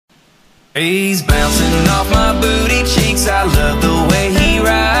He's bouncing off my booty cheeks. I love the way he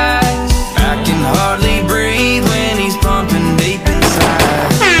rides. I can hardly breathe when he's pumping deep inside.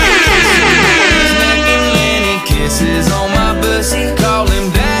 His neck and then he kisses on my pussy. Call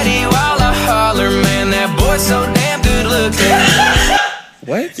him daddy while I holler, man, that boy's so damn good looking.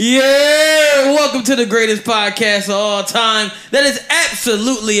 What? Yeah, welcome to the greatest podcast of all time. That is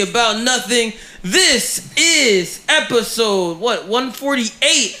absolutely about nothing. This is episode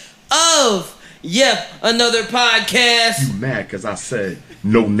 148 of another podcast. You mad cause I said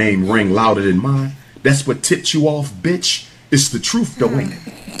no name ring louder than mine? That's what tipped you off, bitch. It's the truth though, ain't it?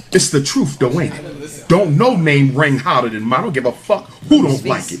 It's the truth though, ain't it? Don't no name ring louder than mine. I don't give a fuck who don't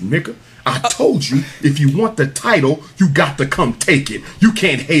like it, nigga. I told you, if you want the title, you got to come take it. You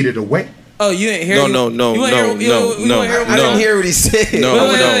can't hate it away. Oh, you ain't hear? No. I didn't hear what he said. No.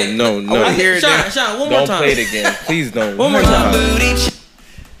 I hear it now. Sean, one more time. Don't play it again. Please don't. One more time.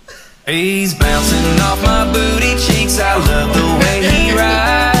 He's bouncing off my booty cheeks. I love the way he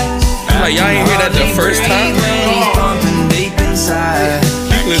rides. Like, y'all ain't hear that the first time? When he's pumping deep inside.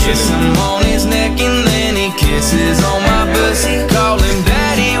 Kiss him on his neck and then he kisses on my pussy. Call him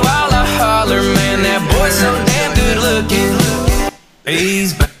daddy while I holler, man, that boy's so damn good looking.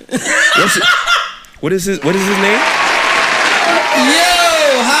 He's What is his name? Yo,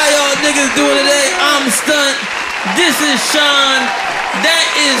 how y'all niggas doing today? I'm Stunt. This is Sean.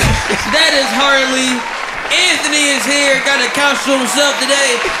 That is Harley. Anthony is here. Got a couch to himself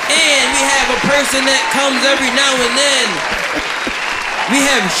today, and we have a person that comes every now and then. We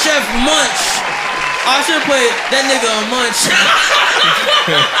have Chef Munch. I should play that nigga a Munch.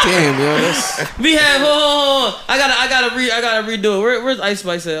 Damn, yo. We have hold on. I gotta redo it. Where's Ice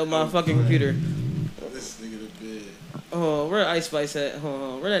Spice at on my fucking computer? This nigga the bed. Oh, where Ice Spice at? Hold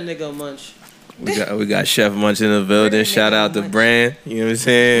on. Where that nigga Munch? We got Chef Munch in the building. Shout out to Brand. You know what I'm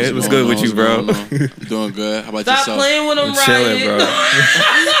saying? What's good with you, bro? Doing good. How about Stop yourself? playing with him, I'm chilling, bro. bro.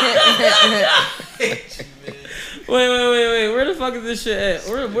 Wait. Where the fuck is this shit at?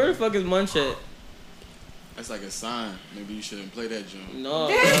 Where the fuck is Munch at? That's like a sign. Maybe you shouldn't play that joint. No,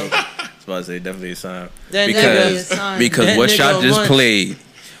 bro. I was about to say definitely a sign. That Because what nigga Shot just Munch. played,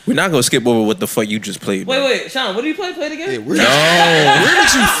 we're not gonna skip over what the fuck you just played. Bro. Wait, Sean, what did you play? Play it again? Where did you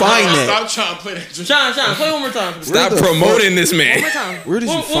find that? Stop trying to play that joint. Sean, play one more time. Stop promoting this man. One more time. Where did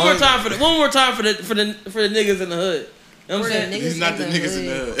you One find more time for the niggas in the hood. You know what I'm saying? He's not the niggas in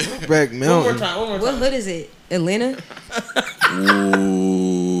the hood. Back One mountain. more time. What hood is it? Atlanta?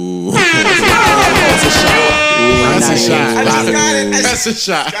 Ooh. That's a shot. That's a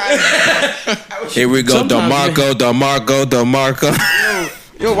shot. Here we go. DeMarco.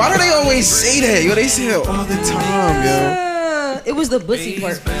 Yo, why do they always say that? Yo, they say it all the time, yo. It was the bussy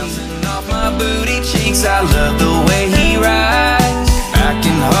part. bouncing off my booty cheeks. I love the way he rides. I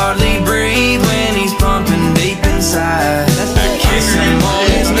can hardly breathe when he's pumping deep inside. I kiss him on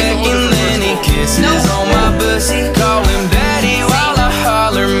his neck and then he kisses on my pussy. Call him daddy while I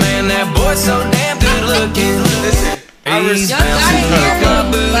holler, man, that boy's so damn good looking. He's bouncing off my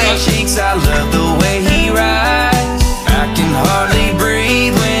booty cheeks. I love the way he rides. I can hardly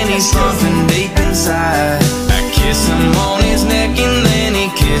breathe when he's pumping deep inside. I kiss him on his neck and then he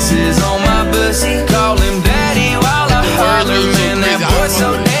kisses on my pussy. Call him daddy while I holler, man, that boy's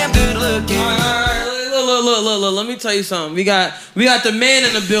so damn good looking. Look, let me tell you something. We got the man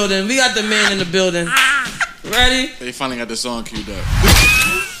in the building. Ready? They finally got the song queued up.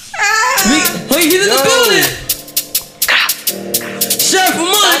 He's in the building. Chef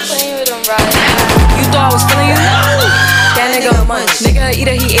Munch. You thought I was feeling you? That nigga Munch. Nigga eat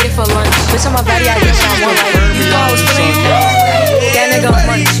it, he ate it for lunch. Bitch on my body, I get shot one life. You thought I was feeling you? That nigga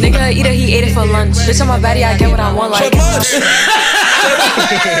Munch. Nigga eat it, he ate it for lunch. Bitch on my body, I get what I want like.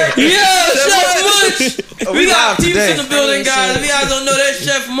 Yeah, Chef Munch. We got peeps in the building, guys. If you guys don't know, that's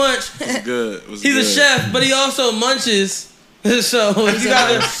Chef Munch. Good. He's a chef, but he also munches. So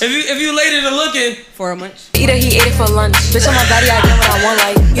if you later to looking For a munch. Eat it, he ate it for lunch. Bitch on my body, I get what I want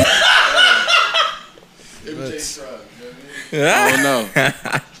like. I don't know.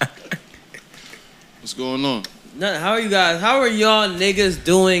 What's going on? How are you guys? How are y'all niggas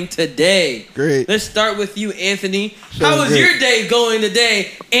doing today? Great. Let's start with you, Anthony. How was your day going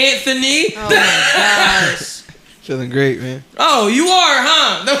today, Anthony? Oh my gosh. Feeling great, man. Oh, you are,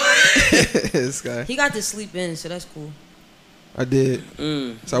 huh? This guy. He got to sleep in, so that's cool. I did.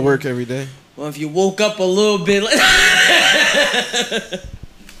 So I work every day. Well, if you woke up a little bit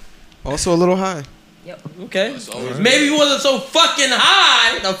Also a little high. Yep. Okay. Maybe you wasn't so fucking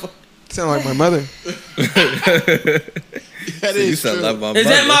high. No, Sound like my mother. That is true. Like my is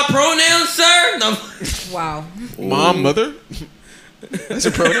that my pronoun, sir? No. Wow. Mom, mother? That's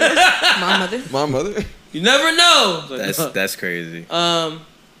a pronoun. My mother. My mother. You never know. That's crazy.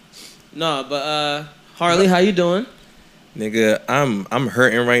 No, but Harley, how you doing? Nigga, I'm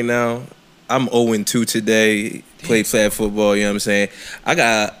hurting right now. I'm 0-2 today. Played flag football, you know what I'm saying? I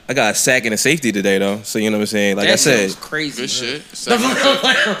got a sack and a safety today though. So you know what I'm saying? Like that I said, sounds crazy. Good shit. I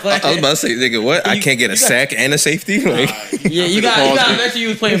was about to say, nigga, what? I can't get a sack and a safety? Like, Yeah, you got to mention you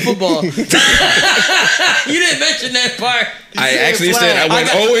was playing football. You didn't mention that part. I actually said I went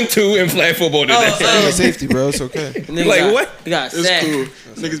 0-2 in flag football today. Oh, safety, bro. It's okay. Like what? You got a It's sack. cool.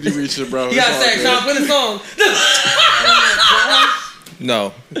 Niggas be reaching, bro. You got a sack. Sean, play the song.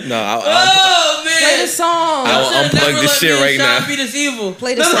 No. Oh man. Play the song. I'll unplug this shit right now. Be this evil.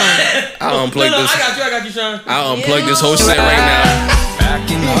 Play the song. I'll unplug this. I got you, Sean. I'll unplug this whole set right now. I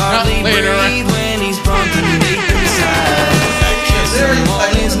can hardly breathe when he's pumping deep inside. I kiss him on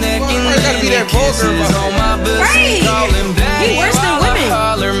his neck and then he kisses on my pussy. Call him daddy. He worse than women.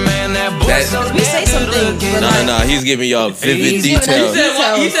 Holler, man, that boy so We say some things, but like, No, he's giving y'all vivid He's giving us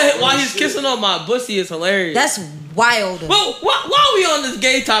details. He said while he's kissing on my pussy is hilarious. that's wild. Well, while we on this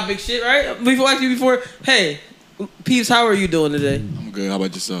gay topic shit, right? Before, hey, Peeps, how are you doing today? I'm good. How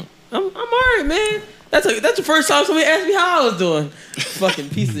about yourself? I'm alright, man. That's the first time somebody asked me how I was doing. Fucking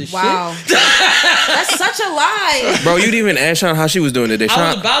piece of Wow. shit. That's such a lie. Bro, you didn't even ask Sean how she was doing today. I Sean,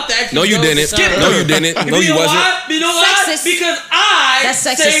 was about to actually no, you go didn't. skip No, her. you didn't. No, you know wasn't. why? You know why? Sexist. Because I That's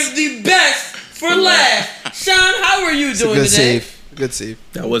sexist. saved the best for last. Sean, how are you It's a doing good today? save. Good save.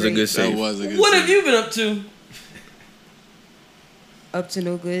 That was a good That save. was a good What save. have you been up to? Up to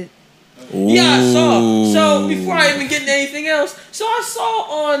no good. Yeah, I saw. So before I even get into anything else, so I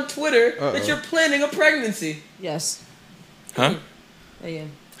saw on Twitter that you're planning a pregnancy. Yes. Huh? Oh, yeah.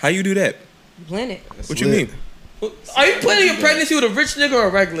 How you do that? Plan it. What you mean? Are you planning a pregnancy with a rich nigga or a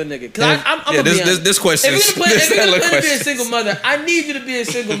regular nigga? Because I'm Yeah, gonna be this honest. question. If you're This gonna hella plan to be a questions. single mother, I need you to be a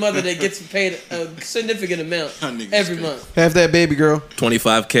single mother that gets paid a significant amount Niggas every crazy. month. Have that baby, girl.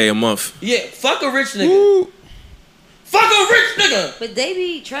 $25K a month. Yeah, fuck a rich nigga. Fuck a rich nigga. But they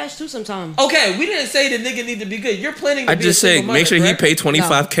be trash too sometimes. Okay, we didn't say the nigga need to be good. You're planning to I be just a single said mother, make sure he correct? pay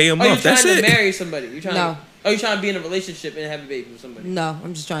 $25K a Are you month. trying That's to it. marry somebody? You trying No. Are you trying to be in a relationship and have a baby with somebody? No,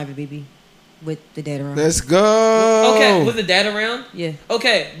 I'm just trying to have a baby with the dad around. Let's go. Okay, with the dad around? Yeah.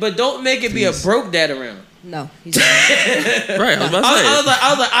 Okay, but don't make it be a broke dad around. No. He's Right, I was about to say. I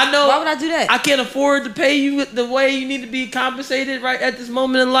was like, I know. Why would I do that? I can't afford to pay you the way you need to be compensated right at this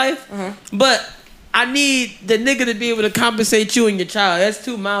moment in life. But I need the nigga to be able to compensate you and your child. That's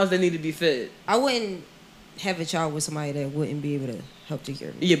 2 mouths that need to be fed. I wouldn't have a child with somebody that wouldn't be able to help take care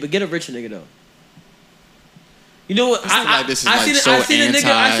of me. Yeah, but get a rich nigga though. You know what? It's not like this is, like, I so seen a anti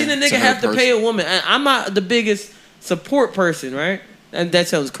nigga to her have to pay a person. woman. And I'm not the biggest support person, right? And that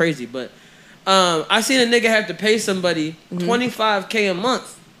sounds crazy, but I seen a nigga have to pay somebody $25K a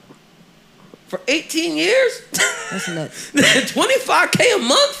month for 18 years. That's nuts. $25K a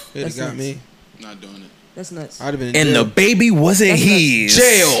month. It got me. Not doing it. That's nuts. I'd have been in And jail. the baby wasn't That's nuts. his.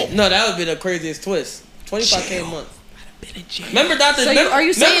 Jail. No, that would be the craziest twist. $25K a month. Remember Dr. So are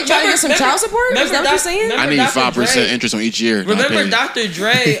you saying try to get some child support? Is that what you're saying? I need 5% interest on each year. not Remember paid. Dr.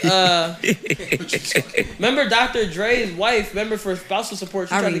 Dre? Remember Dr. Dre's wife? Remember for spousal support?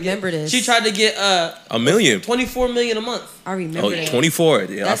 She I tried to remember get, this. She tried to get $1 million. $24 million a month. I remember Oh, that. 24. Yeah, I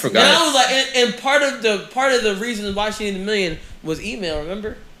And I forgot. was like, and part of the reason why she needed $1 million was email.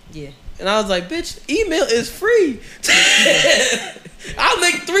 Remember? Yeah. And I was like, bitch, email is free. I'll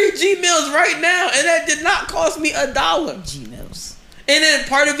make 3 Gmails right now, and that did not cost me $1. Gmails. And then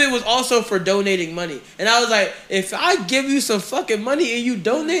part of it was also for donating money. And I was like, if I give you some fucking money and you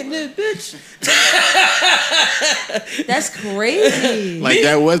donating it, bitch. That's crazy. Like,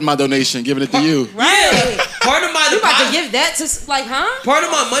 that was my donation, giving it to you. Right. Part of my You about to give that to like, huh? part of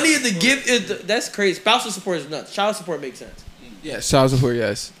my money is to give that's crazy. Spousal support is nuts. Child support makes sense. Yes, child support,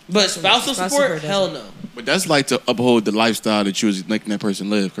 yes. But spousal Spousal support, support hell no. But that's like to uphold the lifestyle that you was making that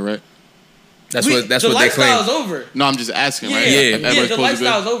person live, correct? That's the what they lifestyle's claim. over. No, I'm just asking, Yeah, right? Yeah. Everybody's the supposed to be-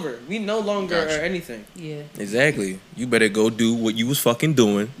 lifestyle's over. We no longer Gotcha. are anything. Yeah. Exactly. You better go do what you was fucking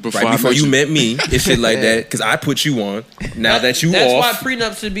doing Before right I before met you you. met me and shit like that. Because I put you on. Now that you That's off. why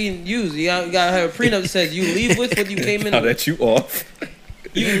prenups should be used. You gotta have a prenup that says you leave with what you came in Now with. that you off.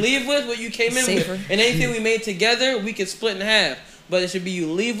 You leave with what you came in Safer. with. And anything we made together, we can split in half. But it should be you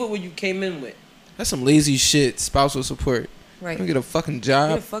leave with what you came in with. That's some lazy shit. Spousal support. Right. You get a fucking Get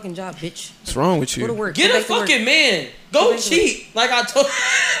a job. fucking job, bitch. What's wrong with Go to you? work. Get Go a back to work. fucking man. Go back to cheat. Like I told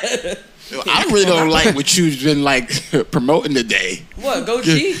I really don't like what you've been like promoting today. What? Go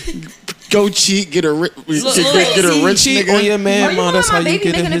cheat? Go cheat, get a rich Cheat nigga. on your man, Are you man. gonna That's let how my you baby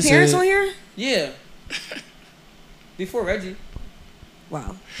get make in an his appearance head. on here? Yeah. Before Reggie.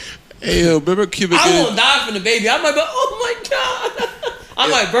 Wow. Hey, yo, remember Cuba I Gooding? won't die from the baby. I might be, oh my god. I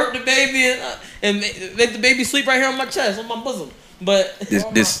might burp the baby and make the baby sleep right here on my chest, on my bosom. But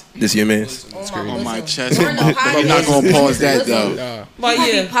This your man's. On my chest. During the You're not podcast, gonna pause that listen, though. but You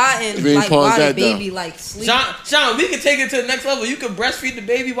yeah. be potting We ain't like pause while the that, though. baby like sleep. Sean, we can take it to the next level. You can breastfeed the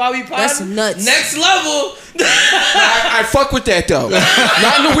baby while we potting. That's nuts. Next level. I fuck with that though.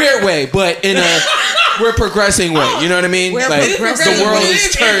 Not in a weird way, but in a we're progressing way. You know what I mean? We're Like progressing. the world It is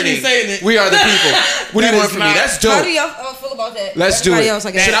is actually turning. saying it. We are the people. What do you That want is from me? not- That's How dope. do y'all feel about that? Let's do Everybody it. else,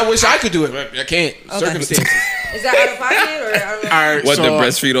 I Shit, guess. I wish I could do it, but I can't. Circumstances. Is that out of pocket or I don't know? All right, What so, the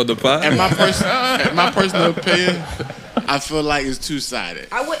breastfeed on the pod? In my personal opinion, I feel like it's two-sided.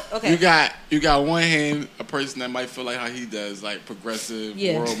 I would. Okay. You got one hand a person that might feel like how he does, like progressive,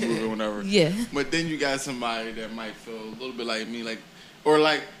 Yeah. world moving, whatever. Yeah. But then you got somebody that might feel a little bit like me, like, or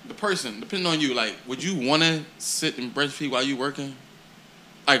like the person, depending on you, like, would you want to sit and breastfeed while you working,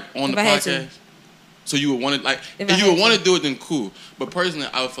 like on If the I had to. podcast? So you would want to, like, If if I you had would want to. to do it, then cool. But personally,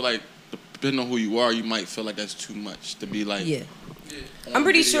 I would feel like, depending on who you are, you might feel like that's too much to be like. Yeah. on I'm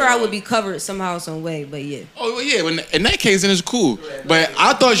pretty video. sure I would be covered somehow, some way. But yeah. Oh well, yeah. In that case, then it's cool. But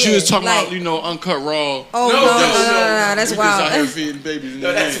I thought you Yeah, was talking like- about uncut raw. Oh no, that's You just out here wild. feeding babies.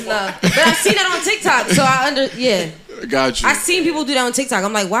 No, but I've seen that on TikTok, so yeah. Got you. I seen people do that on TikTok.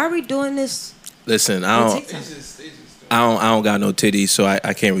 I'm like, why are we doing this Listen, on I TikTok? don't got no titties, so I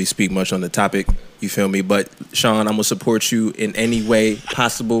can't really speak much on the topic. You feel me? But Sean, I'm gonna support you in any way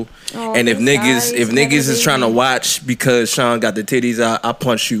possible. Oh, And if I'm niggas sorry, if it's niggas never is trying to been- watch because Sean got the titties out, I'll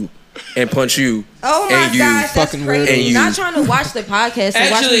punch you and punch you. Oh my and you gosh, that's fucking weirdo. crazy. And you- Not trying to watch the podcast and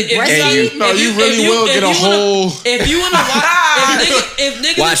watch Actually, me breastfeed. No, you really will get a whole. If you want to watch, if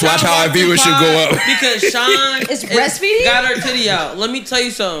niggas Watch is trying to how our watch the viewership go pod up. because Sean It's breastfeeding? got her titty out. Let me tell you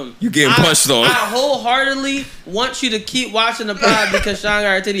something. You getting punched on. I wholeheartedly want you to keep watching the pod because Sean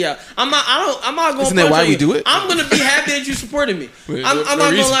got her titty out. I'm not going. Isn't that why we do it? I'm gonna be happy that you supported me. Wait, I'm no not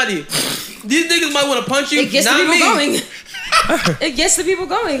gonna reason. lie to you. These niggas might want to punch you. It gets the not people me. going. It gets the people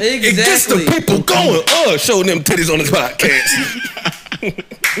going. It gets the Exactly. people going. Showing them titties on the podcast.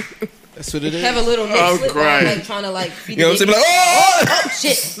 That's what it is. Have a little Oh, slip crying. on, like trying to like feed You know what I'm the saying? baby. Like, Oh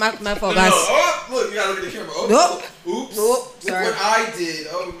shit, my fault, guys. look, you gotta look at the camera. Nope. Oops. Nope. Sorry. I did.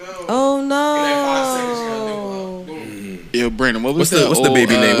 Oh no. Oh no. Yo, Brandon, what was What's that? the old,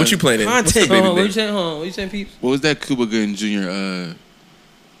 baby name? What you playing in? What's the Hold baby on, what you name? saying? Hold on, what you saying, peeps? What was that Cuba Gooding Jr.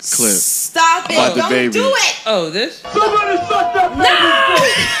 Clip? Stop it! About the Don't baby. do it! Oh, this?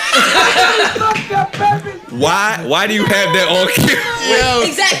 Why do you have that on camera? Yo,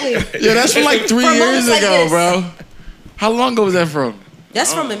 Exactly. yeah, that's from like 3 For years moments like ago, this. bro. How long ago was that from?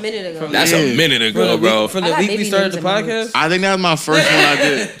 That's from a minute ago. That's a minute ago, bro. From I the got week we baby started names the in my podcast? notes. I think that was my first one I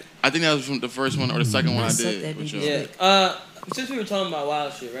did. I think that was from the first one or the second one I Suck did. that with baby. y'all. Yeah. Since we were talking about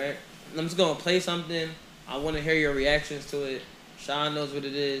wild shit, right? I'm just gonna play something. I want to hear your reactions to it. Sean knows what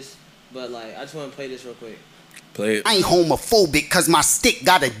it is, but like, I just want to play this real quick. Play it. I ain't homophobic cause my stick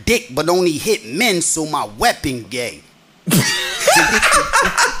got a dick but only hit men so my weapon gay.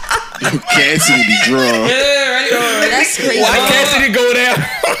 Cassidy be drunk. Yeah, ready? All right, That's crazy. Why can't it go down?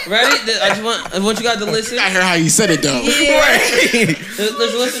 ready? I want you guys to listen. I heard how you said it though. Yeah.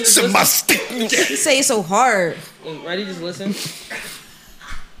 Let's listen. Just So my listen. stick. You say it so hard. Ready? Just listen.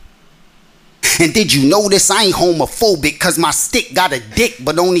 And did you notice I ain't homophobic cause my stick got a dick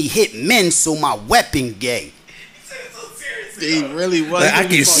but only hit men so my weapon gay. He really was. Like, I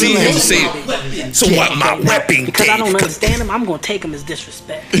can see him say, so what my weapon Because I don't gay? understand him, I'm going to take him as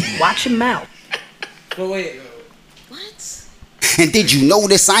disrespect. Watch your mouth. But wait. What? And did you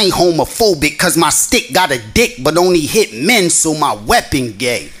notice I ain't homophobic cause my stick got a dick but only hit men so my weapon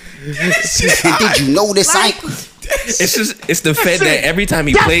gay. And did you notice I ain't... It's the fact that every time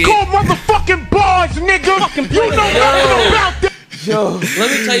he played, motherfucking bars, nigga. You know nothing about that. Let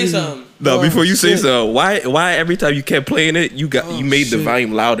me tell you something. no, before you say so, why every time you kept playing it, you made the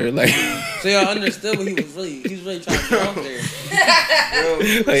volume louder, like So y'all understood what he was really trying to throw there.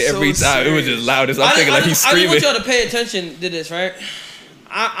 like every time it was just loudest. I'm thinking like he's I just want screaming. y'all to pay attention to this, right?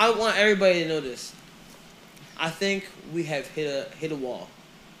 I want everybody to know this. I think we have hit a wall.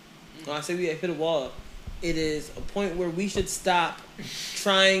 When I say we have hit a wall, it is a point where we should stop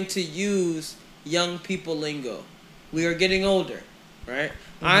trying to use young people lingo. We are getting older, right?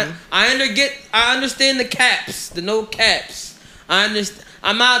 I understand the caps, the no caps. I understand.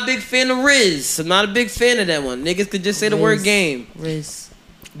 I'm not a big fan of Riz. I'm not a big fan of that one. Niggas could just say the word game. Riz.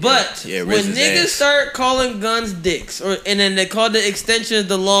 But Yeah, when Riz is niggas ass. start calling guns dicks, and then they call the extensions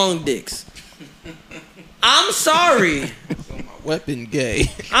the long dicks, I'm sorry. Weapon gay.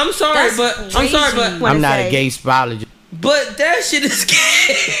 I'm sorry, That's but I'm sorry, crazy. but I'm not a gay spologist. But that shit is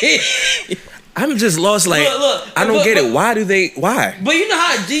gay. I'm just lost. Like, look, I don't get it. Why do they? Why? But you know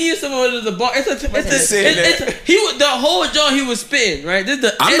how genius someone is a bar. The whole John he was spitting, right? This is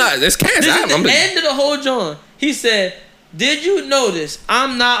the I'm end, not. This can't. This is the end of the whole John. He said, "Did you notice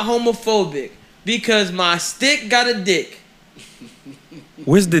I'm not homophobic because my stick got a dick?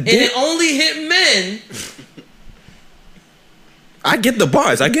 Where's the And dick? it only hit men." I get the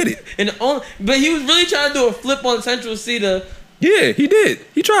bars. I get it. But he was really trying to do a flip on Central C to. Yeah, he did.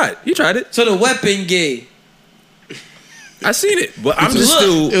 He tried. He tried it. So the weapon gay. I seen it, but I'm just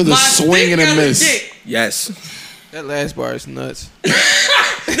still. It was a swing and a miss. Yes. That last bar is nuts.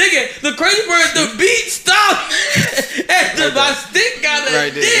 Nigga, the crazy part is the beat stopped after my stick got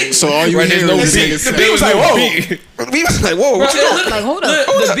a dick. So all you hear is the beat was like, whoa. The beat was like, whoa. What you doing? Like, hold up.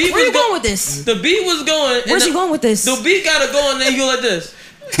 The beat Where was you going with this? The beat was going. Where's he going with this? The beat gotta go and then you go like this.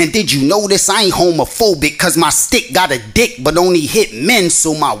 And did you notice I ain't homophobic cause my stick got a dick but only hit men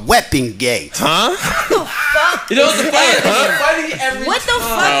so my weapon gay? Huh? You know what's the funniest? What the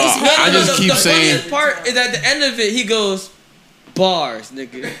fuck is I just keep saying. The funniest part is at the end of it, he goes, bars,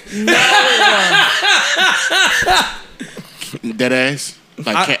 nigga. Dead ass.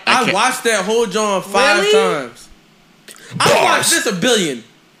 Like, I watched that whole John 5 times. I watched this 1 billion.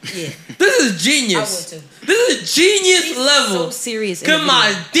 Yeah. This is genius. I would too. This is genius level. So serious. Cause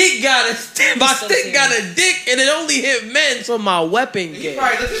my dick got a stick got a dick and it only hit men, so my weapon gay. You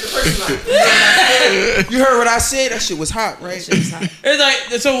heard what I said? That shit was hot, right? It's like,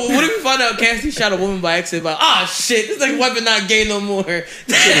 so what if we find out Cassidy shot a woman by accident? Like, oh shit, this like weapon not gay no more. Bisexual.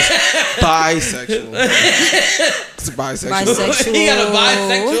 It's a bisexual. He got a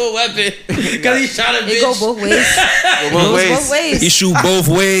bisexual weapon because he shot a bitch. It go both ways. Both ways. He shoot both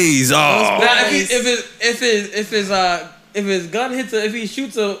ways. Oh. Now, if his gun hits if he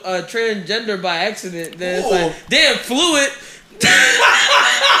shoots a transgender by accident, then it's like, damn, fluid.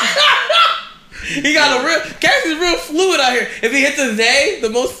 He got a real Cassie's real fluid out here. If he hits a they, the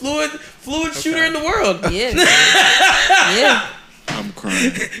most fluid shooter in the world. Yeah. Yeah. I'm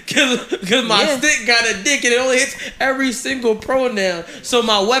crying. Cause my stick got a dick and it only hits every single pronoun. So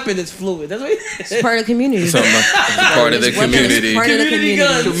my weapon is fluid. That's what It's part of the community. It's part of the community. Part of the Community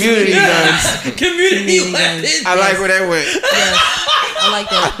guns. Community guns. Community weapons. I like where that went. Yeah. I like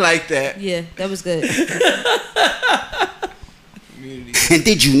that. I like that. Yeah, that was good. And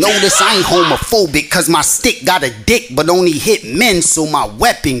did you notice I ain't homophobic cause my stick got a dick but only hit men so my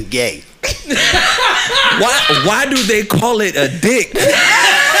weapon gay? Why do they call it a dick?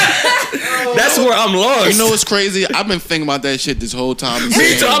 That's where I'm lost. You know what's crazy? I've been thinking about that shit this whole time.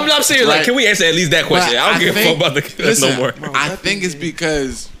 Me too. I'm serious. Like, can we answer at least that question? I don't give a fuck about the no more. I think it's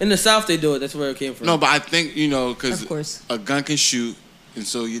because in the South they do it. That's where it came from. No, but I think because Of course. a gun can shoot, and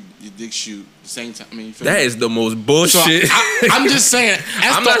so your dick shoot at the same time. I mean, you feel That me? is the most bullshit. So I'm just saying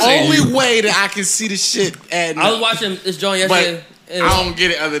that's I'm not the saying only you. way that I can see the shit. I was watching this joint yesterday. But I don't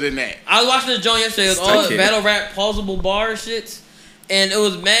get it other than that. I was watching this joint yesterday. It was all Okay. battle rap plausible bar shits, and it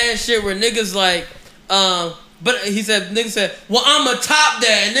was mad shit where niggas like, but niggas said, well, I'm a top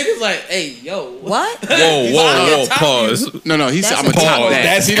that, and niggas like, hey, yo, What? Whoa, pause. No, he said That's I'm a top pause. that.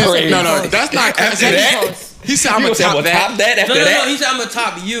 That's He didn't say- crazy. No, that's not After that? He said I'm a You top gonna that. top that after No, that? he said I'm a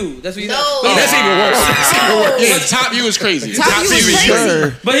top you. That's what he said. No. But That's even worse. That's even worse. Yeah, top you is crazy. Top you is crazy.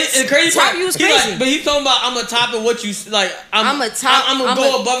 Sure. But the crazy Top part, you is he crazy. like, but he's talking about I'm a top of what you like. I'm a top- I'm gonna I'm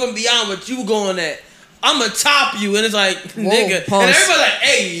go a- above and beyond what you going at. I'm a top you, and it's like, nigga, pause. and everybody's like,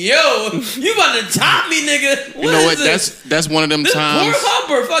 hey, yo, you about to top me, nigga? You know what? is this? That's one of them This times. Pornhub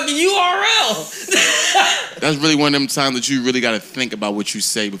or fucking URL. That's really one of them times that you really got to think about what you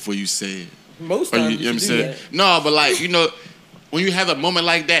say before you say it. Most Or times you know what I'm do saying? that. No, but like when you have a moment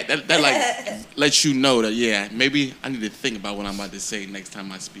like that like lets you know that maybe I need to think about what I'm about to say next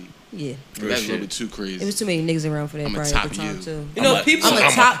time I speak. Yeah. That's a little bit too crazy. It was too many niggas around for that I'ma probably top at the time you. too. You know, people. I'm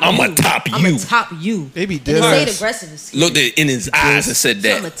a top I'm you. a top I'm you. a top you. They be And they say it dead. aggressive as Looked in his eyes and said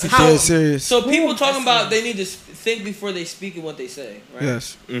I'm a that. top. Dead serious. So people talking about they need to think before they speak and what they say, right?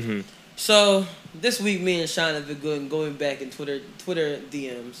 Yes. So this week, me and Sean have been going back in Twitter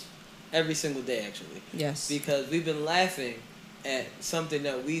DMs every single day, actually. Yes. Because we've been laughing at something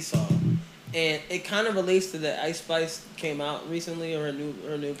that we saw, and it kind of relates to the Ice Spice came out recently, or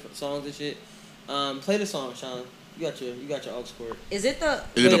her new songs and shit. Play the song, Sean. You got your aux cord. Is it the?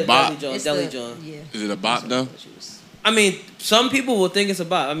 Is it a bop? Deli John. Yeah. Is it a bop though? I mean, some people will think it's a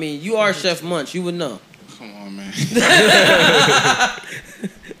bop. I mean, you are Chef Munch. You would know. Come on, man.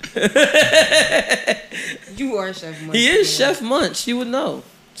 You are Chef Munch. He is Chef Munch. You would know.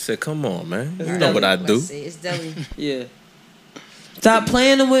 Said, come on, man. You It's know what I deli. do. Let's see. It's deli. Yeah. Stop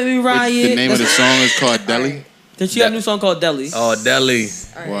playing with me, Riot. The name of the song is called Deli. Then she got a new song called Deli. Oh, Deli.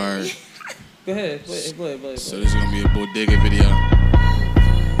 Right. Word. Go ahead. Play. So this is gonna be a bodega video.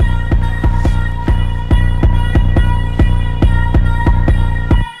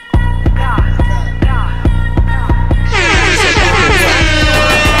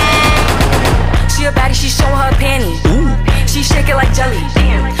 She a baddie, she showing her panties. She shake it like jelly.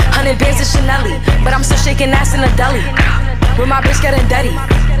 100 bands of Chanel, but I'm still shaking ass in the deli. With my bitch getting dirty.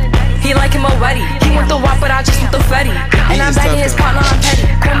 He like him already. He want the wop, but I just want the Fetty. And I'm bagging his partner, I'm petty.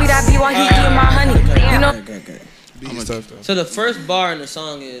 Call me that B while he eating my honey. You know. So the first bar in the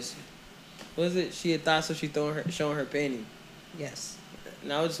song is, what is it? She had thought so she showing her panty. Yes.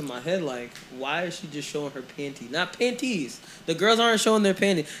 Now it's in my head like, why is she just showing her panty? Not panties. The girls aren't showing their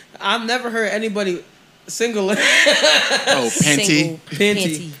panty. I've never heard anybody single. Oh, panty.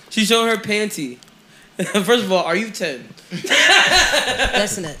 Panty. She's showing her panty. First of all, are you 10?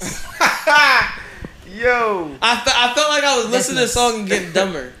 That's nuts. Yo. I felt like I was listening to the song and getting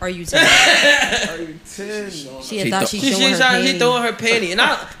dumber. Are you 10? Are you 10? She thought she showing her panty. She throwing her panty. And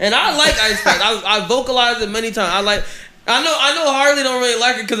I like Ice Spice. I vocalized it many times. I know Harley don't really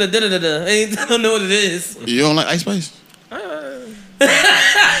like it because of da-da-da-da. I don't know what it is. You don't like Ice Spice?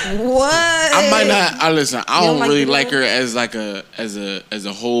 What? I might not. Listen. I don't really like her as like as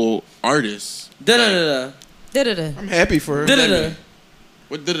a whole artist. Da-da-da-da. I'm happy for her. Da-da-da.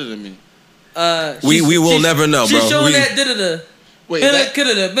 What da-da-da mean? We will never know, bro. She's showing that da-da-da. Wait, is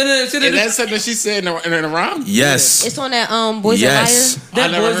that something she said in a rhyme? Yes. It's on that Boys Yes. and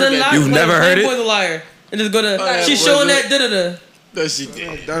Liar. That Boys and Liar. You've never heard it? Boys a Liar. And just go to. She's showing that da-da-da. That she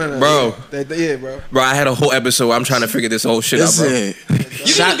did. Bro. Yeah, bro. Bro, I had a whole episode where I'm trying to figure this whole shit out, bro. You can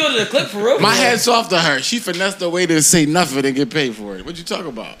just go to the clip for real. My hat's off to her. She finessed the way to say nothing and get paid for it. What you talking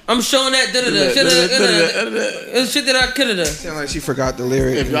about? I'm showing that da-da-da. It's shit that I could have done. Sound like she forgot the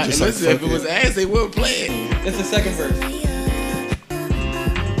lyric. If it was ass, they would play it. It's the second verse.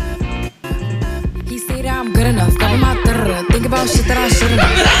 He say that I'm good enough. Got my think about shit that I shouldn't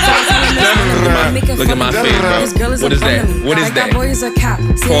have. Look at my face, bro. What is that? What is that? Boy is a cap.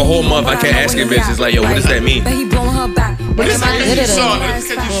 For a whole month, I can't ask your bitch. It's like, yo, what does that mean? But he blowing her back.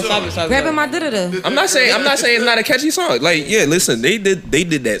 Grabbing my da-da-da. I'm not saying it's not a catchy song. Like, yeah, listen, they did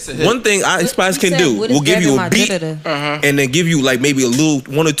that. One thing Ice Spice can do, we'll give you a beat and then give you like maybe a little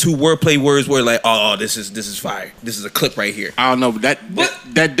 1 or 2 wordplay words where like, oh, this is fire. This is a clip right here. I don't know, but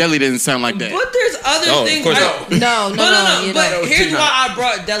that deli didn't sound like that. But there's other things. Of course No. But here's why I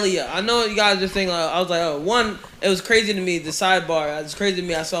brought Deli up. I know you guys just think I was like, one, it was crazy to me. The sidebar, it was crazy to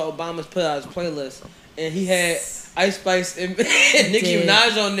me. I saw Obama's put out his playlist, and he had Ice Spice and Nicki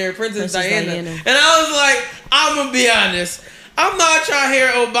Minaj on there, Princess Diana. And I was like, I'm gonna be honest, I'm not trying to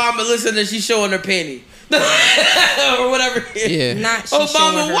hear Obama listen to she's showing her panty. Or whatever. Yeah.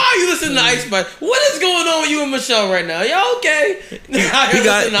 Obama, why are you listening to Ice Spice? What is going on with you and Michelle right now? Y'all okay? He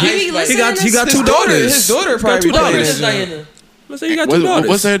got 2 daughters. His daughter probably got 2 daughters. Diana. Let's say you got 2 daughters.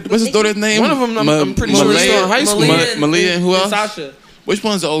 What's his daughter's name? One of them, I'm pretty sure is still in high school. Malia and who else? Sasha. Which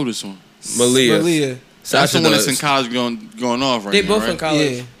one's the oldest one? Malia. That's the one that's in college going off right now. They both in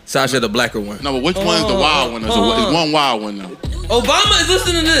college. Yeah. Sasha, the blacker one. No, but which one's the wild one? There's one wild one though. Obama is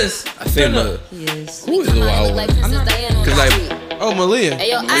listening to this. I think Yes. who is the wild one? Cause like, Malia.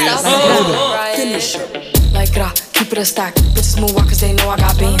 Finish. Like, keep it a stack. Bitches move out cause they know I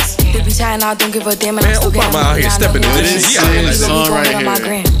got bands. They be chatting, I don't give a damn. And man, I'm still Obama out here stepping into this. He out here like song right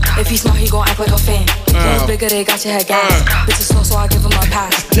here. If he smart, he gon' act like a fan. Clothes bigger, they got your head gas. Bitches slow, so I give him a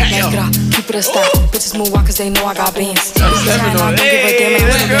pass. Like, keep it a stack. Bitches move out cause they know I got bands. They be chatting, I don't give a damn. And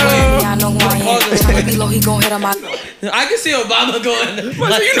I'm still getting I know who I am. Tryna be low, he gon' hit on my. I can see Obama going. You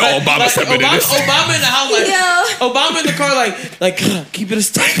know Obama stepping into this. Obama in the house like. Obama in the car like keep it a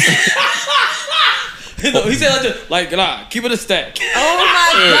stack. He said keep it a stack. Oh my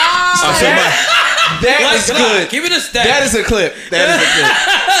God. That is good. Keep it a stack. That is a clip.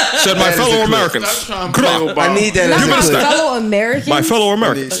 Said my fellow Americans. I need that as a clip. Fellow Americans. My fellow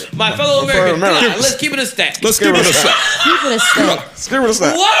Americans. My fellow Americans. Let's keep it a stack. Let's keep it a stack. Keep it a stack. Keep it a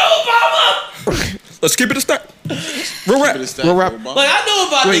stack. What, Obama? Let's keep it a stack. Real rap. Like I know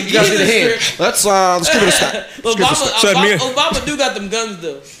about Wait, you gotta get a hand. Let's keep it a stack. Obama do got them guns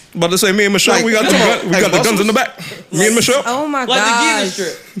though. About to say me and Michelle, we got the guns in the back. Me and Michelle. Oh my God. Like the Giza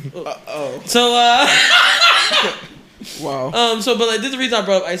Strip. So wow. But this is the reason I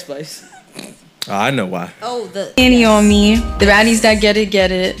brought up Ice Spice. I know why. Oh, the panty on me. The baddies that get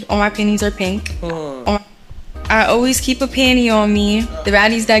it. All my panties are pink. I always keep a panty on me. The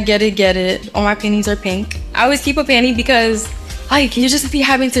baddies that get it. All my panties are pink. I always keep a panty because, like, you just be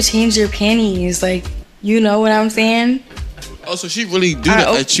having to change your panties. Like, you know what I'm saying? Oh, so she really do that?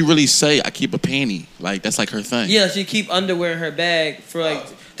 Like, she really say, I keep a panty. Like, that's like her thing. Yeah, she keep underwear in her bag for like.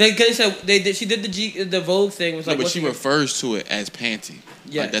 They said she did the Vogue thing. Was like, but she refers to it as panty.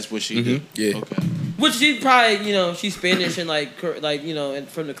 Yeah, like, that's what she do. Yeah. Okay. Which she probably, she's Spanish and and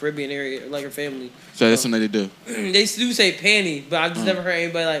from the Caribbean area, like her family. So that's something they do. They do say panty, but I've just never heard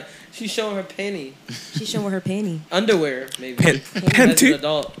anybody like she's showing her panty. She's showing her panty. Underwear, maybe. Panty. As an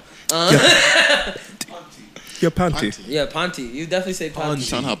adult. Your panty. Yeah, Panty. You definitely say Panty.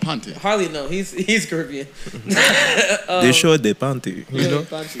 Somehow Panty. Hardly no. He's Caribbean. They show the panty. You know.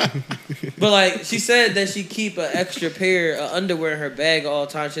 Panty. But like she said that she keep an extra pair of underwear in her bag at all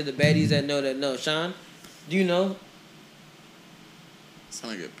times. She had the baddies that know. Sean, do you know?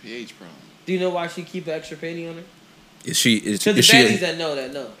 Sound like a pH problem. Do you know why she keep an extra panty on her? Is she? To the baddies that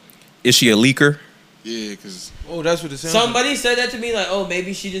know. Is she a leaker? Yeah, because that's what it sounds. Somebody said that to me, like, oh,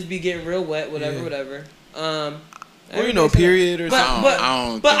 maybe she just be getting real wet, whatever. Or period or something.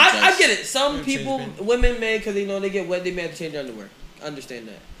 But I get it. Some people, women may, because they get wet, they may have to change their underwear. I understand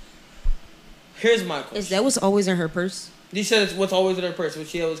that. Here's my question. Is that what's always in her purse? You said it's what's always in her purse, but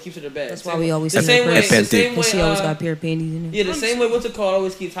she always keeps it in her bag. That's why we always the see her purse. The same way, she always got a pair of panties in there. Yeah, the same way. What's it called?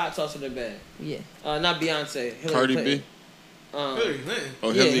 Always keeps hot sauce in her bag. Yeah. Not Beyonce. Hillary Cardi Clinton. B. Hillary Clinton.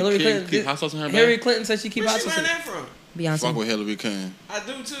 Oh, yeah, Hillary Clinton keep hot sauce in her bag? Hillary Clinton said she keep Where hot she sauce. learn that from? Beyonce. Fuck with Hillary Clinton. I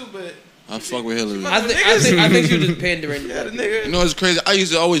do too, but I fuck with Hillary. I think she was just pandering. You know what's crazy? I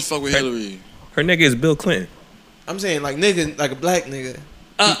used to always fuck with Hillary. Her nigga is Bill Clinton. I'm saying like nigga, like a black nigga.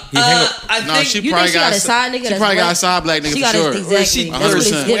 I think she probably got a side nigga. She probably got a side black nigga for sure.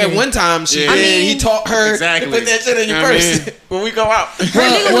 Exactly. At one time, he taught her to put that shit in your purse when we go out. Her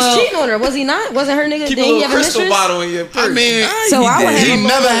nigga was cheating on her, was he not? Wasn't her nigga? Keep Did a he little have a crystal mistress? bottle in your purse. I mean, So I would have he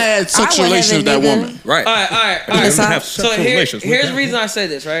never had sexual relations with that woman. Right. All right. So here's the reason I say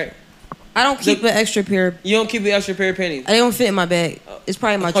this, right? I don't keep an extra pair. You don't keep an extra pair of panties. They don't fit in my bag. It's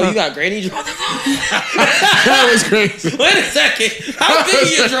probably in my trunk. Oh, you got granny drawers? That was crazy. Wait a second. How big are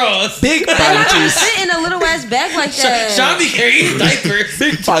your drawers? Big They don't fit in a little ass bag like that. Sean be carrying diapers.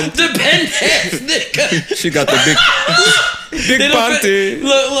 Big panty. Dependent nigga. She got the big panty.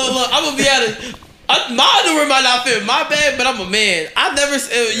 Look. I'm gonna be honest. My underwear might not fit in my bag, but I'm a man. I've never.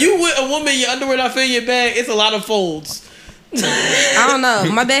 You with a woman, your underwear not fit in your bag. It's a lot of folds. I don't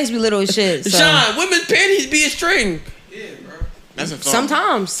know. My bags be little as shit. So. Sean, women's panties be a string. Yeah, bro. That's a thought.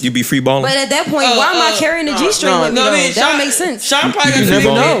 Sometimes. You be free balling. But at that point, why am I carrying a G-string with me? No, I mean, that don't make sense. Sean probably got the big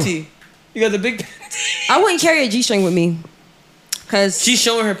panty. You got the big panty. I wouldn't carry a G-string with me. Cause she's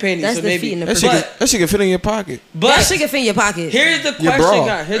showing her panties. That's so the maybe. feet in the That shit can fit in your pocket. But that shit can fit in your pocket. Here's the question,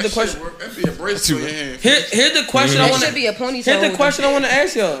 guys. Here's the question. That'd be a bracelet in your hand. Here's the question I want to. Should be a ponytail. Here's the question I want to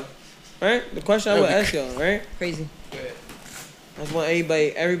ask y'all. Right? The question I want to ask y'all. Right? Crazy. I just want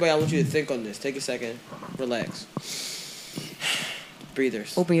everybody. I want you to think on this. Take a second. Relax.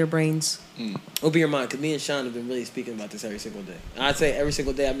 Breathers. Open your brains. Open your mind, because me and Sean have been really speaking about this every single day. And I'd say every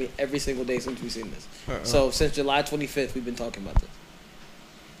single day, I mean every single day since we've seen this. So since July 25th, we've been talking about this.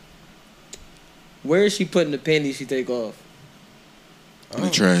 Where is she putting the panties she take off? In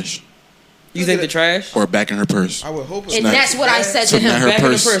the trash. You think the trash? Or back in her purse. I would hope And that's what I said to him. Back in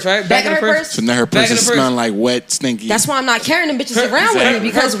her purse, right? Back in her purse? So now her purse is smelling like wet, stinky. That's why I'm not carrying them bitches around with me,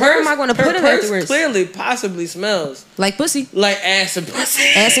 because where am I going to put them afterwards? Clearly, possibly smells like pussy. Like ass and pussy.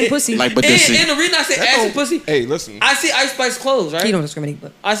 Ass and pussy. Like pussy. And the reason I say ass and pussy, hey, listen. I see Ice Spice clothes, right? You don't discriminate,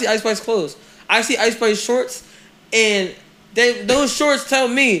 but I see Ice Spice clothes. I see Ice Spice shorts, and those shorts tell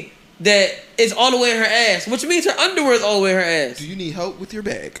me that it's all the way in her ass, which means her underwear is all the way in her ass. Do you need help with your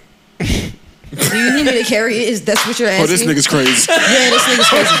bag? do you need me to carry it? Is that's what you're asking? Oh, this nigga's crazy. Yeah, this nigga's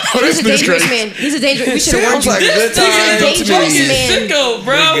crazy. He's a dangerous man. He's a dangerous. We should have warned you. This He's a dangerous man. Sicko,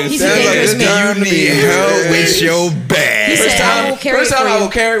 bro. He's a dangerous man. You need help with your bag. He said, "I will carry it for you." I will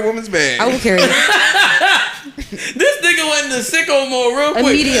carry a woman's bag. I will carry it. This nigga went into sicko mode real quick.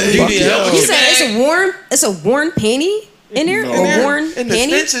 Immediately. He said, "It's a worn panty." In there, or worn and the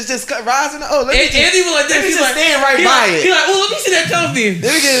panty? stench is just rising. Oh, let me just, and he was like this. He's He's like stand right by it. He's like, well, let me see that coffee.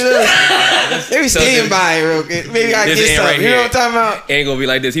 Let me get let me stand by it real quick. Maybe I get something. You know what I'm talking about? Ain't gonna be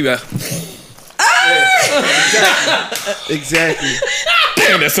like this. He be like, exactly.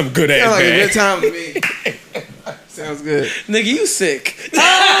 damn, that's some good ass Sounds like a bag. good time to me. Sounds good. Nigga, you sick. Oh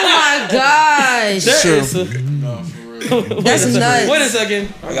my gosh. That True. is That's nuts. Wait a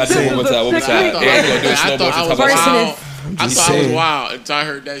second. I got to one more time. I thought I was wild until I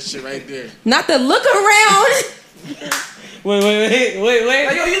heard that shit right there. Not the look around. Wait.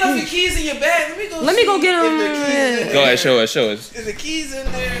 Like, yo, you left your keys in your bag. Let me go get them. Go ahead, show us. Is the keys in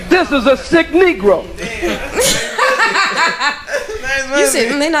there? This is a sick Negro. You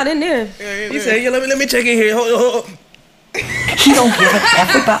said they not in there. He said, yeah, let me check in here. Hold on. She don't give a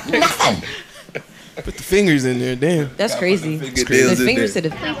F about nothing. Put the fingers in there, damn. That's crazy. The fingers to the.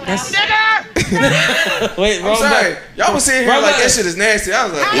 That's. Wait, I'm sorry. Y'all was sitting here like that shit is nasty. I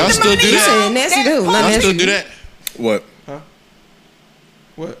was like, y'all still do You that? said nasty dude, not Y'all nasty. still do that? What?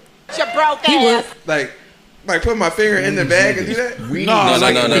 what? You broke He would. Like put my finger in the bag and do that? No.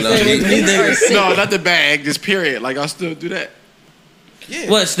 No, not the bag. Just period. Like y'all still do that? Yeah.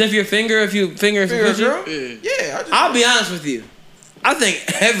 What? Sniff your finger if you finger Finger a pussy? girl? Yeah. Yeah. I'll be honest with you. I think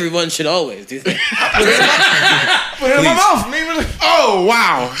everyone should always do that. Put it in my mouth. Oh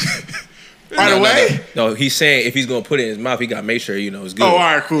wow. Right away? No, he's saying if he's gonna put it in his mouth, he gotta make sure it's good. Oh, all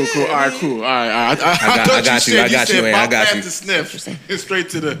right, cool. All right, cool. All right. I got you, man. I got you. To sniff. Straight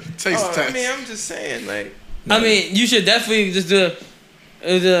to the taste test. I mean, I'm just saying, like. I mean, you should definitely just do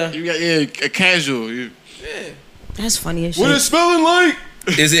You got a casual. Yeah. That's funny as shit. What it smelling like?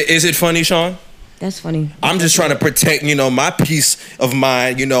 Is it funny, Sean? That's funny. I'm just trying to protect, my peace of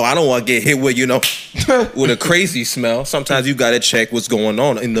mind. I don't want to get hit with, with a crazy smell. Sometimes you gotta check what's going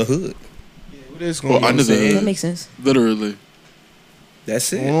on in the hood. Yeah, what is going on under the hood? That makes sense. Literally.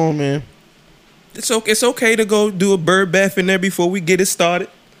 That's it. Come on, man. It's okay to go do a bird bath in there before we get it started.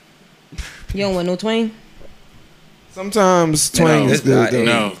 You don't want no twang? Sometimes twang is good, though.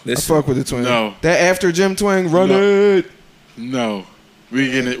 No. I fuck with the twang. No. That after gym twang, run it. No.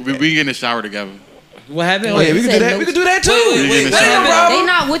 We get in the shower together. What happened? Oh, yeah, we can do that. We can do that too. Wait, what happened? They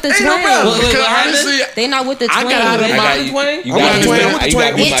not with the twang. Because honestly, They not with the twang. I got out of my.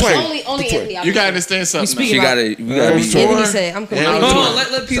 You gotta understand something. We gotta be. Anthony said, "I'm confused." Hold on,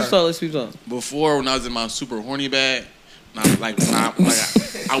 let people talk. Let's people talk. Before, when I was in my super horny bag,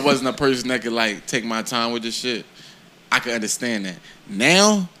 I wasn't a person that could take my time with this shit. I could understand that.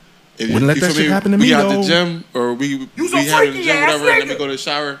 Now, if Wouldn't let that shit happen to we me, out though. the gym or we have in the gym, whatever, and then we go to the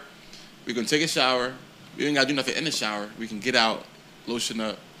shower. We can take a shower. We ain't gotta do nothing in the shower. We can get out, lotion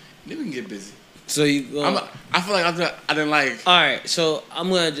up, then we can get busy. So you go. I feel like I didn't like. All right, so I'm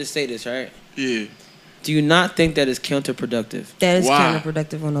gonna just say this, right? Yeah. Do you not think that is counterproductive? That is Why?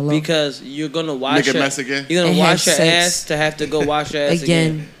 counterproductive on the low. Because you're gonna wash Make a your mess again? You're gonna And wash your have sex. ass to have to go wash your ass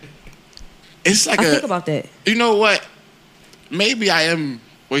Again. It's like I think about that. You know what? Maybe I am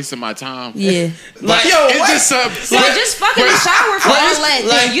wasting my time. Yeah. Like, it's just just fuck in the shower for all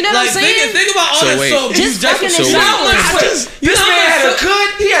that. You know what I'm saying? Think about all So that wait. soap. Just fucking in the wait. shower. This man had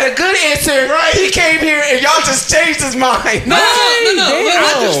a good answer. Right. He came here and y'all just changed his mind. No.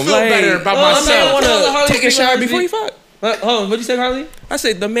 I just feel better about myself. Take a shower before you fuck. Hold on, what'd you say, Harley? I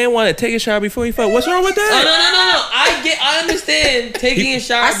said the man want to take a shower before he fuck. What's wrong with that? No. I understand taking a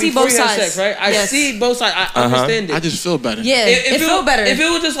shower I see before both you have sides. sex, right? I Yes. see both sides. I understand it. I just feel better. Yeah, it feel better. If it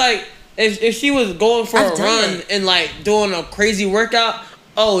was just like if she was going for I've a done run that. and doing a crazy workout,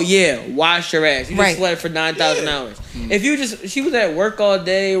 oh yeah, wash your ass. You just Right. sweat for 9,000 hours. If she was at work all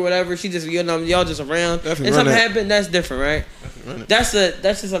day or whatever, she just y'all just around Definitely and run something it. happened, that's different, right? That's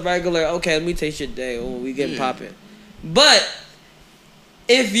just a regular. Okay, let me taste your day. Oh, we getting popping. But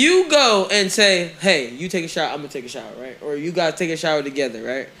if you go and say, hey, you take a shower, I'm gonna take a shower, right? Or you guys take a shower together,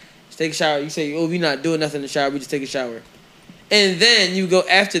 right? Just take a shower. You say, oh, we're not doing nothing in the shower. We just take a shower. And then you go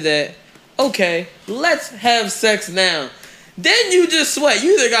after that, okay, let's have sex now. Then you just sweat.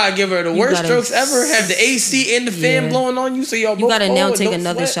 You either gotta give her the worst gotta- strokes ever, have the AC and the fan Yeah. blowing on you, so y'all You both gotta cold now and take don't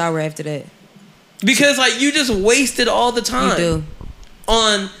another sweat. shower after that. Because you just wasted all the time. You do.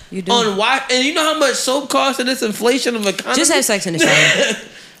 You do. On why, and you know how much soap costs in this inflation of economy? Just have sex in the shower.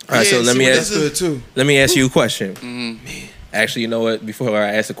 All right, so let me That's good too. ask you a question. Actually, you know what? Before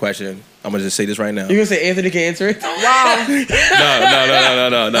I ask the question, I'm gonna just say this right now. You gonna say Anthony can answer it? Wow. No.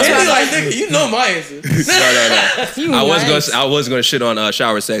 Anthony like, nigga, you know my answer. No. I was gonna shit on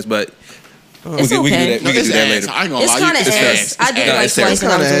shower sex, but we can do that. We can do that later. I ain't gonna It's lie. kind of ass. I did it like it's terrible. twice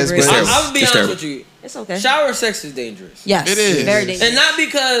when I was It's over kinda it. ass, but I'm gonna be It's honest terrible. with you. It's okay. Shower sex is dangerous. Yes. It is. Very dangerous. And not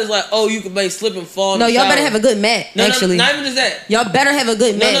because you could slip and fall. In No, the y'all shower. better have a good mat, No, actually. not even just that. Y'all better have a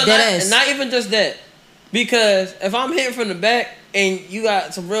good mat, not, dead ass. not even just that. Because if I'm hitting from the back and you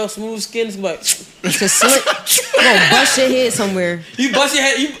got some real smooth skin, it's like To slip. You gonna bust your head somewhere. you bust your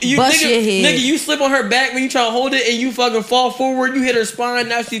head. You Bust nigga, your head. Nigga, you slip on her back when you try to hold it and you fucking fall forward. You hit her spine.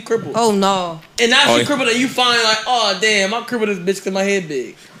 Now she's crippled. Oh, no. And now she's crippled and you find oh damn, I crippled this bitch because my head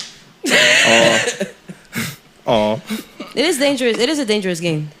big. Oh. It is dangerous. It is a dangerous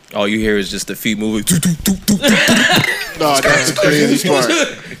game. All you hear is just the feet moving. No, that's the crazy part.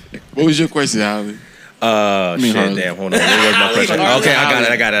 What was your question, Holly? Shit, Harley. damn, hold on. What was my question? Okay,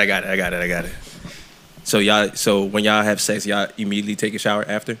 I got it. So when y'all have sex, y'all immediately take a shower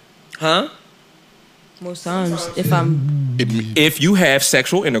after? Huh? Most times, if I'm If you have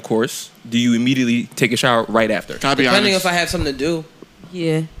sexual intercourse, do you immediately take a shower right after? Can I be Depending honest? if I have something to do.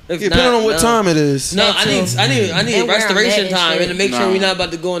 Yeah. If Depending on what time it is. No, I need And where I'm restoration at and time shit. and to make sure we're not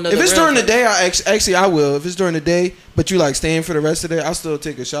about to go another. If it's round. during the day, I will. If it's during the day, but you like staying for the rest of the day, I'll still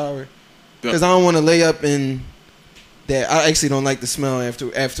take a shower because I don't want to lay up in that. I actually don't like the smell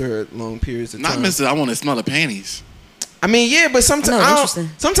after long periods of time. I want to smell the panties. I mean, yeah, but sometimes interesting.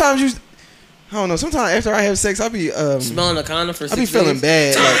 sometimes I don't know. Sometimes after I have sex, I'll be smelling a condom for 6 I be days. feeling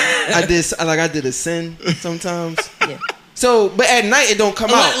bad. Like I did a sin sometimes. Yeah. So, but at night it don't come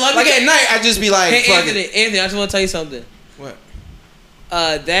out. Like at night I just be like, hey, fuck Anthony, it. Anthony, I just want to tell you something. What?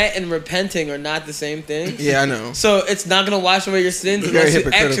 That and repenting are not the same thing. Yeah, I know. So it's not gonna wash away your sins unless you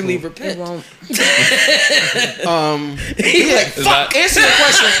actually repent. It won't. Yeah, fuck. Answer your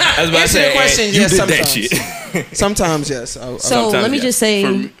question. I was about to Answer say, your question. you Yes, did sometimes. that shit. Sometimes yes. So Sometimes, let me yeah. just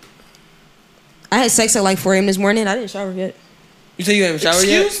say, I had sex at like 4 a.m. this morning. I didn't shower yet. You say you haven't showered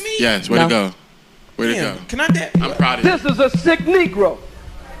yet? Excuse me? Yes, way No. to go. Way to Damn. go. Can I dab? I'm proud of you. This is a sick Negro.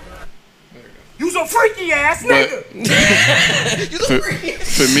 You's a freaky ass nigga.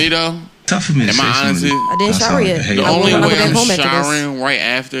 For me though, Tough for me to in say my honesty, I didn't shower yet. the I only went way back I'm home after this. showering right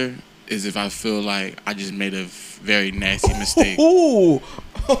after is if I feel like I just made a very nasty mistake. Ooh.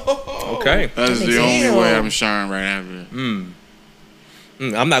 Okay. That's the only way I'm showering right after.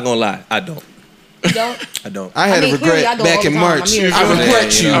 I'm not gonna lie. I don't. You don't? I don't. I had I mean, a clearly I regret do back all in the time. March. I'm here. I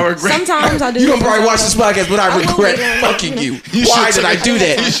regret you. I regret. Sometimes I do. You gonna probably watch this podcast, but I I will regret later on, fucking you you. know. Why did I do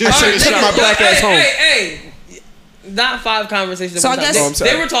that? I should have took my black ass home. Hey, not 5 conversations. So I at a time. guess- Oh, I'm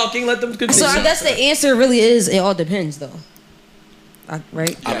sorry. They were talking. Let them continue. So I guess the answer really is it all depends, though.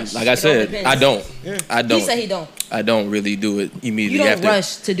 Right? Like I said, I don't. I don't. He said he don't. I don't really do it You immediately don't after.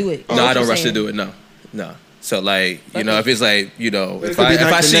 rush to do it. No, I don't rush to do it. No. So like, you know, if it's like, you know, It if could be I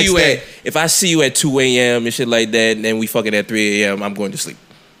like the see next you day. if I see you at 2 a.m. and shit like that, and then we fucking at 3 a.m., I'm going to sleep.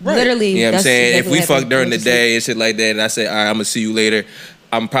 Literally. You know what I'm that's saying? If exactly we what fuck happened. during Went the to sleep. day and shit like that, and I say, all right, I'm gonna see you later,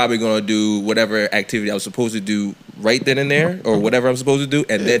 I'm probably gonna do whatever activity I was supposed to do right then and there, or whatever I'm supposed to do,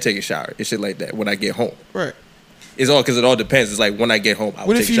 and then take a shower and shit like that when I get home. Right. It's all because it all depends. It's like when I get home, I'll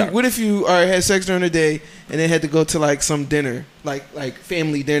What take if a you shower. What if you had sex during the day and then had to go to like some dinner, like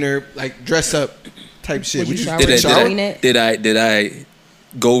family dinner, like dress up type shit? Would you shower Did I, shower? did I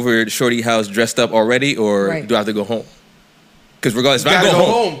go over to Shorty house dressed up already, or Right. do I have to go home? Because regardless, if I Gotta go go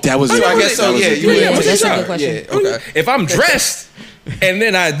home, home. That was So it. I guess so. Yeah, you Yeah, would that's a shower. good question. Yeah, okay. if I'm dressed and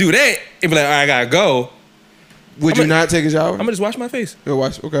then I do that, it be like, all right, I gotta go. Would you not take a shower? I'm gonna just wash my face. You'll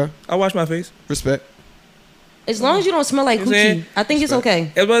wash. Okay. I'll wash my face. Respect. As long as you don't smell like You know what I'm saying? coochie, I think it's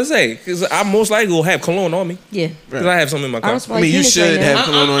okay. I was about to say, because I most likely will have cologne on me. Yeah. Because I have something in my I car. don't smell I like mean, you penis should right have now.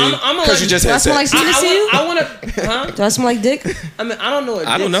 cologne on you I'm because you just Do I had smell like sex. penis to you? I want to. Huh? Do I smell like dick? I mean, I don't know what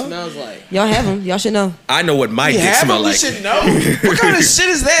I dick don't know. smells like. Y'all have them. Y'all should know. I know what my You dick have smell them? like. You should know. What kind of shit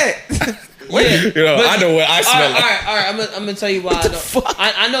is that? Wait, You know, I know what I smell all like. right. I'm gonna tell you why I don't.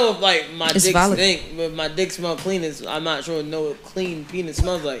 I know if like my It's dick valid. stink, but my dick smell clean. I'm not sure know what clean penis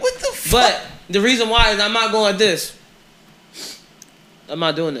smells like. What the fuck? But the reason why is I'm not going like this. I'm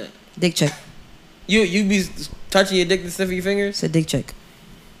not doing that. Dick check. You be touching your dick to sniff your fingers? It's a dick check.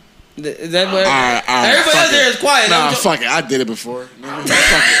 Is that what? All right, Everybody fuck else there it. is quiet. Nah, I'm fuck it. I did it before. Fuck it.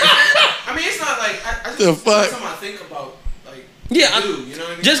 I mean, it's not like I just The fuck? something I think about. Like, Yeah, do, you know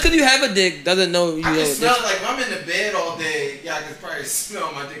what I mean? just because you have a dick doesn't know you I know. can what smell dick- like when I'm in the bed all day. Yeah, I can probably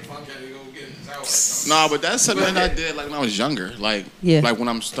smell my dick funky and go get in the shower. Nah, but that's something I did like when I was younger. Like, Yeah. like when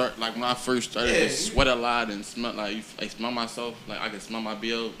when I first started Yeah. to sweat a lot and smell like smell myself. Like I could smell my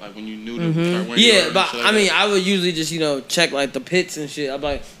BO. Like when you knew to Mhm. start wearing Yeah, deodorant but and shit like I mean, that. I would usually just check like the pits and shit. I'm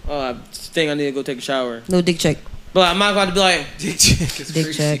like, oh, I think I need to go take a shower. No dick check. But I'm not about to be like Dick check is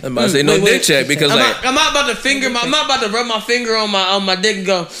Dick check. I'm about to say no dick check because I'm like not about to I'm not about to rub my finger on my dick and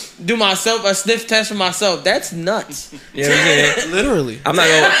go do myself a sniff test for myself. That's nuts. you know what I'm saying? Literally. I'm not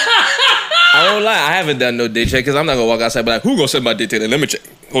gonna. I won't lie. I haven't done no dick check because I'm not gonna walk outside and be like, who gonna set my dick today? Let me check.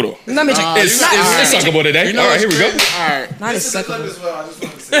 Hold on. Let me check. It's suckable today. You know All right, what's here we go. crazy? All right. Not as This is a clip suckable. as well. I just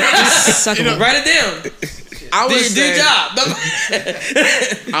want to say. You know, write it down. I Do would your say, job.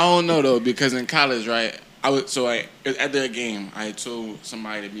 I don't know though because in college, right? After a game, I told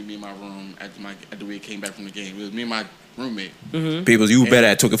somebody to meet me in my room after we came back from the game. It was me and my roommate. People, you better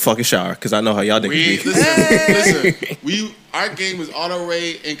have took a fucking shower because I know how y'all niggas be. Listen, our game was auto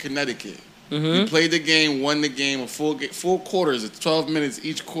raid in Connecticut. We played the game, won the game, a full quarters, it's 12 minutes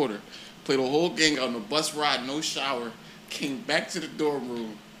each quarter. Played the whole game on the bus ride, no shower. Came back to the dorm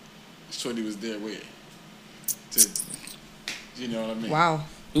room. Shorty was there with. You know what I mean? Wow.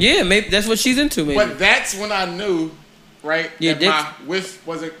 Yeah, maybe that's what she's into. Maybe. But that's when I knew, right, Your that dick- my whiff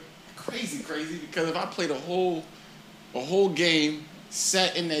wasn't crazy because if I played a whole a whole game,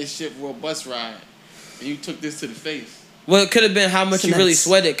 sat in that shit for a bus ride, and you took this to the face. Well, it could have been how much you really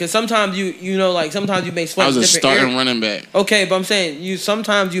sweated, because sometimes sometimes you may sweat. I was in a different starting areas. running back. Okay, but I'm saying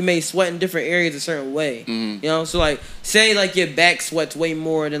sometimes you may sweat in different areas a certain way. You know, so like say like your back sweats way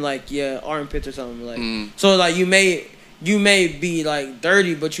more than like your armpits or something like. So like you may be like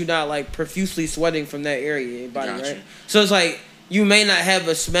dirty, but you're not like profusely sweating from that area in your body, right? So it's like you may not have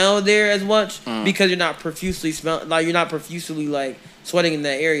a smell there as much because you're not profusely like sweating in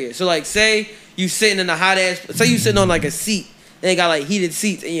that area. So like say you sitting in a hot ass, say you sitting on like a seat, and they got like heated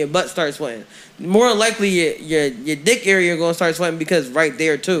seats, and your butt starts sweating. More than likely your dick area gonna start sweating because right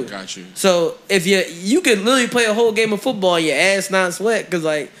there too. Got you. So if you could literally play a whole game of football and your ass not sweat, because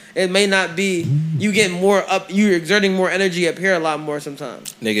like it may not be you getting more up, you're exerting more energy up here a lot more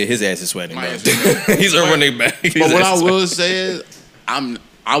sometimes. Nigga, his ass is sweating. He's a running back. But what I will say is,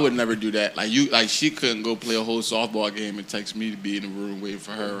 I would never do that. Like she couldn't go play a whole softball game and text me to be in the room waiting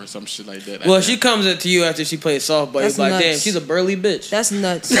for her or some shit like that. Well, she comes up to you after she plays softball. You're like, damn, she's a burly bitch. That's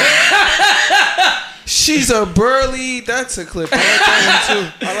nuts. She's a burly. That's a clip. I like that one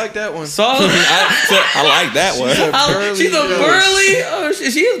too. I like that one. I like that one. She's a burly. Oh,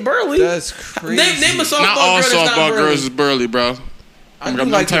 she is burly. That's crazy. Name a softball Not all girl that's not softball burly. girls is burly, bro.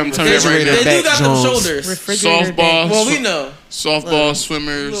 I'm like telling you refrigerator right now. They do got them Jones. shoulders. Softball. Well, we know. Softball,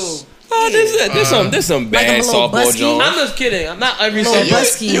 swimmers. There's some bad softball Jones. I'm just kidding. I'm not every Little softball.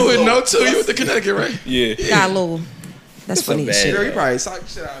 busky. You would know too. You went to Connecticut, right? Yeah. Got a little. That's funny as shit. Girl, you probably sock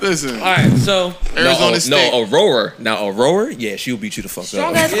shit out. Listen. All right, so Arizona State. No, Aurora. Now Aurora, yeah, she'll beat you the fuck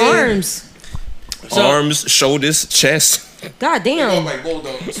Strong up. ass arms. Arms, shoulders, chest. God damn. Like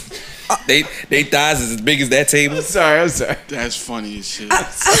bulldogs. They thighs is as big as that table. I'm sorry. That's funny as shit.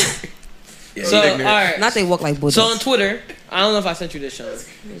 Yeah, So all right. Not they walk like bulldogs. So on Twitter, I don't know if I sent you this, Sean.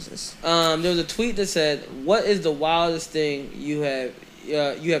 What is this? There was a tweet that said, "What is the wildest thing you have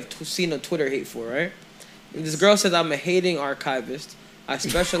seen a Twitter hate for?" Right? And this girl says, "I'm a hating archivist. I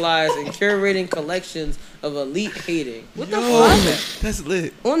specialize in curating collections of elite hating." What the fuck? That's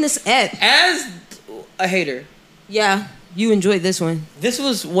lit. On this app. As a hater, Yeah, you enjoyed this one. this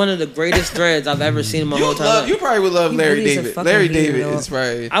was one of the greatest threads I've ever seen in my whole time. You probably would love He Larry really is a David. fucking Larry hater, David dog. is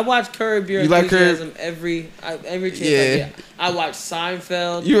probably. I watch Curb Your You like Curb? Enthusiasm every chance I get. I watch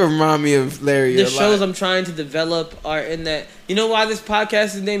Seinfeld. You remind me of Larry The a shows lot. I'm trying to develop are in that. You know why this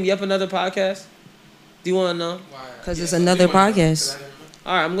podcast is named Yep Another Podcast? Do you want to know? Because it's another podcast.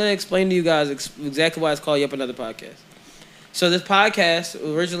 All right, I'm going to explain to you guys exactly why it's called Yep Another Podcast. So this podcast,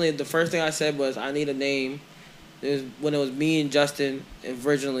 originally, the first thing I said was I need a name. When it was me and Justin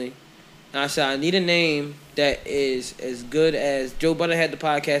originally. And I said I need a name that is as good as Joe Budden had the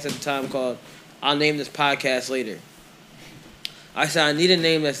podcast at the time called I'll Name This Podcast Later. I said I need a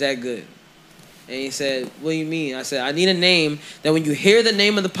name that's that good. And he said, what do you mean? I said I need a name that when you hear the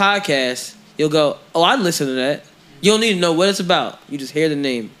name of the podcast, you'll go, oh, I'd listen to that. You don't need to know what it's about. You just hear the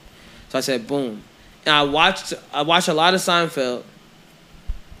name. So I said, boom. And I watched a lot of Seinfeld.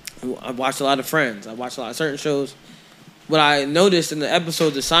 I watched a lot of Friends. I watched a lot of certain shows. What I noticed in the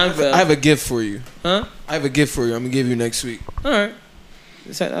episodes of Seinfeld... I have a gift for you. Huh? I have a gift for you. I'm going to give you next week. All right.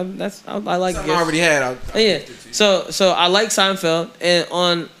 I like Something I already had. I'll yeah. So I like Seinfeld. And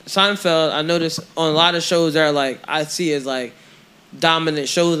on Seinfeld, I noticed on a lot of shows that are like, I see as like dominant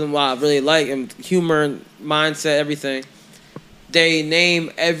shows and what I really like, and humor and mindset, everything. They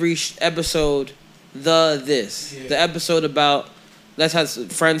name every episode this. Yeah. The episode about... That's how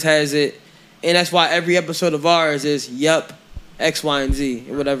Friends has it. And that's why every episode of ours is Yup, X, Y, and Z,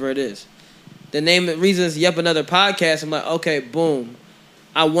 or whatever it is. The reason is Yup Another Podcast. I'm like, okay, boom.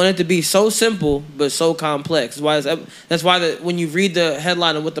 I want it to be so simple, but so complex. That's why when you read the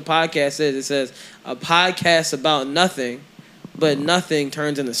headline of what the podcast is, it says, a podcast about nothing, but nothing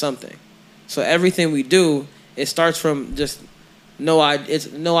turns into something. So everything we do, it starts from just no idea.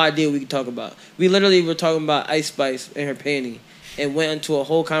 It's no idea we can talk about. We literally were talking about Ice Spice and her panty. And went into a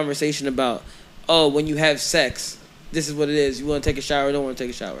whole conversation about, when you have sex, this is what it is. You want to take a shower, don't want to take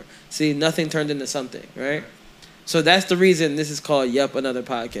a shower. See, nothing turned into something, right? So that's the reason this is called Yup Another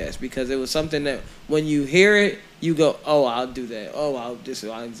Podcast, because it was something that when you hear it, you go, oh, I'll do that. Oh, I'll this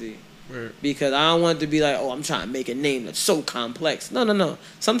Y and Z. Right. Because I don't want it to be like, oh, I'm trying to make a name that's so complex. No.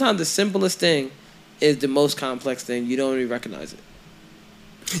 Sometimes the simplest thing is the most complex thing. You don't even recognize it.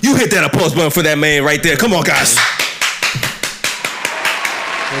 You hit that applause button for that man right there. Come on, guys.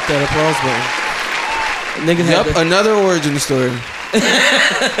 Hit that applause button. Yep, another origin story.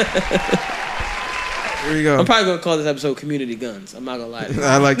 Here we go. I'm probably gonna call this episode Community Guns. I'm not gonna lie to you.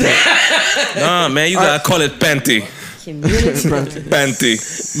 I like that. Nah, man, you gotta call it Panty.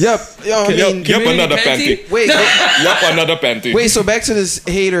 Panty. Yep. Yo, I mean, yep, another panty. Wait. Yep, another panty. Wait. So back to this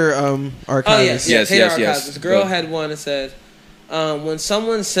hater archives. Yes. Hater archives. This girl had one that said, when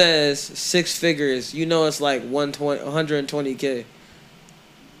someone says 6 figures, you know it's like 120K.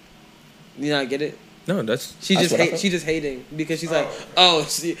 You not get it? No, that's she just hating because she's like, oh,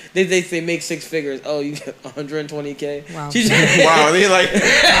 see, they make 6 figures. Oh, you get 120K. Wow. She just, wow, they like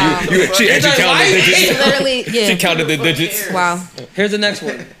she counted the digits. Literally, yeah. She counted the digits. Wow. Here's the next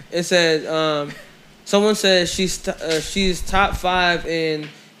one. It said, someone says she's top 5 in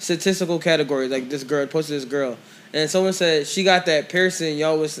statistical categories. Like this girl posted this girl, and someone said she got that piercing.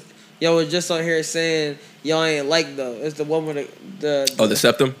 Y'all was just on here saying y'all ain't like though. It's the one with the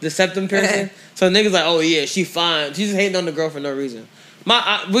septum. The septum piercing. So niggas like, oh yeah, she fine. She's just hating on the girl for no reason.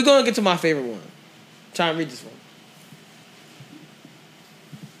 We're gonna get to my favorite one. Try and read this one.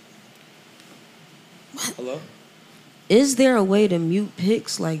 Hello? Is there a way to mute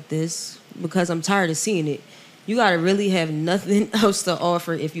pics like this? Because I'm tired of seeing it. You gotta really have nothing else to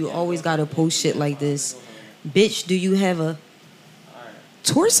offer if you always gotta post shit like this. Bitch, do you have a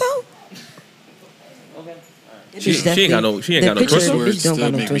torso? Okay. She ain't got no torso. Bitch don't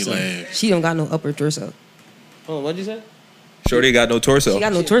got no torso. She don't got no upper torso. Hold on, what'd you say? Shorty got no torso. She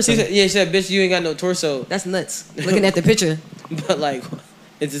got no torso. She said, bitch, you ain't got no torso. That's nuts. Looking at the picture. But like,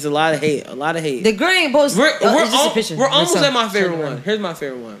 it's just a lot of hate. A lot of hate. The girl ain't post. We're just a picture. We're almost That's at my all. favorite one. Here's my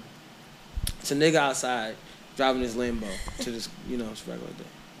favorite one. It's a nigga outside driving his Lambo to this, it's regular day.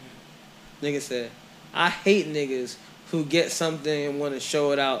 Nigga said, I hate niggas who get something and want to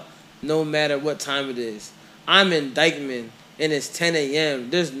show it out no matter what time it is. I'm in Dykeman and it's 10 a.m.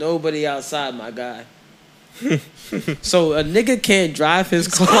 There's nobody outside, my guy. So a nigga can't drive his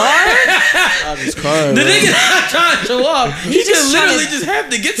car? The nigga not trying to show off. He just literally just have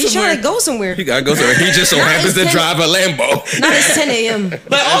to get somewhere. He's trying to go somewhere. He gotta go somewhere. He just so happens to drive a Lambo. Not it's 10 a.m.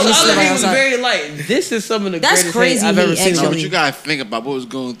 But also other people's very light. This is some of the greatest hate I've ever seen. But you gotta think about what was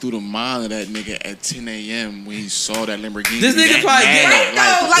going through the mind of that nigga at 10 a.m. when he saw that Lamborghini. This nigga probably right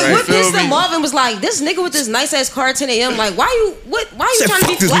though. Like what pissed him off and was like, this nigga with this nice ass car at 10 a.m. Like why you trying to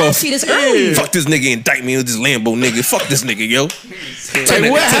be flashy this early? Fuck this nigga, indict me with this Lambo nigga. Fuck this nigga, yo. 10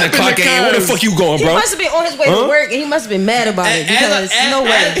 o'clock a.m. Where the fuck you going, bro? He must have been on his way to work and he must have been mad about it because no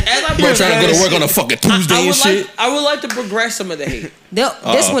way. Bro, trying to go to work on a fucking Tuesday and shit. I would like to progress some of the hate.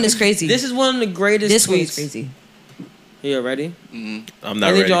 This one is crazy. This is one of the greatest This tweets. one is crazy. You ready? I'm not ready. I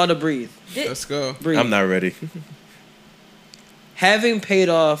need ready. y'all to breathe. Let's go. Breathe. I'm not ready. Having paid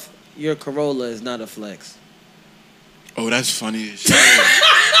off your Corolla is not a flex. Oh, that's funny as shit.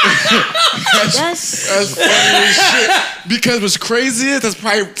 That's funny as shit. Because what's crazy is that's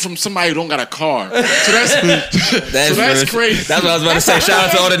probably from somebody who don't got a car. So that's crazy. That's what I was about to say. Shout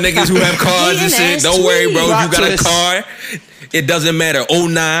out to all the niggas who have cars and shit. Don't worry, bro. If you got a car, it doesn't matter.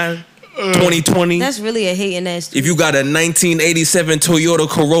 09, 2020. That's really a hating ass tweet. If you got a 1987 Toyota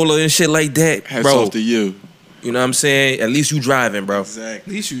Corolla and shit like that, hats bro. off to you. You know what I'm saying? At least you driving, bro.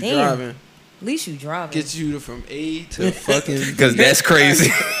 Exactly. At least you Damn. driving. At least you driving. Gets you from A to fucking. Because that's crazy.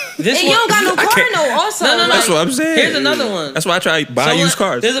 And you don't got no car, no. Also, No. That's what I'm saying. Here's another one. That's why I try to buy used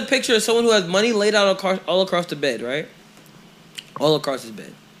cars. There's a picture of someone who has money laid out all across the bed, right? All across his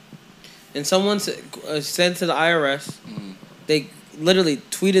bed. And someone sent to the IRS. They literally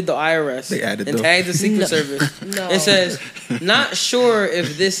tweeted the IRS They added and them. tagged the Secret Service. No. It says, not sure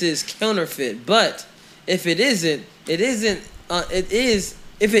if this is counterfeit, but if it isn't, it's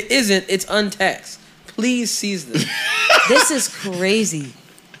untaxed. Please seize them. This is crazy.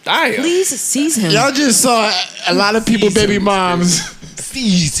 Damn. Please seize him. Y'all just saw a lot of people, baby moms.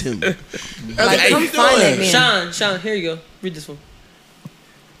 Seize him. Like, come find that man. Sean, here you go. Read this one.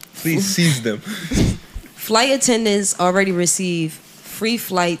 Please seize them. Flight attendants already receive free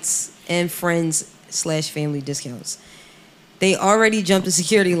flights and friends/family discounts. They already jump the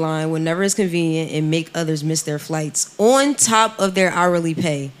security line whenever it's convenient and make others miss their flights on top of their hourly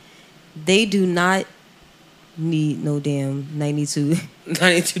pay. They do not need no damn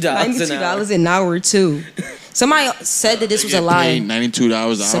 $92 an hour too. Somebody said that this was a lie. $92 an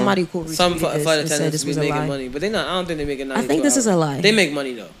hour. Somebody cool Some flight and said attendants this be was a making lie. money, but they not. I don't think they making $92. I think this is a lie. They make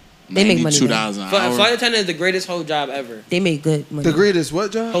money though. They make money. $92 an hour. Flight attendant is the greatest whole job ever. They make good money. The greatest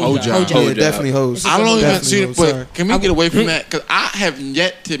what job? Whole job. Yeah, definitely hoes. I don't even Definitely see it, hoes, but sorry. can we get away from that? Because I have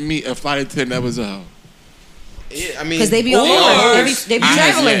yet to meet a flight attendant that was a hoe. Yeah, I mean, Because they be all they be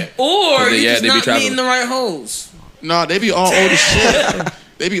traveling. Or you Yeah, just they be not traveling. meeting the right hoes. No, they be all old as shit.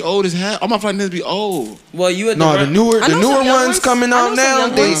 They be old as hell. All my flight attendants be old. Well, you at No, the the newer I know some young ones ones. coming I out know some now,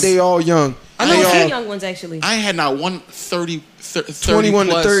 young ones. they all young. I know They a few all young ones actually. I ain't had not 30 21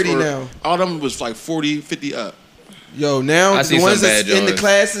 to plus 30 or- now. All of them was like 40, 50 up. Yo, now I the see ones some that's bad in the joints.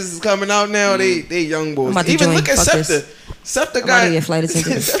 classes is coming out now. They young boys. I'm about to Even join. look at Fuck SEPTA. this. SEPTA I'm about got to get flight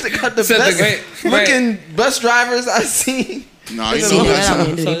attendant. SEPTA got the SEPTA, best looking bus drivers I seen. Nah, In you the know last that time.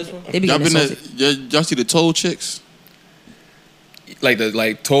 one, dude. They be Y'all getting been assaulted. y'all see the toll chicks? Like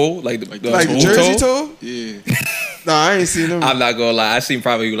the toll, like the Like toll the Jersey toll? toll? Yeah. No, I ain't seen them. I'm not gonna lie. I seen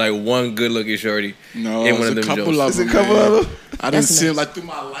probably like one good looking shorty. No, in one of it's a them couple jokes. of It's a them. couple man. of them. I didn't That's see nice. like through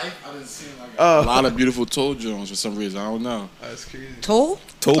my life. I didn't see like a lot of beautiful toll Jones for some reason. I don't know. That's crazy. Toll?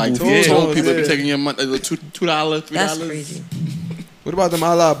 Toll Like booth, toll, yeah. Jones, people be yeah. taking your money, $2, $3. That's crazy. What about them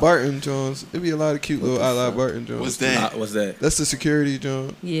a la Barton Jones? It'd be a lot of cute little a la Barton Jones. What's that? What's that? That's the security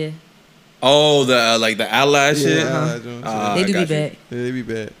Jones. Yeah. Oh, the like the ally shit. Yeah, ally Jones. They do be got you. bad. Yeah, they be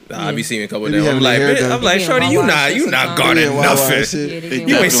bad. Nah, I be seeing a couple of They be them. I'm having like, their hair man, done. I'm like, They be shorty, in you Wawa not shit guarding sometimes. They be in Wawa nothing. and shit. Yeah, they They be in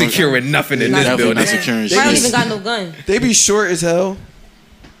You definitely ain't securing nothing in this definitely building. not securing shit. I don't even got no gun. They be short as hell.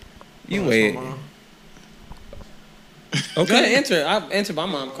 You ain't. Go Okay. ahead, answer. I answer my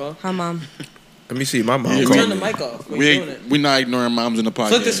mom call. Hi, mom. Let me see. My mom Yeah, called Turn the me. mic off. When you doing it. We're not ignoring moms in the podcast.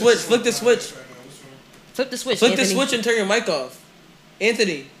 Flick the switch. Flick the switch. Flip the switch, Flick the Anthony. switch and turn your mic off.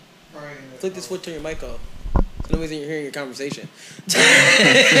 Anthony. Flick the switch, turn your mic off. So no reason you're hearing your conversation.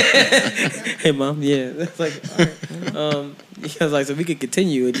 Hey, mom. Yeah. That's like, all right. Because like, so we could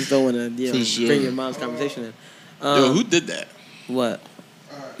continue. I just don't want to, For sure. bring your mom's conversation in. Yo, who did that? What?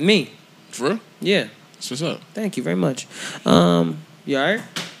 Me. For real? Yeah. That's what's up. Thank you very much. You all right?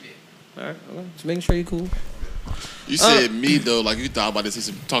 All right. Okay. Just making sure you're cool. You said me though, like you thought about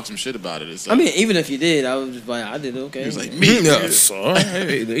to talk some shit about it. Or I something. mean, even if you did, I was just like, I did okay. He was like me. Yeah, so,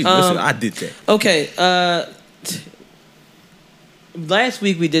 hey, listen, I did that. Okay. Last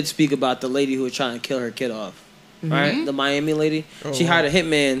week we did speak about the lady who was trying to kill her kid off. Right? The Miami lady. She hired a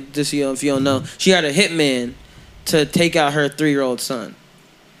hitman, just so you know, if you don't know. She hired a hitman to take out her 3-year-old son.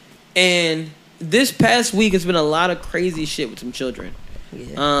 And this past week it's been a lot of crazy shit with some children.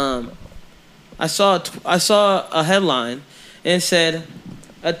 Yeah. I saw a headline and it said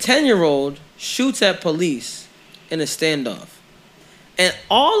a 10-year-old shoots at police in a standoff. And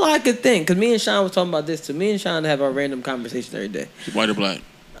all I could think, because me and Sean was talking about this too. Me and Sean have our random conversation every day. White or black?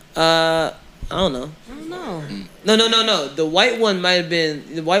 I don't know. I don't know. No. The white one might have been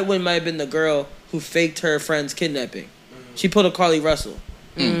the girl who faked her friend's kidnapping. She pulled a Carly Russell.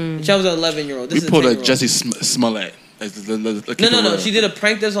 And she was an 11-year-old. We pulled a Jesse Smollett. No. She did a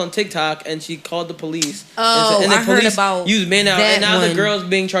prank this on TikTok and she called the police. Oh, and the I heard police about used men out, that and now the one. girl's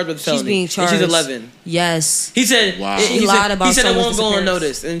being charged with felony. She's being charged. And she's 11. Yes. He said, Wow. She lied about He said it someone's won't go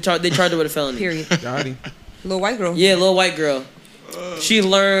disappearance. unnoticed, and they charged her with a felony. Period. Got him. Little white girl. Yeah, little white girl. She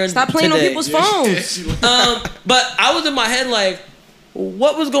learned. Stop playing today. on people's phones. But I was in my head like,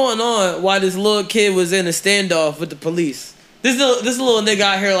 what was going on while this little kid was in a standoff with the police? This little nigga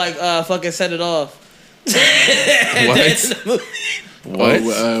out here like fucking set it off.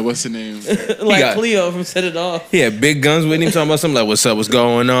 What? What's the name? Like Cleo from Set It Off. He had big guns with him talking about something like, what's up, what's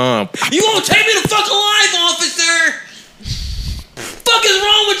going on? You won't take me to fuck alive, officer! Fuck is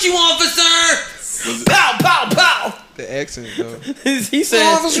wrong with you, officer? Pow, pow, pow! The accent though. He said,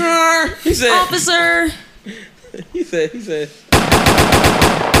 Officer! He said, Officer! He said.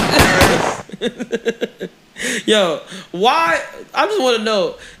 Yo, why? I just want to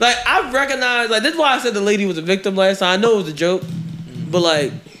know. Like, I recognize. Like, this is why I said the lady was a victim last time. I know it was a joke, but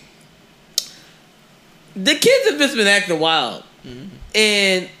like, the kids have just been acting wild,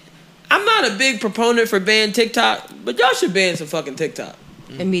 and I'm not a big proponent for banning TikTok, but y'all should ban some fucking TikTok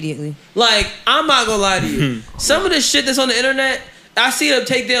Immediately. Like, I'm not gonna lie to you. Some of the shit that's on the internet, I see them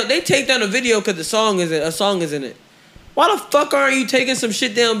take down. They take down a video because a song is in it. Why the fuck aren't you taking some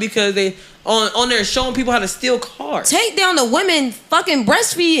shit down because they on there showing people how to steal cars? Take down the women fucking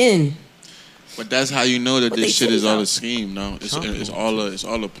breastfeeding. But that's how you know that What they this shit say is all about- a scheme. No, it's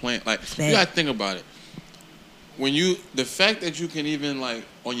all a plan. Like you gotta think about it. When the fact that you can even like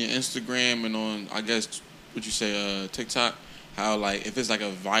on your Instagram and on I guess what you say TikTok, how like if it's like a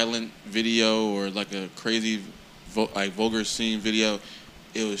violent video or like a crazy vulgar scene video,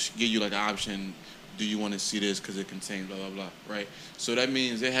 it will give you like an option. Do you want to see this because it contains blah blah blah, right? So that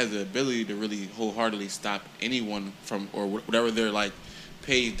means it has the ability to really wholeheartedly stop anyone from or whatever their like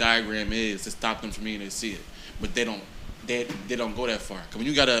page diagram is to stop them from being able to see it. But they don't go that far. 'Cause when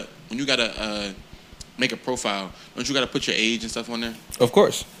you gotta make a profile, don't you gotta put your age and stuff on there? Of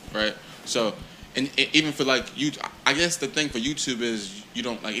course. Right. So and even for like you, I guess the thing for YouTube is you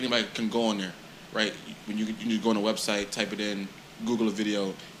don't like anybody can go on there, right? When you need to go on a website, type it in, Google a video,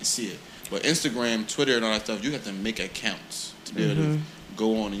 and see it. But Instagram, Twitter, and all that stuff, you have to make accounts to be able to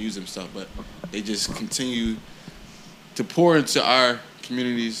go on and use them stuff. But they just continue to pour into our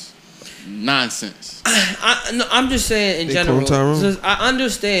communities nonsense. I'm just saying in general. I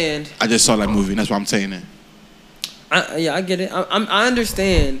understand. I just saw that movie, and that's why I'm saying that. I get it. I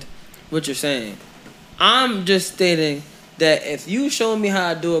understand what you're saying. I'm just stating that if you show me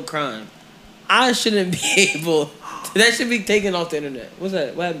how to do a crime, I shouldn't be able. That should be taken off the internet. What's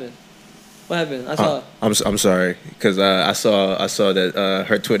that? What happened? What happened? I saw. I'm sorry because I saw that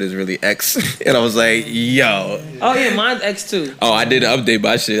her Twitter is really X, and I was like, yo. Oh yeah, mine's X too. Oh, I didn't update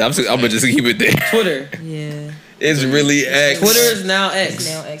my shit. I'm gonna just keep it there. Twitter. Yeah. It's really X. Twitter is now X. It's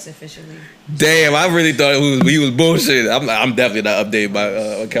now X officially. Damn, I really thought he was bullshit. I'm definitely not updating my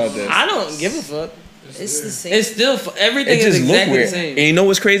account then. I don't give a fuck. It's the same. It's still everything It is just look exactly weird. the same. And you know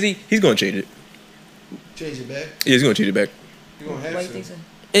what's crazy? He's gonna change it. Change it back? Yeah, he's gonna change it back. You gonna have Why to. you think so?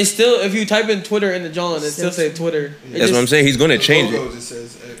 It's still, if you type in Twitter in the John, it still say Twitter. That's what I'm saying. He's gonna change it. Just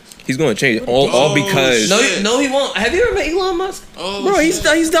says X. He's gonna change it all because. No, he won't. Have you ever met Elon Musk? Oh, bro,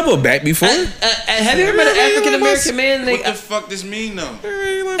 he's double back before. Have you ever met an African American man? What the fuck this mean though?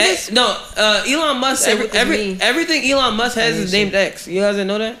 Elon Musk. Everything Elon Musk has is named X. You guys didn't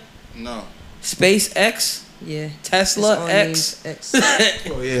know that? No. SpaceX. Yeah. Tesla X.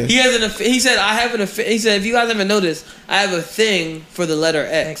 Oh yeah. He has he said I have an. He said if you guys haven't noticed, I have a thing for the letter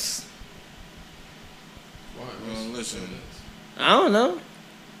X. Well, listen. I don't know.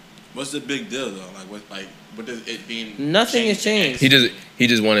 What's the big deal though? What does it mean? Nothing has changed. He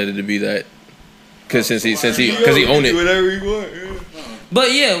just wanted it to be that. Because since he owned it. Whatever he want.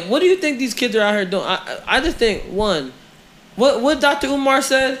 But yeah, what do you think these kids are out here doing? I just think what Dr. Umar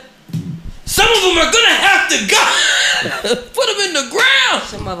said. Some of them are gonna have to go. Put them in the ground.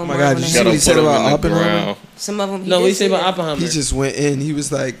 Some of them. Oh my God! Did you see what he said about Oppenheimer? Some of them. No, he said about Oppenheimer. He just went in. He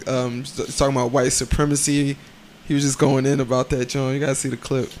was like talking about white supremacy. He was just going in about that, John. You gotta see the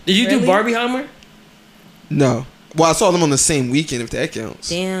clip. Did you do Barbieheimer? No. Well, I saw them on the same weekend, if that counts.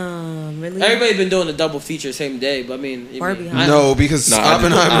 Damn, really? Everybody's been doing a double feature same day, but I mean, no, because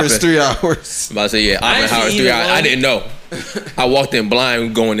Oppenheimer is 3 hours. I'm about to say, yeah, Oppenheimer is 3 hours. I didn't know. I walked in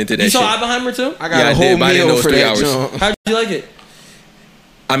blind going into that shit. You saw Oppenheimer too? I got a whole meal for that, John. How'd you like it?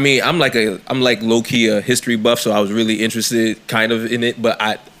 I mean, I'm like low key a history buff, so I was really interested kind of in it, but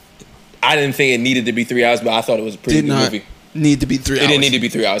I didn't think it needed to be 3 hours, but I thought it was a pretty good movie. Need to be 3 hours. It didn't need to be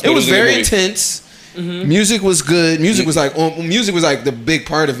 3 hours. It was very intense. Mm-hmm. Music was good. Music was like the big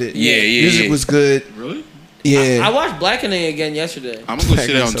part of it. Yeah. Music was good. Really? Yeah. I watched Blackening again yesterday. I'm gonna go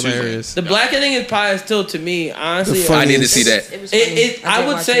see that on Tuesday. The Blackening is probably still, to me, honestly, I need to see that. I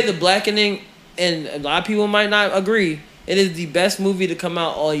would say The Blackening, and a lot of people might not agree, it is the best movie to come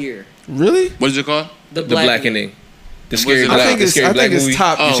out all year. Really? What is it called? The Blackening. The scary I think black it's movie.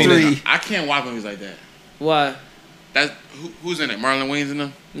 top 3. I can't watch movies like that. Why? That's who's in it? Marlon Wayne's in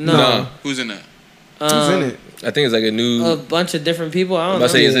them? No. Who's in that? Who's in it? I think it's like a bunch of different people. I don't know.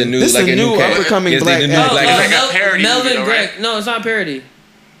 say it's a new, this like is a new up-and-coming black It's like a parody Melvin movie, Gregg. right? No, it's not a parody.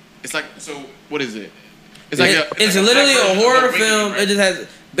 It's like, so what is it? It's literally a horror film. It just has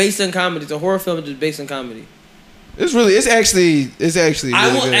based on comedy. It's a horror film just based on comedy. It's actually really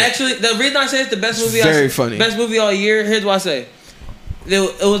I will good. actually. The reason I say it's the best movie. Very funny. Best movie all year. Here's what I say.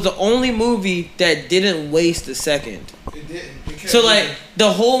 It was the only movie that didn't waste a second. It didn't. So like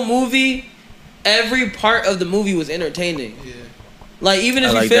the whole movie, every part of the movie was entertaining. Yeah. Like even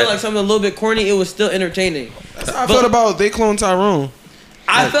if you feel like something a little bit corny, it was still entertaining. That's how I felt about They Clone Tyrone.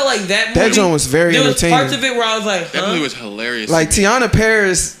 I felt like that movie. That joint was very entertaining. There was parts of it where I was like, that movie was hilarious. Like Tiana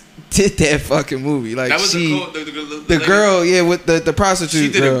Paris did that fucking movie. Like that was the girl, yeah, with the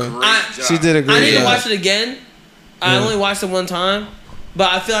prostitute. She did girl. a great job. She did a great job. I need to watch it again. I only watched it one time,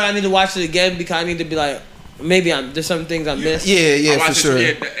 but I feel like I need to watch it again because I need to be like, maybe there's some things I missed. Yeah, for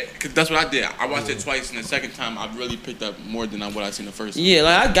sure. Cause that's what I did. I watched it twice, and the second time I really picked up more than what I seen the first time. Yeah,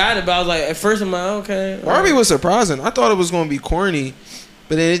 like I got it, but I was like, at first I'm like, okay. Barbie was surprising. I thought it was gonna be corny,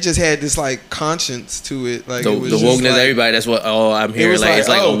 but then it just had this like conscience to it. Like the it was wokeness, like, everybody. That's what I'm hearing. It Like it's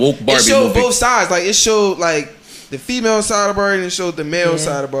like a woke Barbie It showed movie. both sides. Like it showed like the female side of Barbie and it showed the male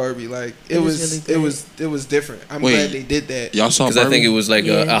side of Barbie. Like it was different. I'm glad they did that. Y'all saw Barbie? Because I think it was like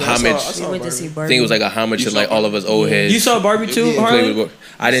a homage. We went to see Barbie. I think it was like a homage to like all of us old heads. You saw Barbie too, Harley?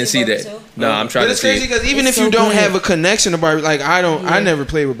 I didn't see that. No, I'm trying But to it's see. crazy because even if you don't have a connection to Barbie, like I never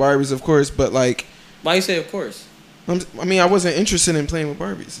played with Barbies, of course, but like. Why you say of course? I mean, I wasn't interested in playing with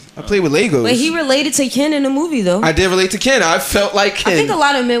Barbies. I played with Legos. But he related to Ken in the movie, though. I did relate to Ken. I felt like Ken. I think a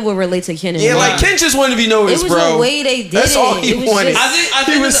lot of men would relate to Ken. Like Ken just wanted to be noticed, bro. It was the way they did That's all he wanted. I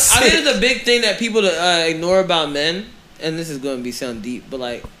think it's a big thing that people ignore about men, and this is going to sound deep, but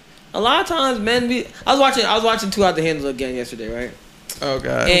like a lot of times men be. I was watching Two Out the Handle again yesterday, right? Oh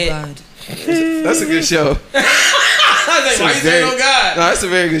God. And That's a good show. was like, why you saying no God? No, that's a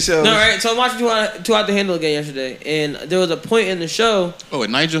very good show. No, right. So I'm watching Two Out the Handle again yesterday, and there was a point in the show. Oh, with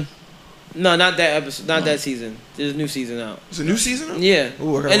Nigel? No, not that episode, not that season. There's a new season out. It's a new season out? Yeah.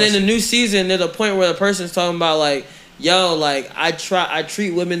 Ooh, and in the new season, there's a point where the person's talking about like, yo, like I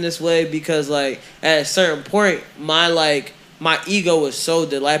treat women this way because like at a certain point, my ego was so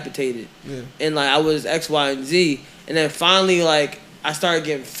dilapidated, and like I was X, Y, and Z, and then finally like I started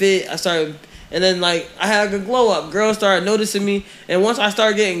getting fit. And then like I had like a glow up. Girls started noticing me, and once I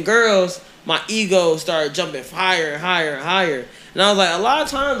started getting girls, my ego started jumping higher and higher and higher. And I was like, a lot of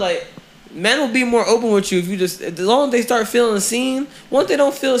times like men will be more open with you if you just, as long as they start feeling seen. Once they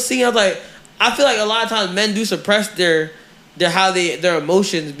don't feel seen, I feel like a lot of times men do suppress their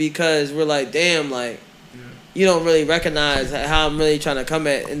emotions because we're like, damn, like you don't really recognize how I'm really trying to come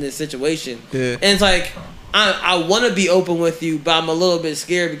at in this situation. Yeah. And it's like I want to be open with you, but I'm a little bit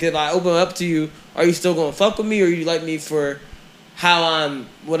scared because if I open up to you, are you still gonna fuck with me, or you like me for how I'm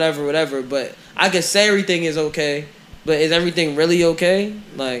whatever? But I can say everything is okay, but is everything really okay?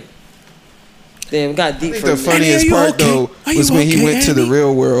 Like, damn, got deep. I think the funniest part though was when he went to the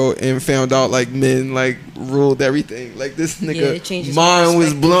real world and found out like men like ruled everything. Like this nigga mind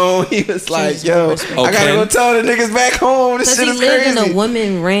was blown. He was like, "Yo, I gotta go tell the niggas back home. This shit is crazy." He lived in a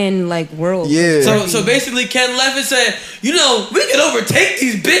woman ran like world. Yeah. So basically, Ken left and said, "You know, we can overtake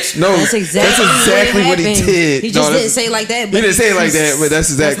these bitches." No, that's exactly what he did. He just didn't say it like that. He didn't say it like that, but that's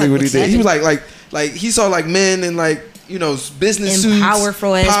exactly what he did. He was like he saw like men and like, you know, business suits,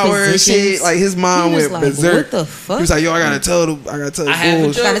 powerful power and shit. Like his mind went like, berserk. What the fuck? He was like, "Yo, I gotta tell the boys. Gotta tell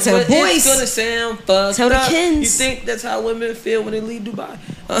the boys. It's gonna sound fucked Tell the up. Kens. You think that's how women feel when they leave Dubai?"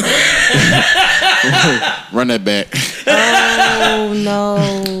 Run that back. Oh no!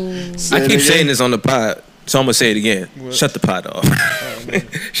 I keep saying this on the pod, so I'm gonna say it again. What? Shut the pod off.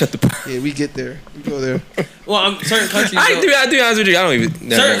 Shut the pod. Yeah, we get there. We go there. Well, certain countries. I do be honest with you. I don't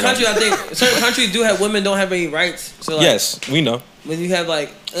even. Certain countries do have women don't have any rights. So like, yes, we know. When you have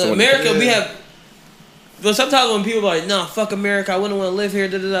like America, we have. But sometimes when people are like, "Nah, fuck America, I wouldn't want to live here,"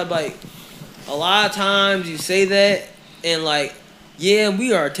 like, a lot of times you say that, and like, yeah,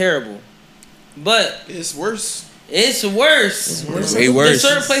 we are terrible, but it's worse. It's worse. Way worse. There's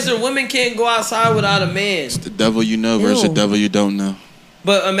certain places where women can't go outside without a man. It's the devil you know versus the devil you don't know.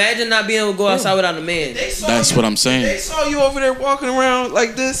 But imagine not being able to go outside without a man. That's what I'm saying. They saw you over there walking around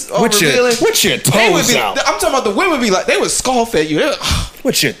like this, all with your toes out. I'm talking about the women be like, they would scoff at you.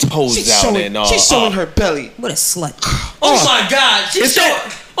 With your toes out and all. She's showing her belly. What a slut. Oh my God.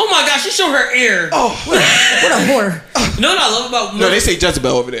 Oh my God, she showed her ear. Oh, what a whore. You know what I love about No, they say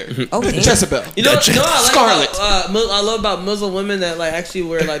Jezebel over there. Okay. Jezebel. You know what I like Scarlet. about, I love about Muslim women that like actually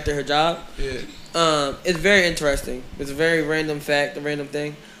wear like their hijab. Yeah. It's very interesting. It's a very random fact, a random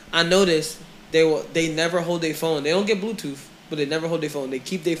thing. I noticed they never hold their phone. They don't get Bluetooth, but they never hold their phone. They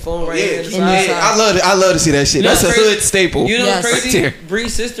keep their phone right here. I love to see that shit. That's a hood staple. You know what's crazy?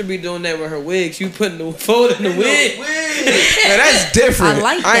 Bree's sister be doing that with her wig. She putting the phone in the wig. Yeah, that's different. I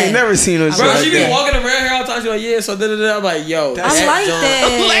like that. I ain't never seen her. Bro, like she be that. walking around here all the time. She's like, yeah, so da-da-da. I'm like, yo, I like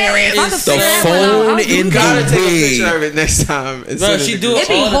that. Hilarious. The phone in You gotta the take a wig. picture of it next time. Bro, she do it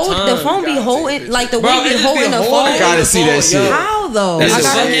all the time. The phone be holding, like the Bro, wig it be just be holding the holding phone. Gotta see that shit. How though?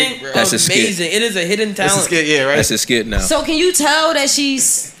 That's a skit. Amazing. It is a hidden talent. That's a skit, yeah, right? That's a skit now. So can you tell that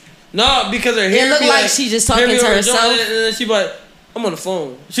she's? No, because her hair. It look be like she just talking hair be to over herself. John, and then she be like, I'm on the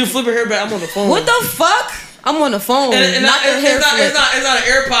phone. She'll flip her hair back. I'm on the phone. What the fuck? I'm on the phone. And not the hair flip. it's not an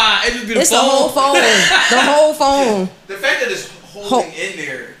AirPod. It just be the It's phone. the whole phone. The whole phone. The fact that it's holding in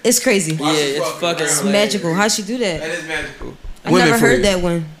there. It's crazy. Yeah, it's fucking It's magical. How'd she do that? That is magical. I never heard that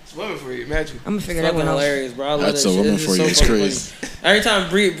one. It's women for you, magical. I'm gonna figure that one out. Hilarious, bro. I love That's that a shit. woman It's for so you. It's fucking crazy. funny. Every time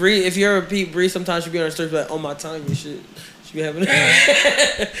Bree, if you ever repeat Bree, sometimes she be on her search like, on my tongue and shit. She be having,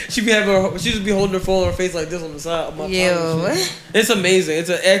 she just be holding her phone on her face like this on the side of my tongue. And shit. It's amazing. It's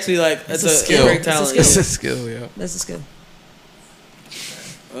actually like it's a skill. great talent. It's a skill, yeah. That's a skill.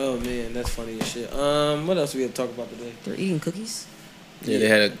 Oh man, that's funny as shit. What else we have to talk about today? They're eating cookies. Yeah, they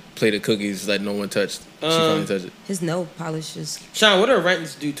had a plate of cookies that no one touched. She finally touched it. His nail polish is Sean, what are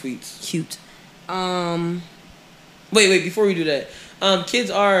Rentons do tweets? cute. Wait, before we do that, kids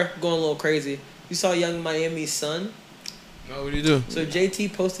are going a little crazy. You saw Young Miami's son? No, what do you do? So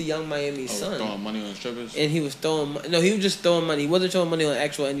JT posted Young Miami's son. Throwing money on strippers? And he was he was just throwing money. He wasn't throwing money on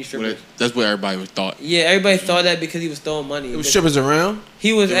any strippers. That's what everybody thought. Yeah, everybody thought that because he was throwing money. It was strippers around?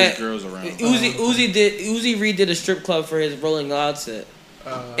 He was There at was girls around. Uzi redid a strip club for his Rolling Loud set.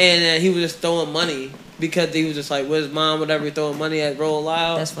 And he was just throwing money because he was just like with his mom, whatever, throwing money at Rolling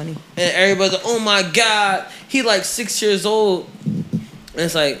Loud. That's funny. And everybody's like, oh my God, he like 6 years old. And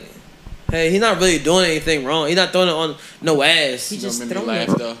it's like, Hey, he's not really doing anything wrong. He's not throwing it on no ass. He just made me laugh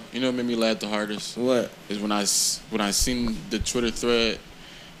though. You know what made me laugh the hardest? What? Is when I seen the Twitter thread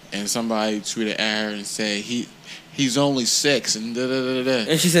and somebody tweeted at her and said he's only 6 and da da da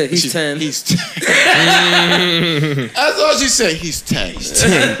da. And she said he's 10. He's 10. That's all she said. He's 10. He's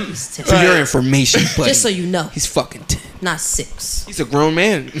 10. For your information, buddy. Just so you know, he's fucking 10. Not 6. He's a grown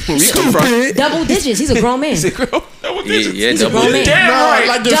man. Where we come from? Double digits. He's a grown man. He's a grown. Double digits. Yeah, He's a grown man. Damn right.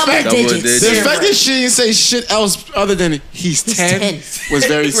 Like the double fact, digits. the fact that she didn't say shit else other than he's 10 was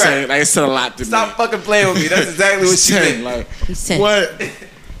very sad. Like it said a lot to me. Stop fucking playing with me. That's exactly what she meant. Like he's 10. What?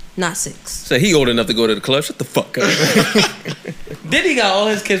 Not 6. So he old enough to go to the club. Shut the fuck up. Diddy got all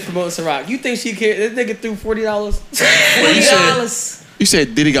his kids promoting Ciroc. You think she cared? This nigga threw $40. $40. You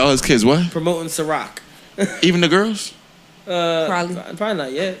said Diddy got all his kids what? Promoting Ciroc. Even the girls? Probably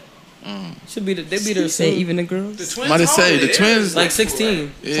not yet. Should be they be there say soon. even the girls. The twins. Might have said the twins like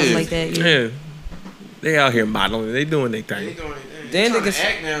 16. Yeah. Something like that. Yeah. They out here modeling. They doing their thing. They trying to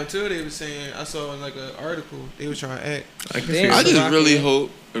act now too. They were saying, I saw in like an article, they were trying to act. I just really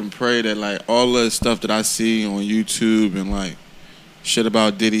hope and pray that like all the stuff that I see on YouTube and like shit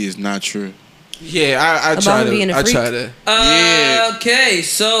about Diddy is not true. Yeah, I try to. I try to. Yeah. Okay,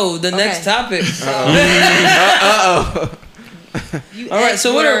 so the next topic. You all right, asked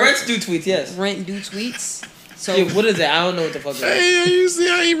so what are for rent due tweets? Yes. Rent due tweets. So yeah, what is that? I don't know what the fuck it is. Hey, you see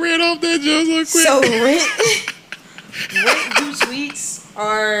how he ran off that joke so quick? So rent due tweets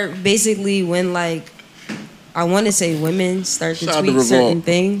are basically when like I want to say women start to tweet certain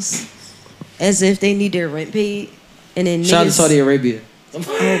things as if they need their rent paid, and then Shout out to niggas, Saudi Arabia.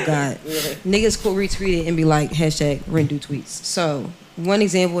 Oh God, niggas quote retweet it and be like hashtag rent due tweets. So one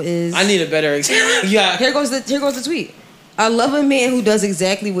example is I need a better example. Yeah. Here goes the tweet. I love a man who does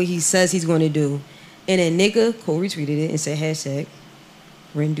exactly what he says he's going to do. And a nigga co-retweeted it and said hashtag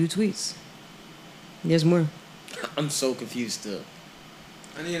rent due tweets. There's more. I'm so confused still.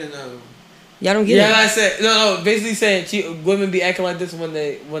 I need to know. Y'all don't get it. Yeah, I said no. Basically saying women be acting like this when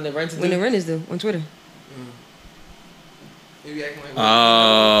the rent is due. When the rent is due on Twitter. Maybe acting like.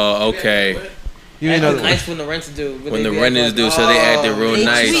 Oh, okay. You know, nice when the rent's due. When the rent is due, so they acted real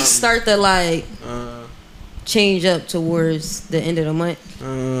nice. Tweets start to like change up towards the end of the month.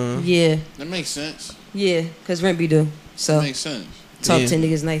 Yeah. That makes sense. Yeah, cause rent be due. So that makes sense. Talk to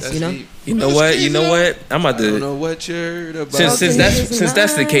niggas nice, That's you know. deep. You know what? You know what? I'm about to. I don't know what you're about. Since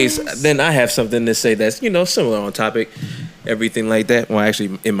that's the case, then I have something to say that's similar on topic, everything like that. Well,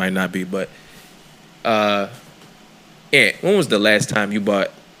 actually, it might not be, but Ant, when was the last time you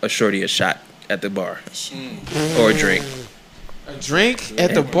bought a shorty a shot at the bar or a drink? A drink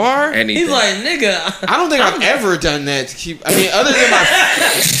at the bar? Anything. He's like, nigga. I don't think I've ever done that to keep. I mean, other than my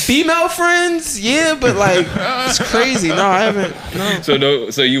female friends, yeah, but like it's crazy. No, I haven't. No.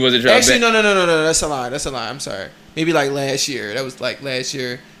 So you wasn't trying. Actually, no. That's a lie. I'm sorry. Maybe like last year. That was like last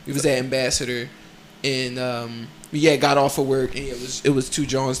year. We was at Ambassador, and we got off of work, and it was 2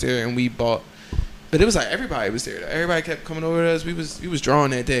 Johns there, and we bought. But it was like everybody was there. Everybody kept coming over to us. We was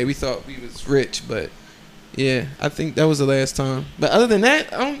drawing that day. We thought we was rich, but yeah, I think that was the last time. But other than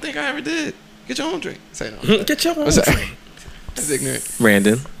that, I don't think I ever did. Get your own drink. Say no. Get your own drink. That's ignorant.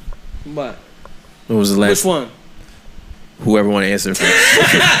 Brandon. What? What was the last? Which one? Whoever want to answer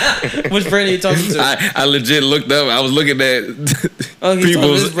first. Which Brandon you talking to? I legit looked up. I was looking at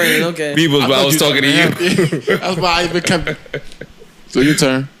people's Brandon. Okay. People's, but I was talking to you. That's why I even kept. So your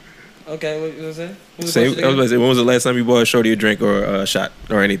turn. Okay, what was that? I was about to say, when was the last time you bought a shorty a drink or a shot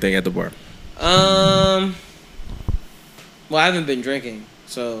or anything at the bar? Well, I haven't been drinking,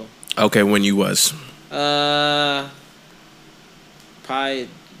 so. Okay, when you was? Probably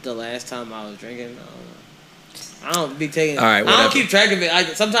the last time I was drinking. I don't be taking. All right, I don't keep track of it.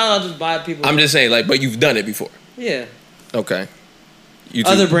 Sometimes I'll just buy people. I'm just saying, like, but you've done it before. Yeah. Okay. You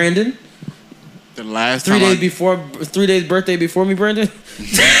Other Brandon. The last 3 days before, 3 days birthday before me, Brandon.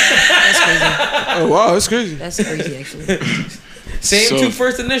 That's crazy. Oh wow, that's crazy. That's crazy, actually. Same 2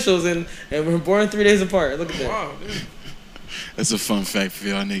 first initials, and we're born 3 days apart. Look at that. Wow, that's a fun fact for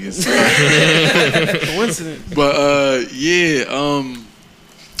y'all niggas. Coincidence. But yeah,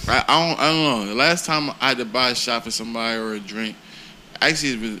 I don't know. The last time I had to buy a shot for somebody or a drink,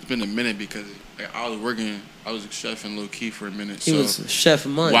 actually it's been a minute because I was working. I was chefing low key for a minute. He was chef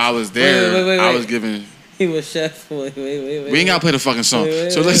month. While I was there, wait. I was giving. He was chef. Wait. We ain't gotta play the fucking song.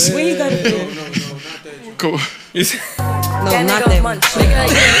 So let's. What you gotta do? No, not that. Cool. No, not that one.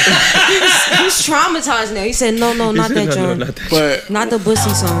 He's traumatized now. He said, no, not that John. But not the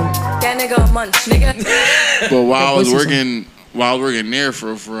Bussy song. That nigga munch, nigga. But while I was working there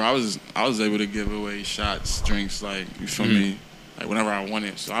for I was able to give away shots, drinks, like you feel me. like whenever I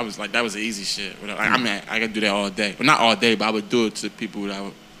wanted. So I was like, that was the easy shit. Like, I mean, I could do that all day. Well, not all day, but I would do it to people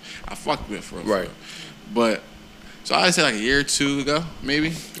that I fucked with for real. Right. But so I'd say like a year or two ago,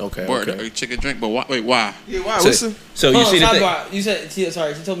 maybe. Okay. Bought a chick a drink, but wait, why? Yeah, why? So you see the thing? You said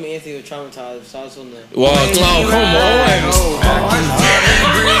sorry. She told me Anthony was traumatized, so I was on the. Well, come on.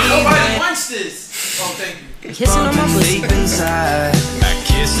 Nobody wants this. Oh, thank you. Kissing on my pussy. Inside. I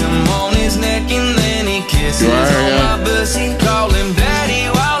kiss him on his neck and then he kisses on my pussy. Call him daddy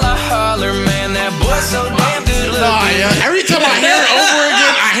while I holler, man, that boy's so damn good looking. Nah, yeah. Every time I hear it over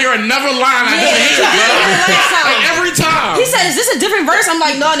again, I hear another line I didn't hear, bro. Like every time. He said, "Is this a different verse?" I'm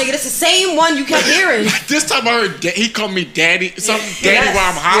like, "No, nigga, it's the same one you kept hearing." This time I heard he called me daddy, daddy while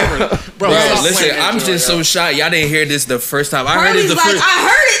I'm hollering. Bro, listen, I'm just so shocked. Y'all didn't hear this the first time. I heard it the like, first. I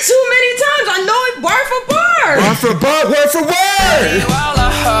heard it too many times. I know it bar for bar. Word for word, word for word. While I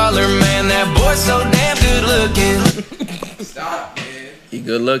holler, man, that boy's so damn good looking. Stop, man. He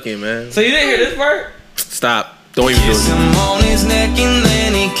good looking, man. So you didn't hear this part? Stop. Don't even do Kiss it. him on his neck and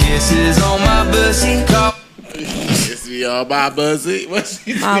then he kisses on my pussy. Kiss me on my pussy. What's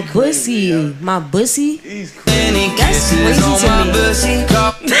he My pussy. My pussy. Then he That's kisses crazy on to my me. pussy.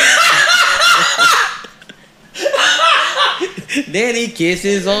 Then he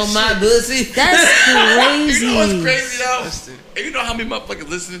kisses on my pussy. That's crazy. You know what's crazy though? And you know how many motherfuckers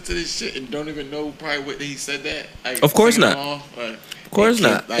listening to this shit and don't even know probably what he said that? Like, Of course not. Of course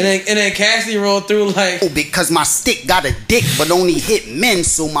not. Like, And then Cassie rolled through like. Oh, because my stick got a dick, but only hit men,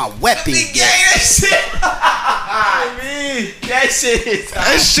 so my weapon That get. shit. I mean, that shit is.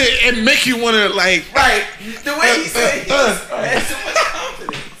 that shit, it make you wanna like. Right. The way he said it, he had so much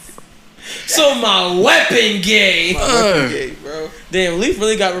confidence. So my weapon gay. Okay, bro. Damn, Leaf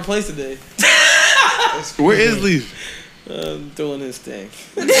really got replaced today. Where is Leaf? Doing his thing.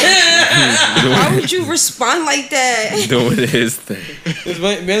 How would you respond like that? Doing his thing. It's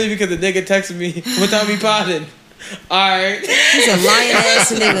mainly because the nigga texted me without me potting. Alright. He's a lying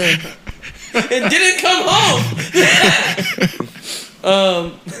ass nigga. It didn't come home.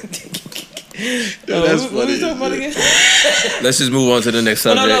 That's what funny. we talking about again? Let's just move on to the next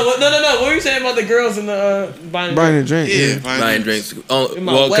subject. No. What were you saying about the girls in the buying a drink? Yeah, buying drinks. My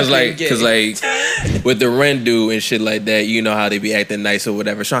Well, cause weapon like with the rent due and shit like that, you know how they be acting nice or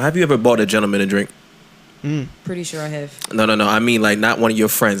whatever. Sean, have you ever bought a gentleman a drink? Pretty sure I have. No. I mean, like, not one of your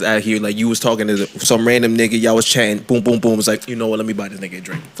friends out here. Like, you was talking to some random nigga. Y'all was chatting. Boom, boom, boom. It's like, you know what? Let me buy this nigga a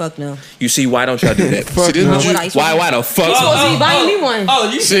drink. Fuck no. You see, why don't y'all do that? Fuck no. Why the fuck? supposed to be buying me one.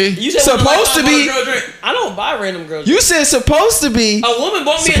 Oh, you said Supposed to be. Girl drink. I don't buy random girls. You said supposed to be. A woman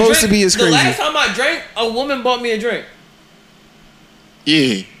bought me a drink. Supposed to be is crazy. The last time I drank, a woman bought me a drink.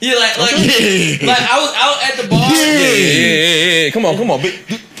 Yeah. Yeah, like I was out at the bar. Yeah. Come on.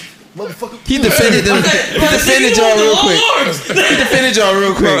 He defended them. He defended y'all real quick. He defended y'all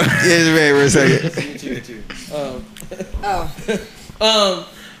real quick. Yeah, wait for a second.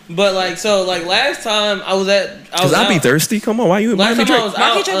 But like last time I was Cause I be thirsty. Come on, why you Last buy me a time I drink? was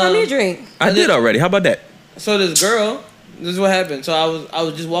Why can't you buy me a drink? I did already. How about that? So this girl, this is what happened. So I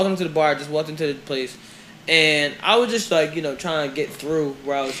was just walking to the bar, just walked into the place, and I was just like, you know, trying to get through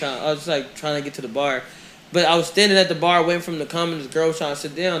where I was just like trying to get to the bar. But I was standing at the bar waiting for him to come, and this girl was trying to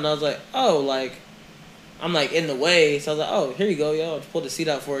sit down, and I was like, oh, like, I'm like in the way. So I was like, oh, here you go, yo. I just pulled the seat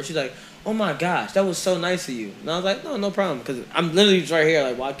out for her. She's like, oh my gosh, that was so nice of you. And I was like, no problem, because I'm literally just right here.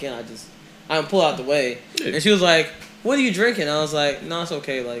 Like, why can't I pull out the way? Yeah. And she was like, what are you drinking? I was like, no, it's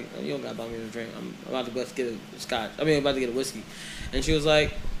okay. Like, you don't got to buy me a drink. I'm about to get a scotch. I'm about to get a whiskey. And she was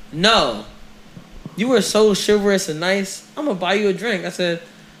like, no, you were so chivalrous and nice. I'm going to buy you a drink. I said,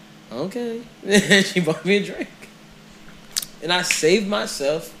 okay. And she bought me a drink. And I saved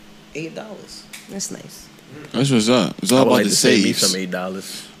myself $8. That's nice. That's what's up. It's all I would about like the to save me saves. some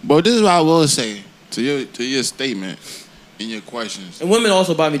 $8. But this is what I will say to your statement and your questions. And women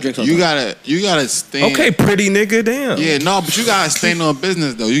also buy me drinks. You gotta stand. Okay, pretty nigga, damn. Yeah, no, but you gotta stand on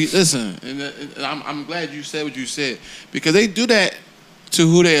business though. You listen, and I'm glad you said what you said because they do that to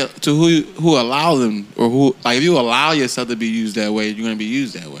who allow them or who like if you allow yourself to be used that way, you're gonna be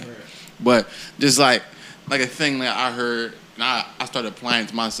used that way. Right. But just like a thing that I heard, and I started applying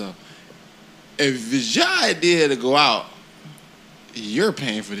to myself. If it's your idea to go out, you're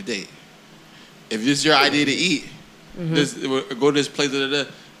paying for the date. If it's your idea to eat, go to this place,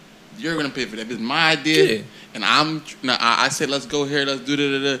 you're gonna pay for that. If it's my idea, and I said let's go here, let's do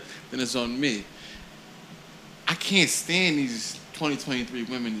then it's on me. I can't stand these 2023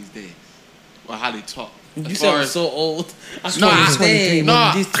 women these days, or how they talk. You sound so old. I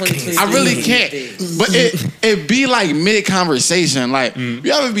really can't. But it be like mid conversation. Like you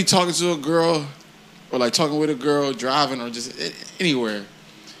ever be talking to a girl or like talking with a girl, driving, or just anywhere,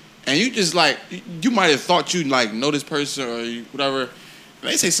 and you just like you might have thought you like know this person or whatever, and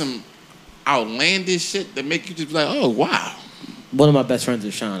they say some outlandish shit that make you just be like, oh wow. One of my best friends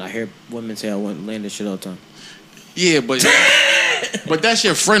is Sean. I hear women say outlandish shit all the time. Yeah, but but that's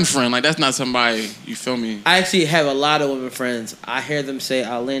your friend. Like that's not somebody, you feel me? I actually have a lot of women friends. I hear them say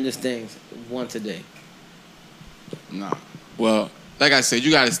outlandish things once a day. Nah. Well, like I said,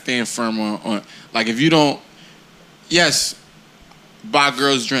 you gotta stand firm on like if you don't, yes, buy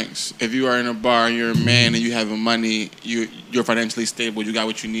girls drinks. If you are in a bar and you're a man and you have money, you're financially stable, you got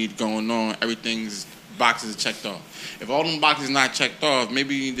what you need going on, everything's boxes are checked off. If all them boxes not checked off,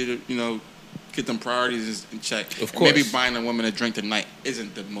 maybe you need to, get them priorities in check. Of course. Maybe buying a woman a drink tonight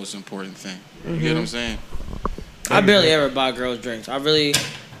isn't the most important thing. You get what I'm saying? I barely ever buy girls drinks. I really.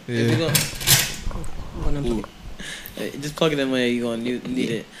 Yeah. Just plug it in when you're gonna need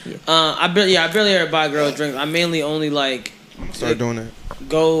it. Yeah. I barely ever buy girls drinks. I mainly only like start doing that.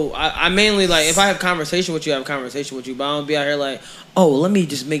 I mainly like if I have conversation with you, I have conversation with you. But I don't be out here like, oh, let me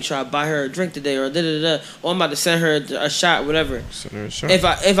just make sure I buy her a drink today or da. Or I'm about to send her a shot, whatever. Send her a shot.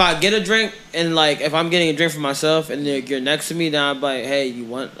 If I get a drink and like if I'm getting a drink for myself and you're next to me, then I'm like, hey, you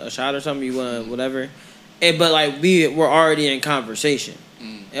want a shot or something? You want whatever? But like we're already in conversation.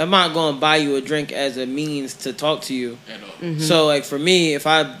 I'm not going to buy you a drink as a means to talk to you. So, like, for me, if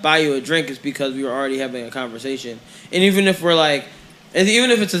I buy you a drink, it's because we were already having a conversation. And even if we're like, even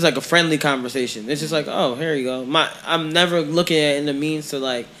if it's just like a friendly conversation, it's just like, oh, here you go. I'm never looking at it in the means to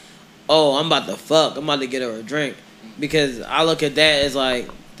like, oh, I'm about to fuck. I'm about to get her a drink. Because I look at that as like,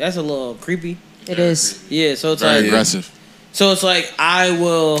 that's a little creepy. It is. Yeah, so it's very like aggressive. So it's like I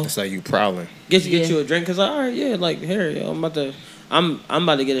will. It's like you prowling. Get you a drink because all right, yeah, like here, yo, I'm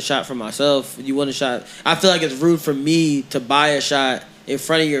about to get a shot for myself. You want a shot? I feel like it's rude for me to buy a shot in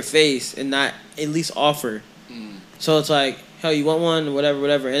front of your face and not at least offer. So it's like, hell, you want one?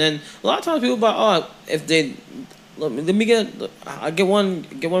 Whatever. And then a lot of times people buy. If they let me I get one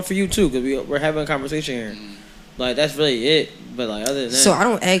for you too because we're having a conversation here. Like that's really it. But like other than that, so I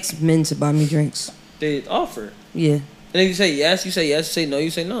don't ask men to buy me drinks. They offer. Yeah. And if you say yes, you say yes. You say no, you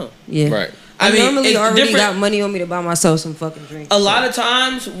say no. Yeah. Right. I normally already got money on me to buy myself some fucking drinks. A lot of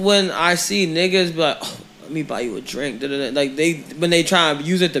times when I see niggas be like, oh, let me buy you a drink. Like when they try and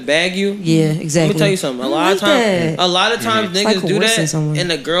use it to bag you. Yeah, exactly. Let me tell you something. A lot of times niggas do that, and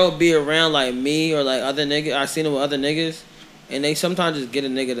the girl be around like me or like other niggas. I seen it with other niggas, and they sometimes just get the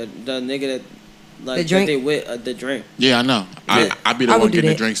nigga that like that they with the drink. Yeah, I know. I be the one getting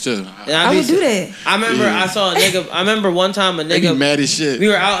the drinks too. I would do that. I remember I saw a nigga. I remember one time a nigga. Mad as shit. We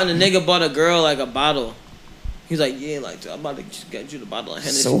were out and the nigga bought a girl like a bottle. He's like, yeah, like I'm about to just get you the bottle of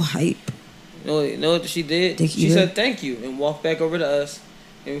Hennessy. So hype. You know what she did? She said thank you and walked back over to us.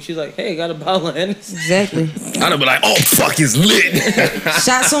 And she's like, hey, got a bottle of Hennessy. Exactly. I'd have been like, oh, fuck, it's lit.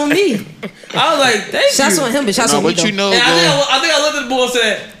 Shots on me. I was like, thank you. Shots on him, but shots on me. But you know, and I think I looked at the boy and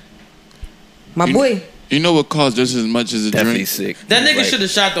said, my boy. You know what costs just as much as a drink? Sick. That nigga should have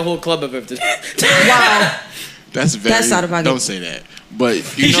shot the whole club up after. Wow. That's out of my Don't say that. But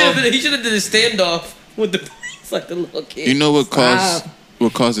he should have did a standoff with the police like the little kid. You know what costs?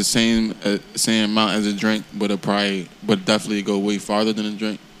 What costs the same amount as a drink, but definitely go way farther than a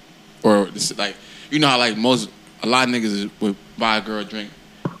drink, or like you know how like a lot of niggas would buy a girl a drink,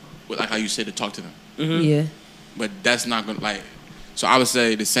 with like how you said to talk to them. Mm-hmm. Yeah. But that's not gonna like. So I would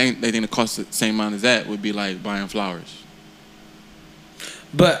say the thing that costs the same amount as that would be like buying flowers.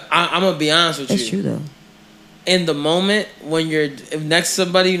 But I'm gonna be honest with you. That's true though. In the moment when you're next to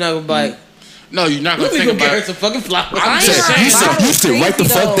somebody, you're not gonna be like. No, you're not gonna think about it. Some fucking flowers. You sit right the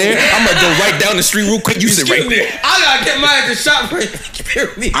fuck there. I'm gonna go right down the street real quick. You sit right there. I gotta get my ass to shop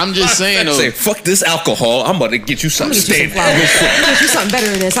for me. I'm just saying though. Say fuck this alcohol. I'm about to get you something. I'm gonna get you something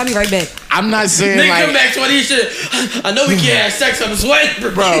better than this. I'll be right back. I'm not saying nigga like. Come back 20 shit. I know we can't have sex. I'm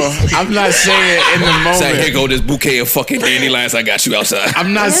sweating, bro. I'm not saying in the moment. Say, here go this bouquet of fucking dandelions I got you outside.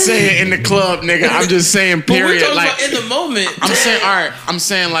 I'm not saying in the club, nigga. I'm just saying period. But we're talking like about in the moment. I'm saying all right. I'm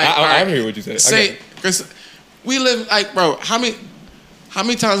saying like. I hear what you said. Say. Cause we live like, bro. How many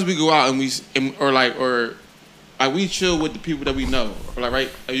times we go out and we chill with the people that we know, or like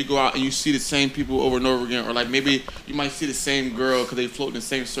right? Or you go out and you see the same people over and over again, or like maybe you might see the same girl because they float in the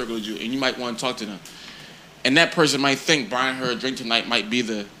same circle as you, and you might want to talk to them, and that person might think buying her a drink tonight might be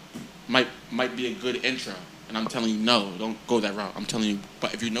a good intro, and I'm telling you no, don't go that route. I'm telling you,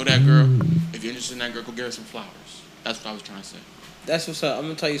 but if you know that girl, if you're interested in that girl, go get her some flowers. That's what I was trying to say. That's what's up. I'm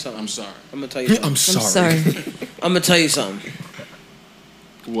gonna tell you something. I'm sorry. I'm gonna tell you something. I'm sorry. I'm gonna tell you something.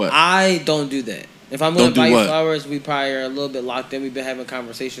 What? I don't do that. If I'm gonna Don't do buy you what? flowers, we probably are a little bit locked in. We've been having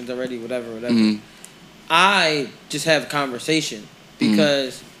conversations already, whatever. Mm-hmm. I just have conversation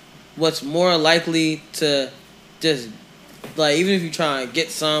because what's more likely to just like even if you try and get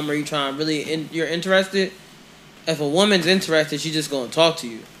some or you try and really you're interested, if a woman's interested, she's just gonna talk to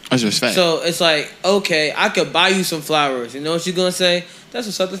you. That's respect. So it's like, okay, I could buy you some flowers. You know what she's gonna say? That's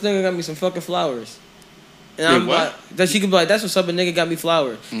what's up. This nigga got me some fucking flowers. And I'm like, that she could be like, that's what's up. A nigga got me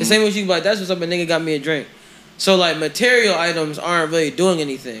flowers. The same way she could be like, that's what's up. A nigga got me a drink. So like material items aren't really doing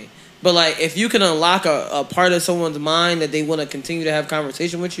anything. But like if you can unlock a part of someone's mind that they want to continue to have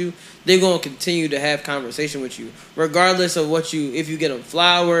conversation with you, they're gonna continue to have conversation with you, regardless of what if you get them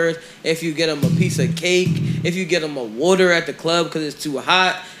flowers, if you get them a piece of cake, if you get them a water at the club because it's too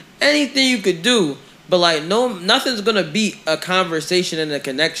hot, anything you could do. But like nothing's gonna beat a conversation and a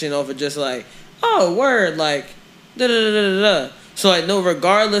connection off of just like, oh word, like da da da da da. So like no,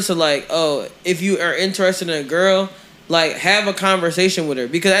 regardless of like, oh, if you are interested in a girl, like have a conversation with her,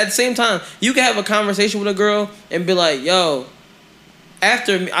 because at the same time you can have a conversation with a girl and be like, yo,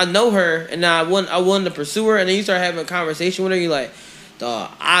 after I know her and now I want to pursue her, and then you start having a conversation with her, you're like,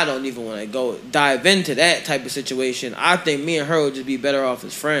 dawg, I don't even want to go dive into that type of situation. I think me and her would just be better off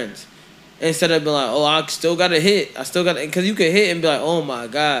as friends. Instead of being like, oh, I still got to hit. Because you could hit and be like, oh my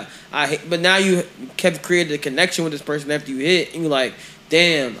God, I hit. But now you kept created a connection with this person after you hit, and you're like,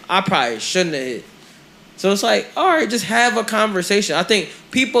 damn, I probably shouldn't have hit. So it's like, all right, just have a conversation. I think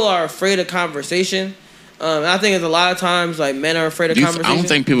people are afraid of conversation. And I think it's a lot of times like men are afraid of conversation. I don't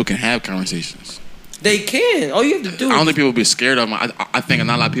think people can have conversations. They can. All you have to do. I don't think people be scared of them. I think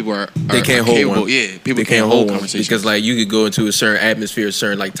not a lot of people they can't hold one. Yeah, people can't hold conversations because like you could go into a certain atmosphere, a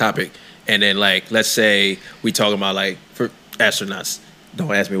certain like topic, and then like let's say we talking about like for astronauts.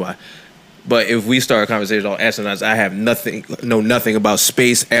 Don't ask me why. But if we start a conversation on astronauts, I have know nothing about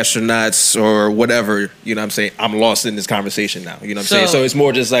space, astronauts, or whatever. You know what I'm saying? I'm lost in this conversation now. You know what I'm saying? So it's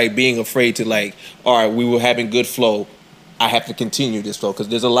more just like being afraid to like, all right, we were having good flow. I have to continue this flow. Because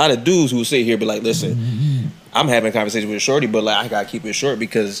there's a lot of dudes who will sit here and be like, listen, I'm having a conversation with a shorty, but like I got to keep it short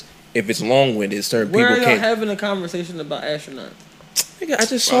because if it's long-winded, certain people can't. Where are y'all having a conversation about astronauts? I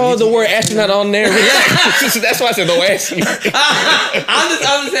just saw the word astronaut on there. That's why I said don't ask me. I'm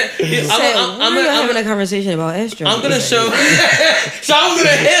having a conversation about astronauts. I'm gonna show. So I'm gonna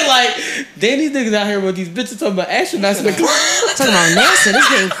hit like, damn, these niggas out here with these bitches talking about astronauts in the club. Talking about NASA, this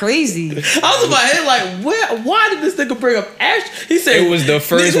getting crazy. I was about to hit like, why did this nigga bring up astronauts? He said it was the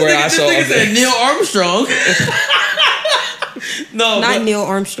first word I saw. This nigga said Neil Armstrong. No, not Neil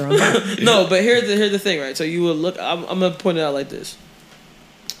Armstrong. No, but here's the thing, right? So you would look. I'm gonna point it out like this.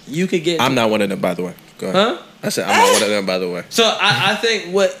 You could get. I'm not one of them, by the way. Go ahead. Huh? I said I'm not one of them, by the way. So I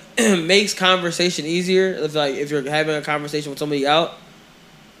think what makes conversation easier is like if you're having a conversation with somebody out.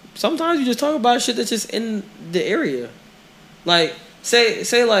 Sometimes you just talk about shit that's just in the area. Like say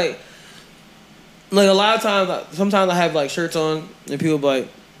like a lot of times, sometimes I have like shirts on and people be like,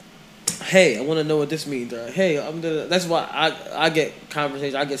 hey, I want to know what this means. Or, hey, that's why I get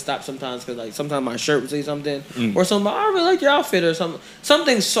conversations. I get stopped sometimes because like sometimes my shirt would say something or something. I really like your outfit or something.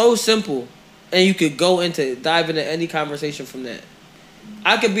 Something so simple, and you could dive into any conversation from that.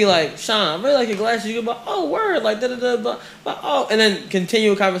 I could be like, Sean, I really like your glasses. You could be like, oh, word, like da da da, but oh, and then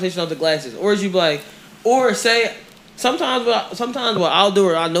continue a conversation on the glasses. Or you be like, or say sometimes what I'll do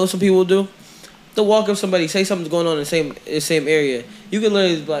or I know some people will do. To walk up somebody, say something's going on in the same area, you can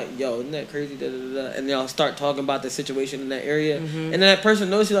literally be like, yo, isn't that crazy? Da, da, da, da. And y'all start talking about the situation in that area. And then that person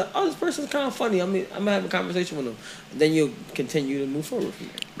knows you're like, oh, this person's kind of funny. I'm going to have a conversation with them. And then you'll continue to move forward from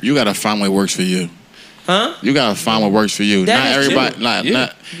there. You got to find what works for you. Huh? You got to find what works for you. That not everybody,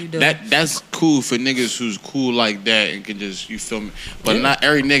 that's cool for niggas who's cool like that and can just, you feel me? But not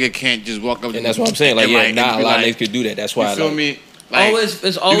every nigga can't just walk up. And that's what I'm saying. Like, not a lot of niggas could do that. That's why. You feel me? Like, it's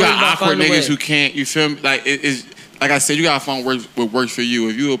always you got awkward niggas who can't. You feel me? Like it's like I said, you gotta find what works for you.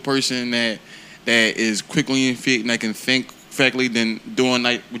 If you a person that is quick on your feet and that can think effectively, then doing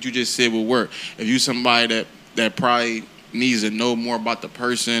like what you just said will work. If you somebody that probably needs to know more about the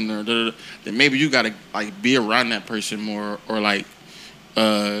person or then maybe you gotta like be around that person more or like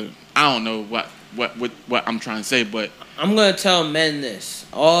I don't know what I'm trying to say, but I'm gonna tell men this.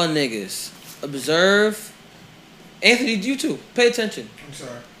 All niggas observe. Anthony, you too. Pay attention. I'm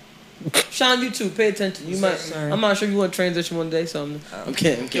sorry. Sean, you too. Pay attention. You might. Sorry. I'm not sure if you want to transition one day. So I'm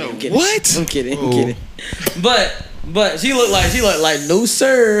kidding. What? I'm kidding. But she looked like no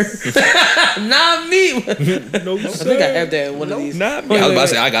sir, not me. No sir. I think I have that in one of these. Not me. I was about to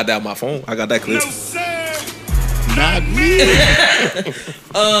say I got that on my phone. I got that clip. No sir, not me.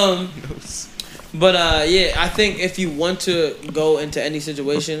 But yeah, I think if you want to go into any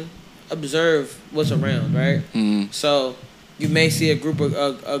situation, observe what's around, right? So you may see a group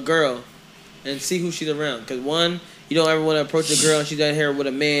of a girl, and see who she's around. Because one, you don't ever want to approach a girl and she's out here with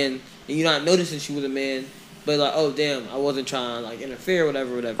a man and you're not noticing she was a man, but like, oh damn, I wasn't trying to like interfere,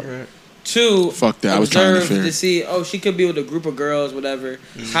 whatever. Right. Two, fuck that, I was trying to interfere. To see, oh, she could be with a group of girls, whatever.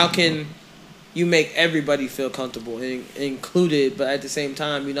 How can you make everybody feel comfortable and included, but at the same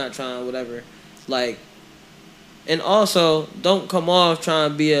time you're not trying whatever, like. And also, don't come off trying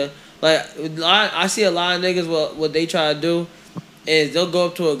to be I see a lot of niggas what they try to do is they'll go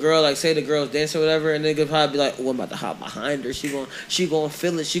up to a girl, like say the girl's dancing or whatever, and niggas probably be like, oh, I'm about to hop behind her. She gonna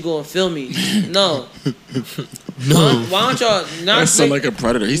feel it. She gonna feel me. No. No. Why don't y'all not that sound like a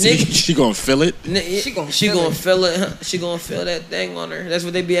predator. He said she gonna feel it. She gonna feel it. She gonna feel that thing on her. That's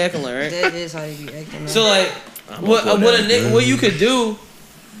what they be acting like, right? That is how they be acting. So like, what you could do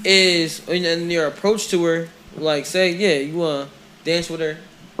is in your approach to her. Like, say, yeah, you want to dance with her.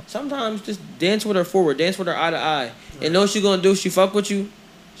 Sometimes just dance with her forward. Dance with her eye to eye. And know what she going to do? She fuck with you.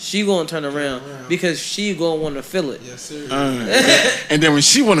 She going to turn around. Because she going to want to feel it. Yes, sir. And then when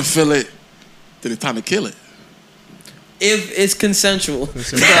she want to feel it, then it's time to kill it. If it's consensual.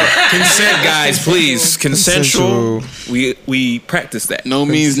 Consent, guys, please. Consensual. We practice that. No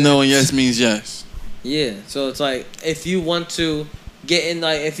means no and yes means yes. Yeah. So it's like, if you want to get in,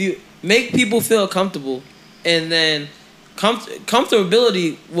 like, if you make people feel comfortable, and then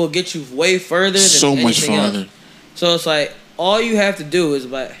comfortability will get you way further than so much farther. Else. So it's like all you have to do is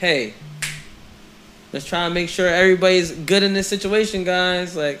like, hey, let's try to make sure everybody's good in this situation,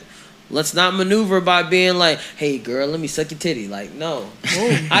 guys. Like, let's not maneuver by being like, hey, girl, let me suck your titty. Like, no.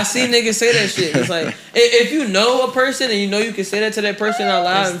 I see niggas say that shit. It's like if you know a person and you know you can say that to that person out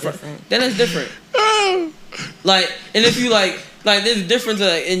loud, then it's different. Like, and if you like there's a difference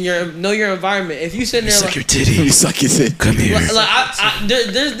in your environment. If you sitting there, suck your titty, you suck your titty. Come here. Like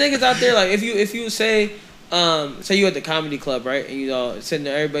there's niggas out there. Like if you say you at the comedy club, right, and you all sitting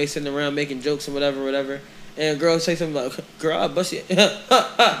there, everybody sitting around making jokes and whatever, and a girl say something like, "Girl, I bust you."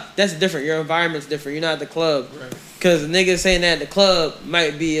 That's different. Your environment's different. You're not at the club, because niggas saying that at the club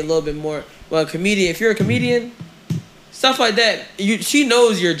might be a little bit more. Well, comedian. If you're a comedian, stuff like that, she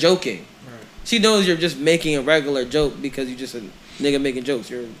knows you're joking. She knows you're just making a regular joke because you just a nigga making jokes.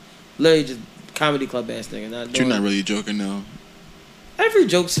 You're literally just comedy club ass nigga. But you're not really joking though. Every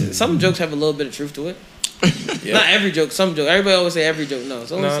joke, some jokes have a little bit of truth to it. Yep. Not every joke, some joke. Everybody always say every joke. No,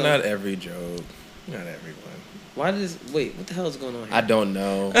 not every joke. Not everyone. What the hell is going on here? I don't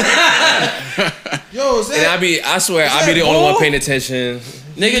know. Yo, is that? And I swear, I be the only one paying attention.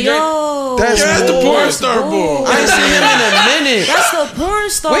 Nigga, that's the porn star bull. I ain't seen him in a minute. That's the porn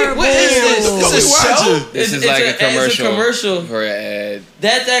star bull. What is this? This is a show? This is like a commercial. It's a commercial for an ad.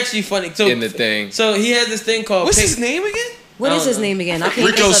 That's actually funny. So, in the thing. So he has this thing called. What's his name again? What is his name again? I can't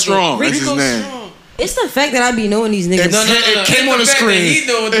Rico Strong. That's his name. It's the fact that I be knowing these niggas. It came on the screen. It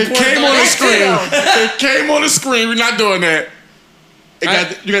came on the screen. It came on the screen. We're not doing that. You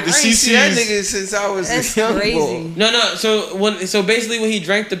got the CCs. That nigga since I was a young boy. No. So basically, when he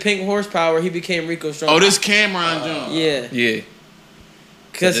drank the pink horsepower, he became Rico Strong. Oh, this Cameron Jones. Yeah.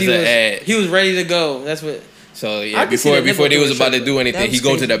 Because he was ready to go. That's what. So yeah, before they was about to do anything, he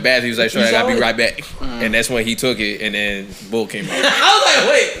go to the bathroom. He was like, "Sure, I gotta be right back." And that's when he took it, and then Bull came out. I was like,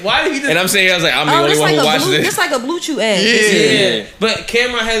 "Wait, why did he?" And I'm saying, I was like, "I'm the only one who watched it." It's like a Blue Chew ad. Yeah. But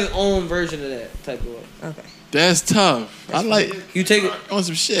Cameron has his own version of that type of way. Okay. That's tough. I like you take it on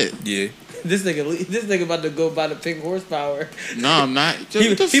some shit. Yeah. This nigga about to go buy the pink horsepower. No, I'm not.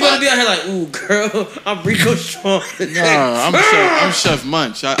 He about to be out here like, ooh, girl, I'm Rico Strong. No, I'm Chef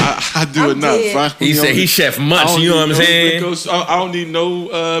Munch. I do enough. He said he's Chef Munch. You know what I'm saying? I don't need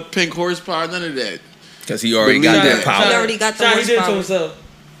no pink horsepower, none of that. Because he already got that power. He already got the horsepower. He did it to himself.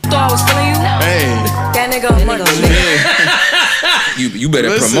 Thought I was feeling you? Hey. That nigga Munch. You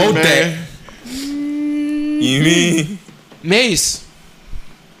better promote that. You mean Mace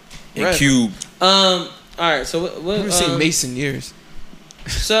and Cube? All right. So what? I've never seen Mace in years.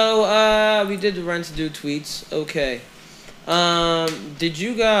 So we did the run to do tweets. Okay. Did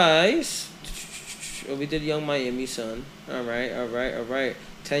you guys? Oh, we did Young Miami, son. All right.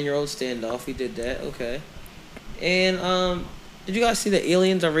 10-year-old standoff. We did that. Okay. And did you guys see that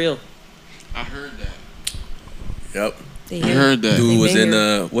aliens are real? I heard that. Yep. I heard that. Dude was in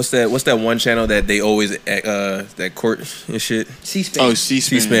what's that one channel that they always that court and shit? C-SPAN. Oh,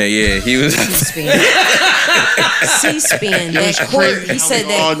 C-SPAN. C-SPAN, yeah. He was C-SPAN. That court. He said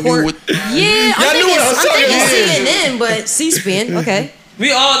that court. Yeah, I'm thinking CNN, but C-SPAN. Okay.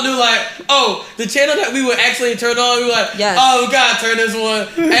 We all knew, like, oh, the channel that we would actually turn on, we were like, yes. Oh, we gotta turn this one.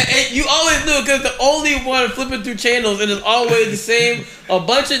 And you always knew, because the only one flipping through channels, and it's always the same, a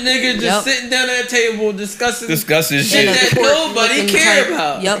bunch of niggas just sitting down at a table discussing shit that nobody cared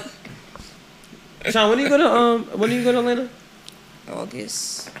about. Yep. Sean, when do you go to Atlanta?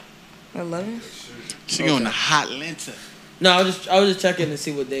 August 11th. She going to hot Atlanta. No, I was just checking to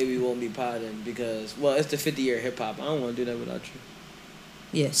see what day we won't be podding because it's the 50-year hip hop. I don't want to do that without you.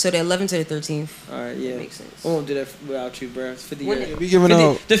 Yeah, so the 11th to the 13th. All right, yeah, that makes sense. I won't do that without you, bro. It's 50 years. We giving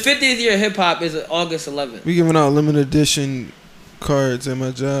out the 50th year of hip hop is August 11th. We giving out limited edition cards at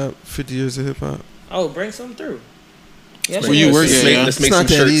my job. 50 years of hip hop. Oh, bring some through. Yeah, where you work at? It's not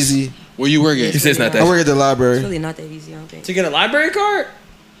that easy. Where you work at? He says not that. I work at the library. It's really not that easy, I don't think. To get a library card?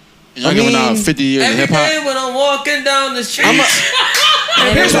 Y'all giving out 50 years of hip hop? Every day when I'm walking down the street.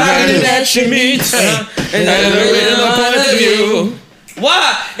 Everybody that you meet, and I original point of view.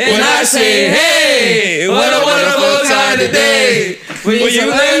 Why? When I say, hey, what a wonderful time today, when you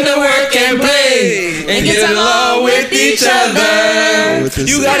learn to work and play, and get along with each other.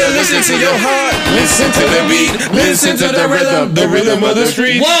 You gotta listen to your heart, listen to the beat, listen to the rhythm of the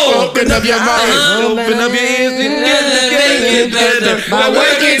street. Whoa! Open up your mind, open up your ears, and make it better by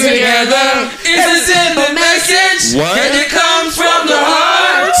working together. It's a simple message, and it comes from the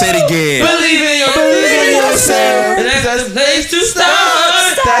heart. Say it again. Believe in yourself, and that's the place to start.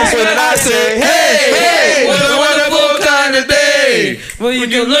 That's when I say, hey, what a wonderful kind of day, when you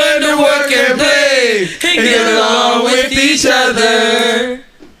can learn to work and play, and get along with each other.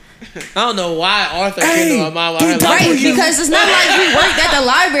 I don't know why Arthur came to my mind. Right, because it's not like you worked at the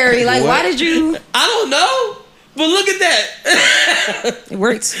library. Like, why did you? I don't know. But look at that. It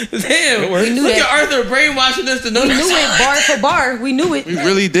works. Damn. We knew look that. at Arthur brainwashing us to know We knew it bar for bar. We knew it. We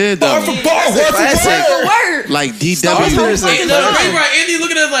really did, though. Bar for bar, word for Word. word. Like DW. Andy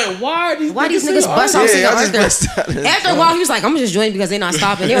looking at us like, why are these niggas bust off singing Arthur? Arthur? After a while, he was like, I'm just joining because they're not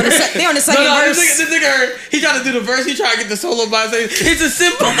stopping. They're on the second verse. This nigga heard, he tried to do the verse, he tried to get the solo by saying, it's a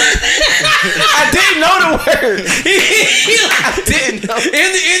simple. I didn't know the word. I didn't know.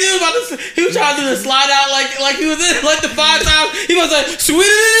 Andy was about to, he was trying to do the slide out like he was in, like the 5 times. He was like, sweet.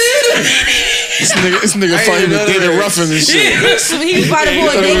 This nigga thought he was David Ruffin and shit. He was about to pull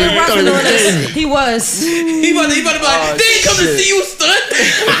a David Ruffin on us. He was. He about to be like, they ain't come to see you stunt.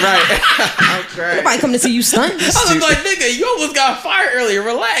 Right. I'm crying. Nobody come to see you stunt. I was like, nigga, you almost got fired earlier.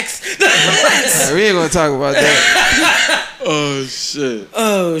 Relax. Right, we ain't gonna talk about that. Oh shit.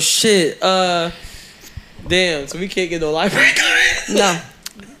 Oh shit. Damn. So we can't get no library card. No.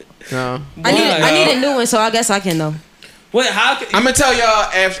 No. I need a new one, so I guess I can know. Wait, how can I'm gonna tell y'all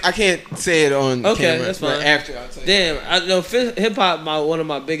after. I can't say it on camera. That's fine. After I'll tell you. Damn, I know hip hop. One of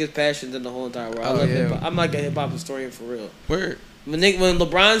my biggest passions in the whole entire world. I love hip hop. I'm like a hip hop historian for real. Word. When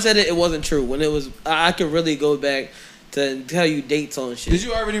LeBron said it, it wasn't true. When it was, I could really go back to tell you dates on shit. Did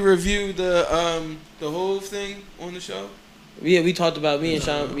you already review the whole thing on the show? Yeah, we talked about me and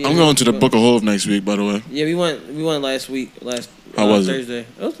Sean. I'm going to the Book of Hove next week, by the way. Yeah, we went last week. How was Thursday.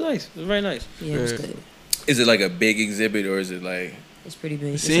 It was nice. It was very nice. Yeah, it was good. Is it like a big exhibit or is it like? It's pretty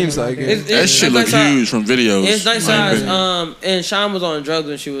big. It seems like it. That shit look huge from videos. It's nice size. And Sean was on drugs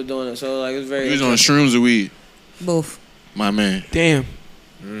when she was doing it, so like it was very. He was on shrooms or weed. Both. My man. Damn.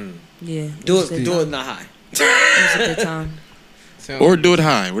 Yeah. Do it not high. It was a good time. Or do it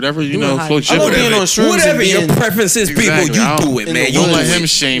high, whatever floats your boat. Whatever your preference is, people, you do it, man. Don't let him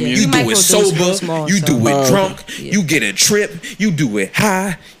shame you. You do it sober, you do it drunk, you get a trip, you do it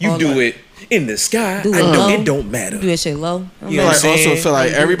high, you do it in the sky. It don't matter. Do that shit low. You know, I also feel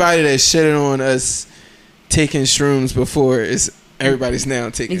like everybody that shitted on us taking shrooms before is everybody's now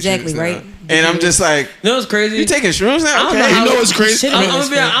taking exactly shrooms right. now. And I'm just like, you know what's crazy? You taking shrooms now? Okay. You know what's crazy? I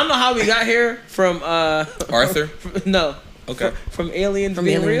don't know how we got here from Arthur. No. Okay. From aliens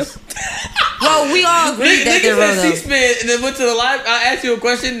being real. Well, we all agreed that they're real. Nigga said C-SPAN and then went to the live. I asked you a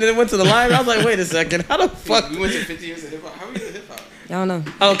question and then went to the live. I was like, wait a second, how the fuck? We went to 50 years of hip hop. How are you in hip hop? I don't know.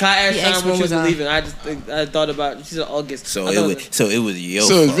 Oh, can I ask He Sean asked when she when was was leaving? I thought about. She said August. So it was your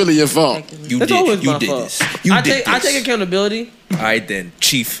So it's really your fault. You That's did. always You my did fault. this. You I did take this. accountability. All right then,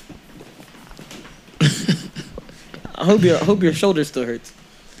 Chief. I hope your shoulder still hurts.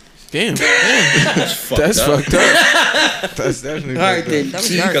 Damn. That's fucked up. That's definitely All right fucked then, up.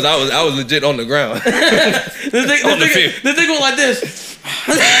 Because I was legit on the ground. This thing went like this.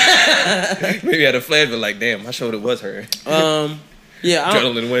 Maybe I had a flash, but like, damn, my shoulder was hurt. Yeah,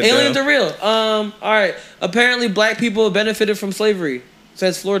 Adrenaline went aliens down. are real. All right. Apparently, black people benefited from slavery.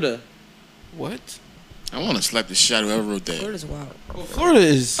 Says Florida. What? I want to slap the shit out of whoever wrote that. Florida's wild. Well, Florida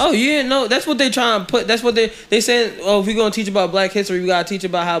is. Oh, you didn't know? That's what they try and put. That's what they saying. Oh, if we're gonna teach about black history, we gotta teach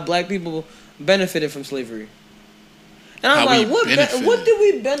about how black people benefited from slavery. And I'm like, what did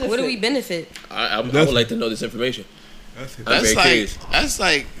we benefit? What do we benefit? I would like to know this information. That's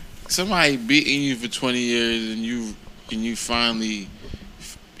like somebody beating you for 20 years and you finally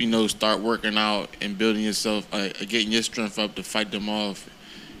start working out and building yourself, getting your strength up to fight them off,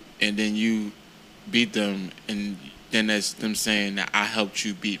 and then you beat them, and then that's them saying that I helped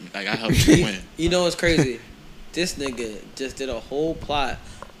you beat me, like I helped you win. You know what's crazy? This nigga just did a whole plot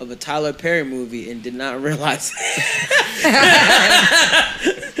of a Tyler Perry movie and did not realize it.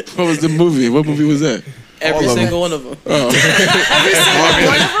 What was the movie? What movie was that? Every single one of them. Oh. Every single one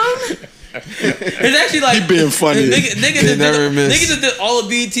of them? It's actually like he being funny. Niggas just did all of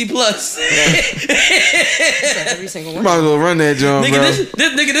BET Plus. Every single one. Might as well run that joint, bro.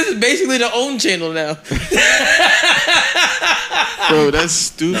 This is basically their own channel now. Bro, that's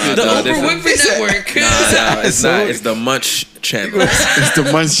stupid. The Oprah Winfrey Network. Nah, it's not. It's the Munch channel. It's the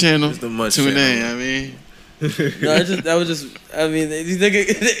Munch channel. It's the Munch Tune channel. in, I mean. No, I mean, these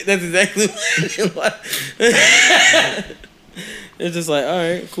niggas, that's exactly what it's just like, all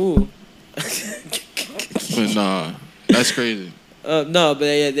right, cool. But nah, that's crazy. No, but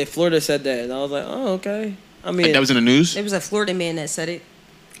yeah, Florida said that, and I was like, oh, okay. I mean, that was in the news? It was a Florida man that said it.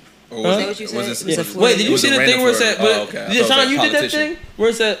 Is that what you said? Wait, did you see the thing where it said? Okay. Sean, you did that thing where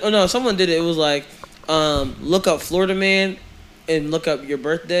it said? Oh no, someone did it. It was like, look up Florida man and look up your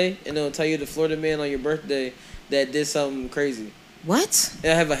birthday, and it'll tell you the Florida man on your birthday that did something crazy. What? I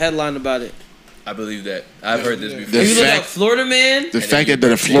have a headline about it. I believe that. I've heard this before. If you look up Florida man, the fact that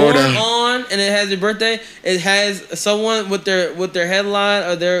the Florida on and it has your birthday, it has someone with their headline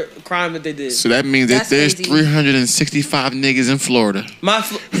or their crime that they did. So that means that there's 365 niggas in Florida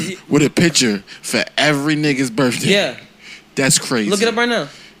with a picture for every nigga's birthday. Yeah, that's crazy. Look it up right now.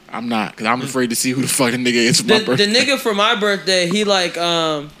 I'm not, cause I'm afraid to see who the fuck the nigga is for my birthday. The nigga for my birthday, he like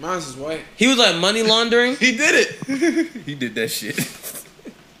mine's is white. He was like money laundering. He did it. He did that shit.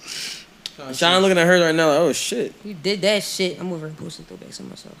 Sean looking at her right now like, oh shit. You did that shit. I'm over here posting throwbacks on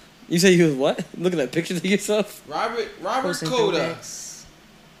myself. You say you was what? Looking at pictures of yourself? Robert Posting Koda. throwbacks.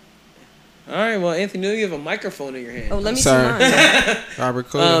 All right, well, Anthony, you have a microphone in your hand. Oh, let me see mine. Robert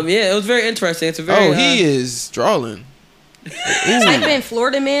Koda. Yeah, it was very interesting. It's a very. He is drawing. Type in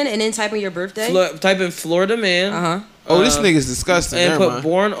Florida man and then type in your birthday. Type in Florida man. Oh, this nigga's disgusting. And Never put mind.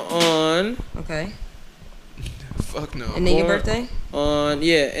 born on. Okay. Fuck no. And then your birthday? On,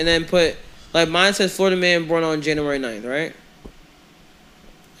 yeah, and then put, like mine says Florida man born on January 9th, right?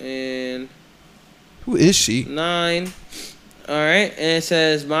 And. Who is she? 9. Alright, and it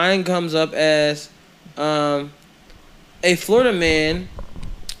says mine comes up as a Florida man.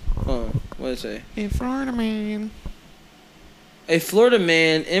 Oh, what did it say? A Florida man. A Florida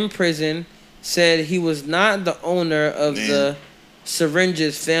man in prison said he was not the owner of the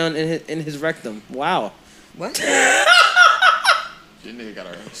syringes found in his rectum. Wow. What? Your nigga got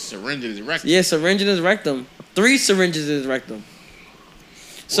a syringe in his rectum. Yeah, syringe in his rectum. 3 syringes in his rectum.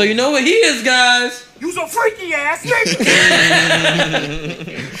 So you know what he is, guys. You some freaky ass nigga.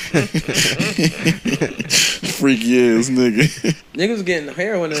 Freaky ass nigga. Niggas getting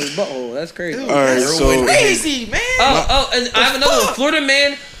heroin in his butthole. That's crazy. All right, so crazy, man. Oh, and I have another one. Florida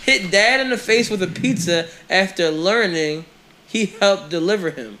man hit dad in the face with a pizza after learning he helped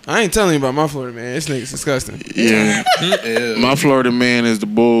deliver him. I ain't telling you about my Florida man. This nigga's disgusting. Yeah. My Florida man is the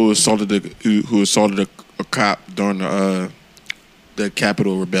bull who assaulted a cop during the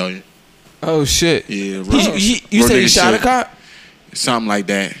Capitol rebellion. Oh shit. Yeah. You say he shot a cop? Something like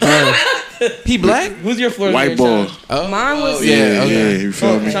that. He black? Who's your Florida White man? bull. Sean? Mine was Yeah, you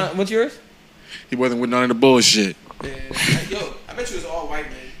feel me? Sean, what's yours? He wasn't with none of the bullshit. Yo, I bet you it's all white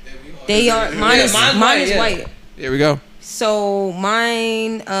men. They are. Mine is white. There we go. So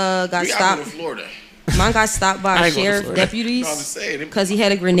mine got stopped. Florida. Mine got stopped by sheriff deputies because he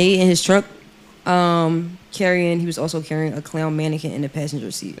had a grenade in his truck. He was also carrying a clown mannequin in the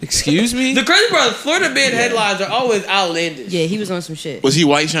passenger seat. Excuse me? The crazy part is Florida man headlines are always outlandish. Yeah, he was on some shit. Was he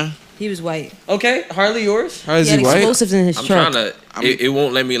white, Sean? He was white. Okay, Harley, yours? How is he had he white? explosives in his I'm truck. trying to. It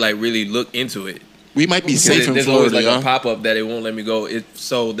won't let me like really look into it. We might be safe in There's Florida, always like y'all. a pop up that it won't let me go.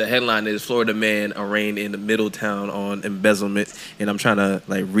 So the headline is Florida man arraigned in the Middletown on embezzlement, and I'm trying to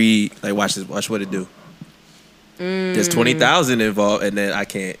like read, like watch what it do. There's 20,000 involved, and then I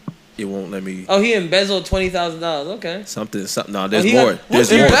can't. It won't let me. Oh, he embezzled $20,000. Okay. Something. No, there's more.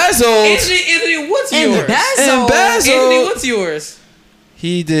 There's more. Anthony, what's yours? Embezzled. Anthony, what's yours?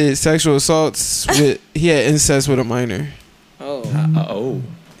 He did sexual assaults with. He had incest with a minor. Oh. Oh.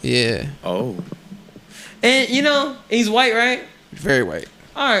 Yeah. Oh. And he's white, right? Very white.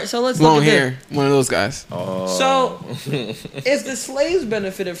 All right, so let's long look at hair. One of those guys. Oh. So, if the slaves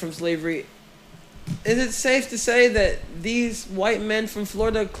benefited from slavery, is it safe to say that these white men from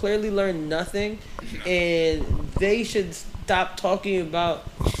Florida clearly learned nothing, and they should stop talking about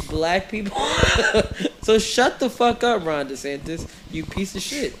black people? So So shut the fuck up, Ron DeSantis. You piece of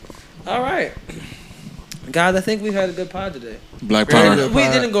shit. All right. Guys, I think we've had a good pod today. Black Power. We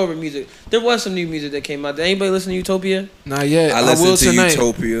didn't go over music. There was some new music that came out. Did anybody listen to Utopia? Not yet. I listened to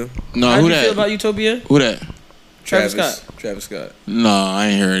Utopia. No, How who do you that? feel about Utopia? Who that? Travis Scott. Travis Scott. No, I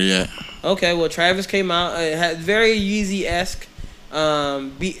ain't heard it yet. Okay, well, Travis came out. It had very Yeezy-esque.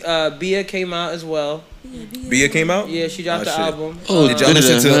 Bia came out as well. Bia came out? Yeah, she dropped the album. Oh, did y'all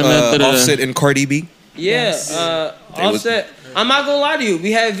listen to Offset and Cardi B? Yeah, Offset. I'm not gonna lie to you.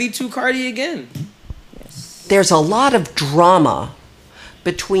 We had V2 Cardi again. There's a lot of drama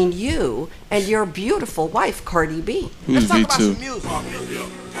between you and your beautiful wife, Cardi B. Who's V2?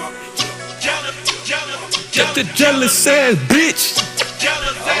 Just a jealous ass bitch.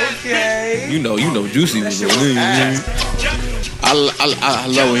 Okay. You know, Juicy was I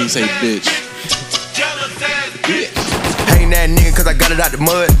love when he say bitch. Hating that nigga cause I got it out the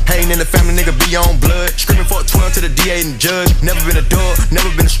mud. Hating in the family, nigga be on blood. Screaming for a 12 to the DA and the judge. Never been a dog, never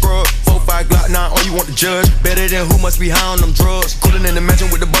been a scrub. 4-5 Glock 9, all you want to judge. Better than who must be high on them drugs. Cooling in the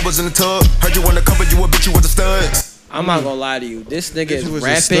mansion with the bubbles in the tub. Heard you wanna cover, you a bitch, you was a stud. I'm not gonna lie to you. This nigga is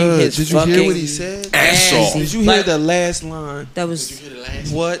rapping his Did you fucking hear what he said? ass off. Did you hear the last line? That was.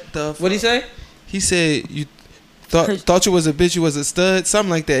 What the? What'd he say? He said you thought you was a bitch, you was a stud.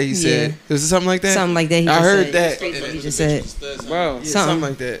 Something like that. He said. Was it something like that? Something like that. I heard that. He just said, bro, yeah, something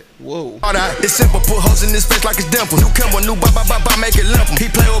like that. Whoa. It's simple, put holes in his face like it's dimple. New Kimber, new ba, make it limp.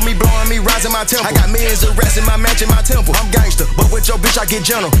 He play with me, blowing me, rising my temple. I got millions of rats in my match in my temple. I'm gangster, but with your bitch I get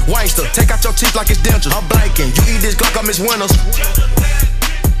gentle. Wangster, take out your teeth like it's dentures. I'm blanking, you eat this Glock, I miss Winners.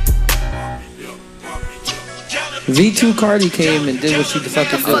 V2 Cardi came and did what she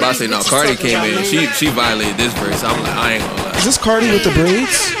fucking did. I was about to say, no, Cardi came in. She violated this verse. I'm like, I ain't gonna lie. Is this Cardi with the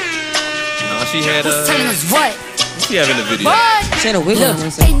braids? No, she had telling us what? She having a video. She had a wig on.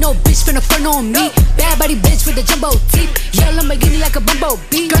 Ain't no bitch finna front on me. Bad body bitch with the jumbo teeth. Yell Lamborghini like a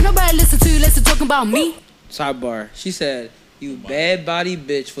bumblebee. Girl, nobody listen to you, listen talking about me. Sidebar. She said, "You bad body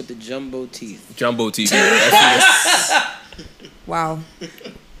bitch with the jumbo teeth." Jumbo teeth. Wow.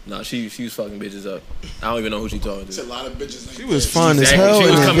 No, she was fucking bitches up. I don't even know who she talking to. It's a lot of bitches. She was fine as hell.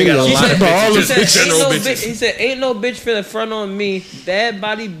 She was coming at a lot of bitches. He said, "Ain't no bitch finna front on me. Bad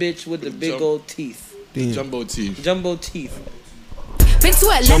body bitch with the big old teeth." Jumbo teeth. Jumbo teeth. Been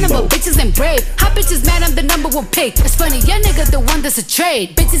to Atlanta, but bitches ain't brave. Hot bitches mad, I'm the #1 pick. It's funny, your nigga the one that's a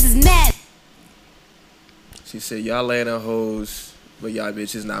trade. Bitches is mad. She said, "Y'all Atlanta hoes, but y'all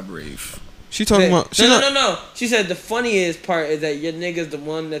bitches not brave." She talking about No. She said the funniest part is that your nigga's the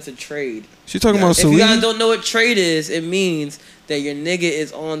one that's a trade. She talking about If you guys Saweetie? don't know what trade is, it means that your nigga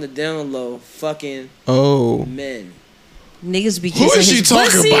is on the down low fucking men. Niggas be Who kissing is she his talking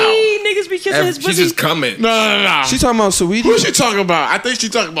pussy. about? Niggas be kissing his pussy. She just coming. No. She talking about Saweetie? Who is she talking about? I think she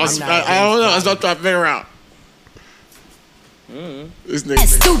talking about. I don't know. I was trying to figure out. This nigga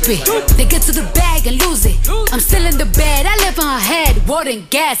Stupid. They get to the bag and lose it. I'm still in the bed. I live on her head. Water and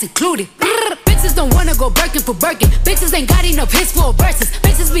gas included. Bitches don't wanna go Birkin for Birkin. Bitches ain't got enough hits for verses.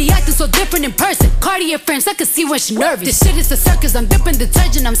 Bitches be acting so different in person. Cardi and friends, I can see when she nervous. This shit is a circus. I'm dipping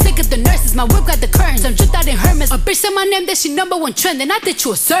detergent. I'm sick of the nurses. My whip got the curtains. I'm dripped out in Hermes. A bitch said my name, that she #1 trend. And I did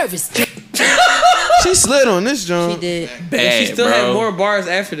you a service. She slid on this joint. She did. Bad, she still had more bars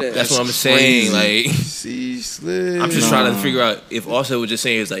after that. That's what I'm saying. Like, she slid. I'm just trying to figure out if Offset was just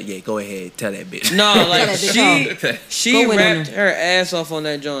saying, it's like, yeah, go ahead, tell that bitch. No, like she rapped her ass off on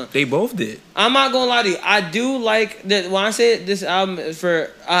that joint. They both did. I'm not gonna lie to you. I do like that. When I say this album is for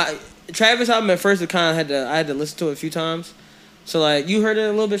Travis album at first, I had to listen to it a few times. So like, you heard it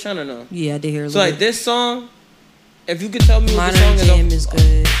a little bit, Sean, or no? Yeah, I did hear it. So like this song, if you could tell me what the Modern song Jam is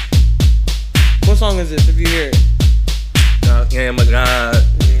good. What song is this? If you hear it. I am a god.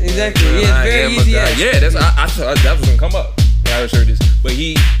 Exactly. Yeah, it's very easy. Yeah, that's I thought that was gonna come up. I always heard this, but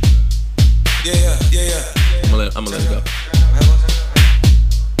he. Yeah. I'm gonna let it go.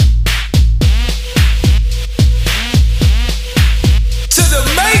 To the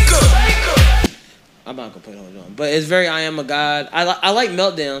maker. I'm not gonna play the whole song, but it's very I Am a God. I like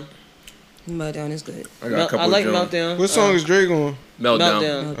Meltdown. Meltdown is good. I like Meltdown. What song is Drake on?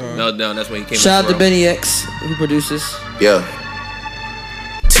 Meltdown. That's when he came. Shout out to Benny X who produces. Yeah.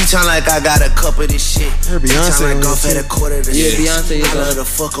 T-time like I got a cup of this shit. Her Beyonce like off at a quarter of the Yeah, shit. Beyonce is I love on. the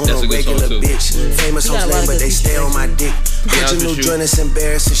fuck on That's a a good song, regular too. bitch. Famous She got hoes a lot lame, of but good they stay on my dick. Put your new shoot. joint, it's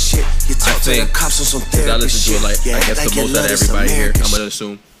embarrassing shit. You talk to the think, cops on some because I therapy listen to it shit. like, Yeah, I act guess like the you most love out of this everybody here. American I'm shit. gonna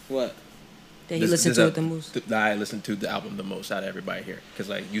assume. What? That he listened to it the most. I listened to the album the most out of everybody here, because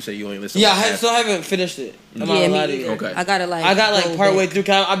like you say, you only listen. Yeah, to I still haven't finished it. I'm not Yeah, gonna me lie to you. either. Okay. I gotta like. I got like go partway back.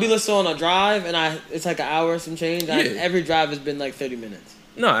 through. I'll be listening on a drive, and it's like an hour some change. Yeah. Every drive has been like 30 minutes.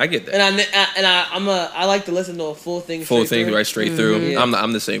 No, I get that. And I like to listen to a full thing. Full thing through. right straight through. Yeah.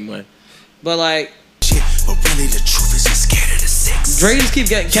 I'm the same way. But like, but really the truth is you're scared of the six. Dre just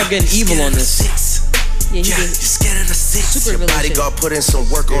kept getting evil on this. Yeah, you're scared of the six. Your bodyguard put in some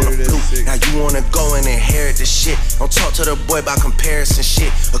work on the flute. Now you wanna go and inherit the shit. Don't talk to the boy about comparison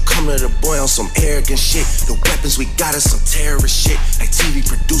shit, or come to the boy on some arrogant shit. The weapons we got is some terrorist shit. Like TV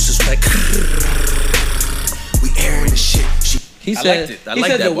producers, like we airing the shit. He said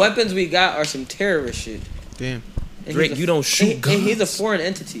the weapons we got are some terrorist shit. Damn. And Drake, you don't shoot guns. And he's a foreign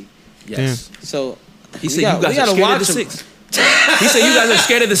entity. Yes. Damn. So he said you guys are scared of the six. He said you guys are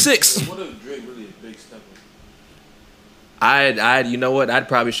scared of the six. What if Drake really a big stepper? You know what? I'd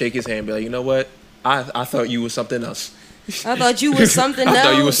probably shake his hand and be like, you know what? I thought you was something else. I thought you was something else. I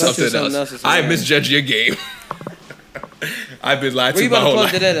thought you was something else. I misjudged your game. I've been lied to my whole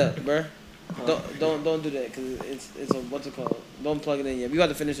life. Where you about to plug that up, bro? Don't do that because it's a what's it called? Don't plug it in yet. We about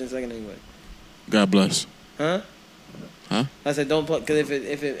to finish in a second anyway. God bless. Huh? Huh? I said don't plug because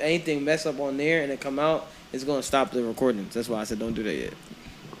if anything mess up on there and it come out, it's gonna stop the recordings. That's why I said don't do that yet.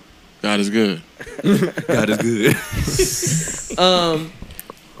 God is good. God is good.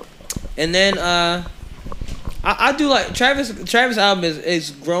 And then I do like Travis album is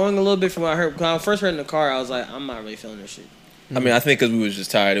growing a little bit from what I heard. When I first heard it in the car, I was like, I'm not really feeling this shit. I mean, I think because we was just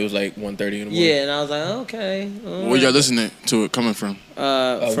tired. It was like 1:30 in the morning. Yeah, and I was like, okay. Where y'all listening to it coming from?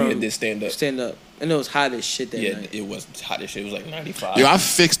 From we did stand up. Stand up. And it was hot as shit that night. Yeah, it was hot as shit. It was like 95. Yo, I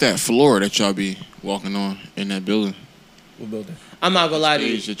fixed that floor that y'all be walking on in that building. What building? I'm not gonna lie to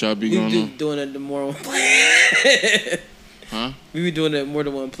you. That y'all be going on. Doing it more than one place. Huh? We be doing it more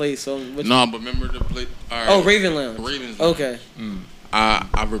than one place. So but remember the place? Oh, Raven Lounge. Raven's Lounge. Okay.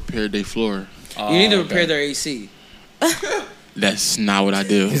 I repaired their floor. You need to repair their AC. That's not what I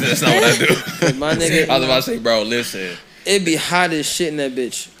do. That's not what I do. My nigga, I was about to say, bro, listen. It'd be hot as shit in that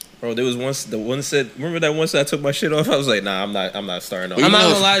bitch. Bro, there was once remember that once I took my shit off? I was like, nah, I'm not starting off. I'm not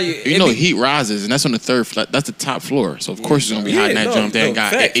gonna lie to you. You know heat rises, and that's on the third floor. That's the top floor. So of course it's gonna be hot in that jump. They ain't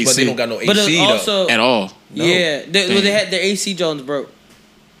got AC. But they don't got no AC also, though. At all. No. Yeah, they had their AC Jones broke.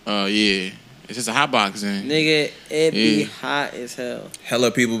 Yeah. It's just a hot box then. Nigga, it be hot as hell.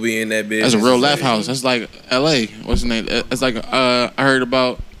 Hella people be in that bitch. That's a real laugh house. That's like LA. What's the name? It's like I heard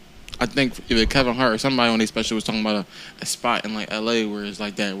about, I think either Kevin Hart or somebody on their special was talking about a spot in like LA where it's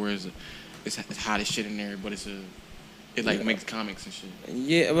like that, where it's hot as shit in there, but it makes comics and shit.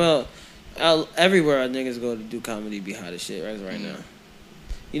 Yeah, well, everywhere niggas go to do comedy be hot as shit right now.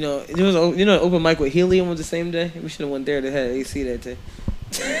 You know, there was an open mic with Helium was the same day. We should have went there. They had AC that day.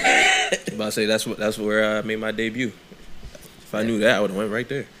 I'm about to say that's where I made my debut. If I knew that, I would have went right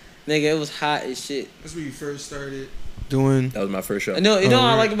there. Nigga, it was hot as shit. That's where you first started doing. That was my first show. You know what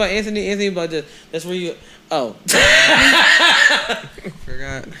I like about Anthony about this? That's where you. Oh.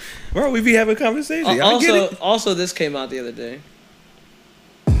 Forgot. Bro, we be having conversations. Also, this came out the other day.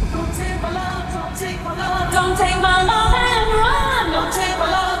 Don't take my love and run. Don't take my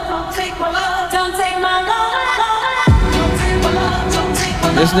love, don't take my love. Don't take my love.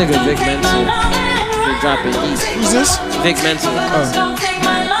 This nigga Vic Mensa, he dropping East. Who's this? Vic Mensa.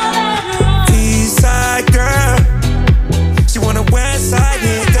 East side girl, she want a west side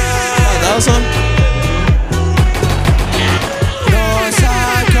nigga. That was him? North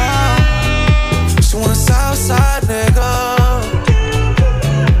side girl, she want a south side nigga.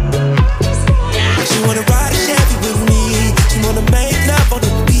 She wanna ride a Chevy with me. She wanna make love on the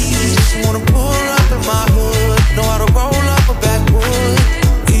beach. She wanna pull up in my hood. Know how to roll up a backwood.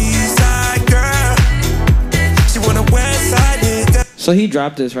 So he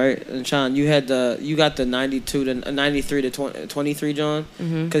dropped this, right? And Sean, you got the 92 to 93 to 23 John,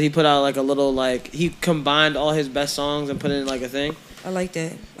 because he put out like a little he combined all his best songs and put it in like a thing. I like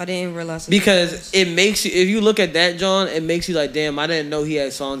that. I didn't realize because it makes you, if you look at that John, it makes you like, damn, I didn't know he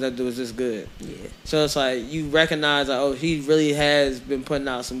had songs that was this good. Yeah. So it's like you recognize like, oh, he really has been putting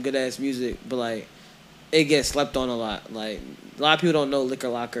out some good ass music, but like it gets slept on a lot. Like a lot of people don't know Liquor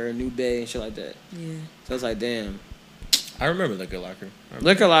Locker, New Bay, and shit like that. Yeah. So it's like, damn. I remember Liquor Locker.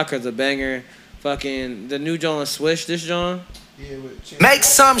 Liquor Locker's a banger. Fucking the new John Swish, this John. Yeah, make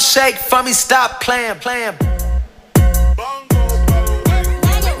some shake for me, stop playing.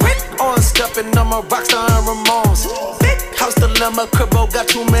 On stepping on my Rockstar and Ramones. Big house dilemma, cribbo got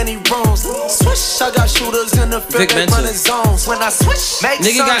too many rooms. Swish, I got shooters in the field running zones. When I switch, make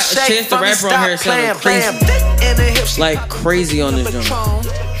nigga some got shake Chance the for me, Rapper on here stop sounding crazy. Like crazy on this John.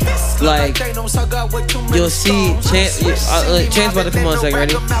 Like you'll see Chance about to come on a second.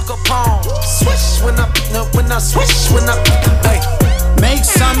 Ready? Swish when I swish when I make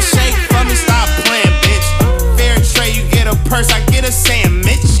some shake for me, stop playing, bitch. Fair trade, you get a a purse, I get a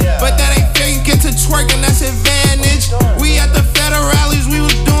sandwich. But that ain't fair, you get to twerking, that's advantage. We at the federales, we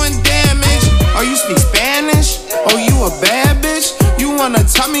was doing damage. Oh, you speak Spanish? Oh, you a bad bitch? You wanna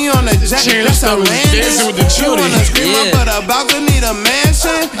top me on a jacket, that's outlandish. You wanna scream up at a balcony, the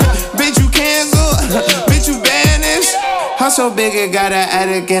mansion? Bitch, you cancel, bitch, you banished. How so big it got an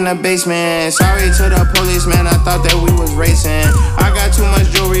attic in the basement? Sorry to the policeman, I thought that we was racing. I got too much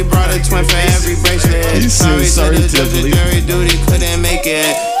jewelry, brought a twin for every bracelet. Sorry to the judge, jury duty couldn't make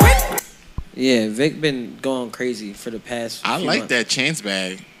it. Yeah, Vic been going crazy for the past I few like months. that Chance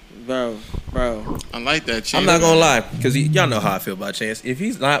bag. Bro. I like that Chance. I'm not gonna lie, because y'all know how I feel about Chance. If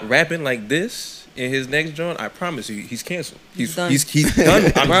he's not rapping like this in his next joint, I promise you, he's canceled. He's done.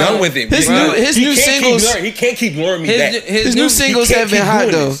 I'm done with him. His new singles. He can't keep luring me back. His new singles have been hot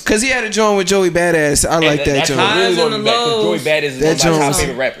though, because he had a joint with Joey Badass. I like that joint. Really luring me back, 'cause Joey Badass is one of my top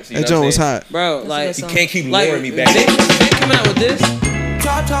favorite rappers. That joint was hot, bro. Like he can't keep luring me back. Vic coming out with this. I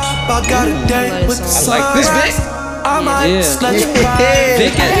got a date with the sun. I like this Vic. I might let you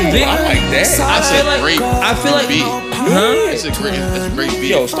Vic, I like that. I feel like, huh? It's a great beat.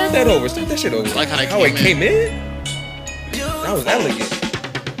 Yo, start that over. Start that shit over. I like how it came in. That was elegant.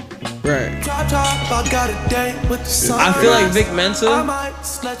 Right. I feel like Vic Mensa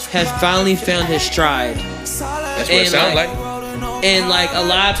has finally found his stride. That's what it sounds like. And like a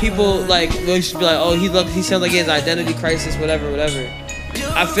lot of people like they used to be like, oh, he sounds like he has identity crisis, whatever.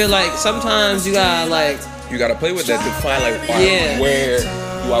 I feel like sometimes you gotta play with that to find like where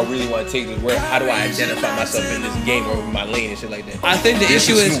do I really want to take this? How do I identify myself in this game or my lane and shit like that? I think the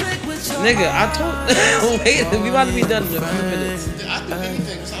issue is, nigga, I told wait, we about to be done in a few minutes.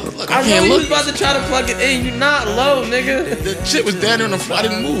 I know you was about to try to plug it in. You not low, nigga. The shit was down on the floor. I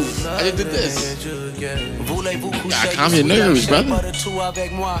didn't move. I just did this. Nah, calm your nerves, brother. I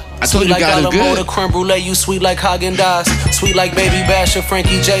told you guys it's good. Creme brulee, you sweet like Haagen-Dazs. Sweet like Baby Basher,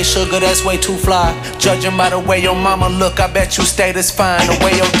 Frankie J. Sugar, that's way too fly. Judging by the way your mama look, I bet you status fine. The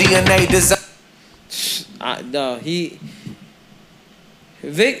way your DNA design.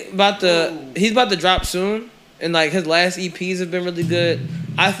 He's about to drop soon, and like his last EPs have been really good.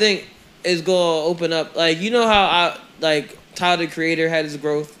 I think it's gonna open up, like, you know how Tyler the Creator had his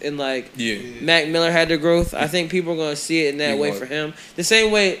growth and like Mac Miller had their growth. I think people are gonna see it in that way for him. The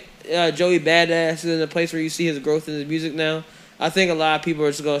same way Joey Badass is in a place where you see his growth in his music now. I think a lot of people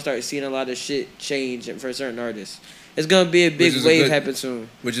are just gonna start seeing a lot of shit change for certain artists. It's gonna be a big wave happen soon.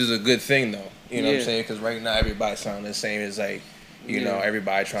 Which is a good thing though. You know what I'm saying? Because right now everybody sounding the same. It's like, you know,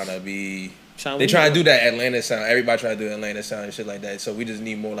 everybody trying to be. They try to do that Atlanta sound. Everybody try to do Atlanta sound and shit like that. So we just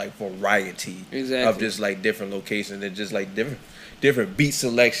need more like variety of just like different locations and just like different beat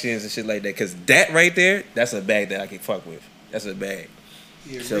selections and shit like that. Cause that right there, that's a bag that I can fuck with. That's a bag.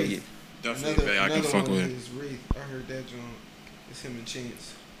 Yeah, so Reef. Definitely a bag I can fuck with. I heard that joint. It's him and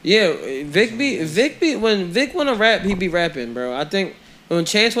Chance. Yeah, when Vic wanna rap, he be rapping, bro. I think when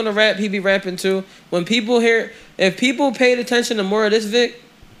Chance wanna rap, he be rapping too. When people if people paid attention to more of this Vic.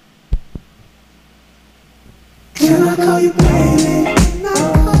 Can I call you baby?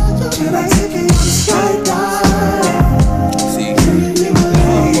 Can I take you on a skydiving? See, it's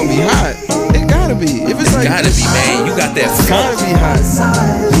gonna be hot. It gotta be. If it's like, gotta be, man. You got that funk. Gotta be hot.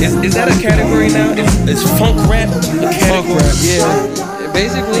 Is that a category now? Is funk rap a category? Funk rap, yeah.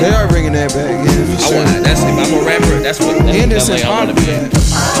 Basically, they are bringing that back. Yeah, for sure. If I'm a rapper, that's what Anderson Paak do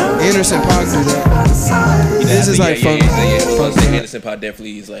that. Anderson Paak do that. This is like funk. Anderson Paak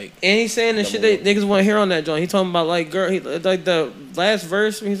definitely is like. And he's saying the shit that niggas want to hear on that joint. He talking about like girl. He like the last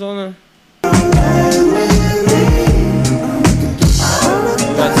verse when he's on the.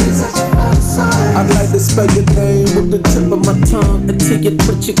 I'd like to spell your name with the tip of my tongue until you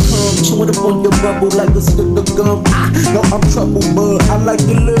twitch your cum, chewing up on your bubble like a stick of gum. No, I'm trouble, but I like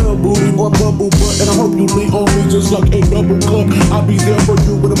your little booty or bubble butt, and I hope you lean on me just like a double cup. I'll be there for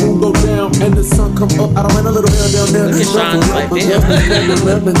you when the moon go down and the sun come up. I don't want a little hell down there. Look at Sean's like, damn.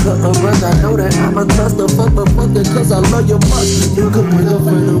 I know that I'm a cluster fucker, cause I love you much. You can bring a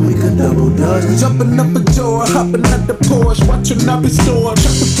friend and we can double dutch. Jumping up a door, hopping at the Porsche, watching out the store,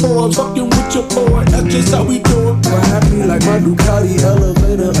 shut the doors, fucking with your boy. That's just how we do it. Ride me like my Ducati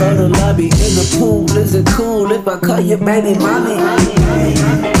elevator of the lobby. In the pool, is it cool if I call you baby mommy?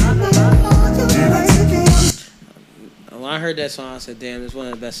 When I heard that song, I said, damn, it's one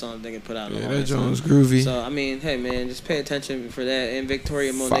of the best songs they can put out. Yeah, that joint's groovy. So, I mean, hey, man, just pay attention for that. And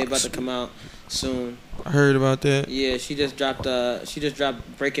Victoria Monet about to come out soon. I heard about that. Yeah, she just dropped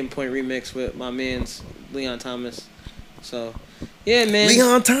Breaking Point remix with my man's Leon Thomas. So, yeah, man.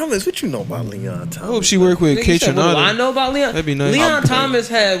 Leon Thomas, what you know about Leon Thomas? I hope she work with K Tronado. I know about Leon. That'd be nice. Leon Thomas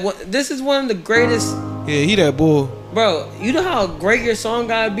this is one of the greatest. Yeah, he that bull. Bro, you know how great your song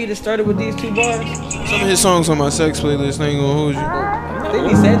gotta be to start it with these 2 bars? Some of his songs on my sex playlist, I ain't gonna hold you. They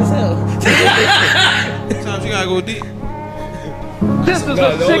be sad as hell. Sometimes you gotta go deep. This is a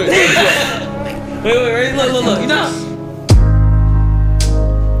sick Wait, look. You know?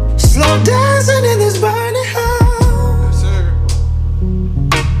 Slow dancing in this burning house.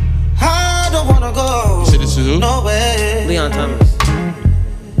 I don't wanna go. You said this is who? No way. Leon Thomas.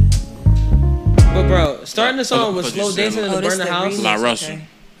 But bro, starting the song with slow dancing in the burning house. La Russell.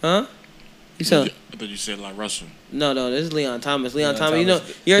 Huh? You said? I thought you said La Russell. No, this is Leon Thomas. Leon Thomas. You know,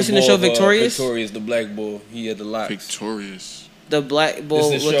 you ever seen the show Victorious? Victorious, the black bull. He had the locks. Victorious. The black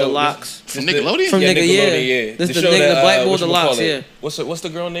bull with the locks. From Nickelodeon? From yeah, Nickelodeon, yeah. This the black bull with the locks, yeah. What's the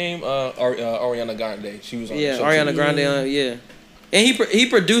girl name? Ariana Grande. She was on the show. Ariana Grande, yeah. And he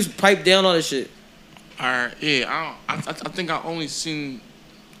produced Pipe Down all this shit. Alright, yeah. I think I only seen.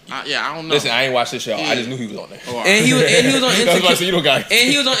 I don't know. Listen, I ain't watched this show. I just knew he was on there. Oh, and he was on Insecure. You don't got it. And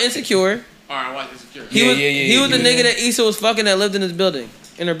he was on Insecure. Alright, watch Insecure. He was the nigga that Issa was fucking that lived in his building.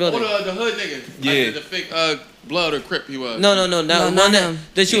 In her building. Oh, the hood nigga. Yeah. Like the fake blood or Crip he was. No. That one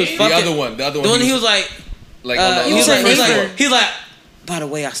that she was fucking. The other one. The one he was like he was her neighbor. He was like, by the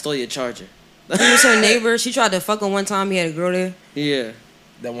way, I stole your charger. He was her neighbor. She tried to fuck him one time. He had a girl there. Yeah.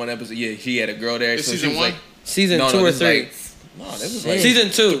 That one episode. Yeah, he had a girl there. It's so season 1? Season 2 or 3. No, that was like season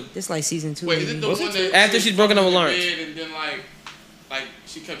 2. This like season 2. Wait, is it the one that after she's broken up with Lawrence? And then like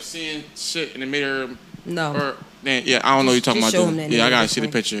she kept seeing shit and it made her. No. Or, yeah, I don't know what you're talking about. Yeah, I gotta see the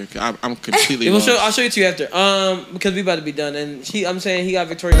picture. I'm completely. I'll show it to you after. Because we about to be done, and I'm saying he got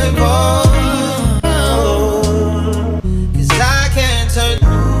Victoria. Cause I can't turn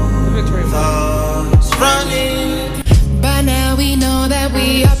thoughts running. By now we know that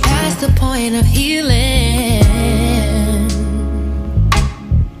we are past the point of healing.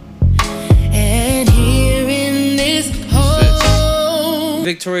 And here in this hole.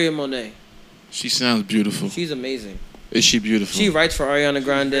 Victoria Monet. She sounds beautiful. She's amazing. Is she beautiful? She writes for Ariana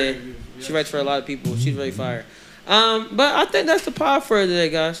Grande. She writes for a lot of people. She's really fire. But I think that's the pod for today,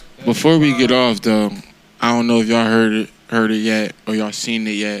 guys. Before we get off, though, I don't know if y'all heard it yet or y'all seen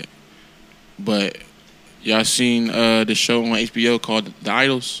it yet, but y'all seen the show on HBO called The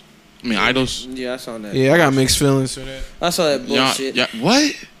Idols? Idols? Yeah, I saw that. Yeah, I got mixed feelings for that. I saw that bullshit.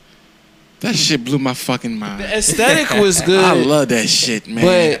 What? That shit blew my fucking mind. The aesthetic was good. I love that shit, man.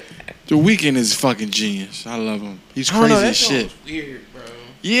 But The Weeknd is fucking genius. I love him. He's crazy as shit. Weird, bro.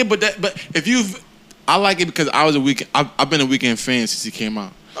 Yeah, but if I like it because I was I've been a Weeknd fan since he came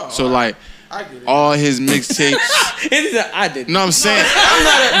out. So like, I get it. all his mixtapes. I did. No, I'm saying. I'm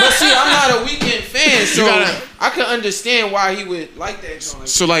not a Weeknd fan, so I can understand why he would like that joint.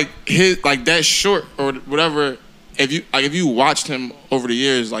 So like that short or whatever. If you watched him over the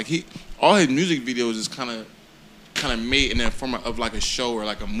years, like all his music videos is kind of made in that format of like a show or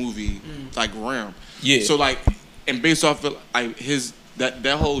like a movie like realm. Yeah. So like, and based off of like his that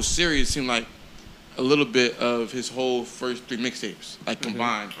whole series seemed like a little bit of his whole first 3 mixtapes like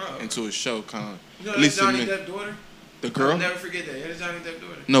combined into a show kind of. You know that's Johnny Depp's daughter? The girl? I'll never forget that. That's Johnny Depp's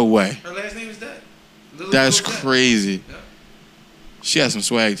daughter. No way. Her last name is Depp. That's crazy. Yeah. She has some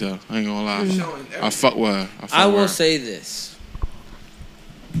swag though. I ain't gonna lie. I fuck with her. I will say this.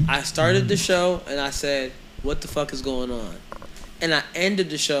 I started the show and I said, what the fuck is going on? And I ended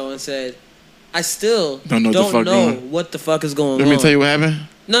the show and said, I still don't know what the fuck is going on. Let me tell you what happened.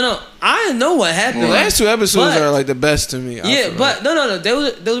 No, I know what happened. The last 2 episodes are like the best to me. Yeah, but no, they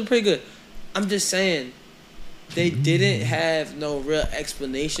were pretty good. I'm just saying, they didn't have no real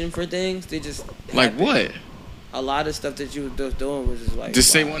explanation for things. They just like what? A lot of stuff that you were doing was just like.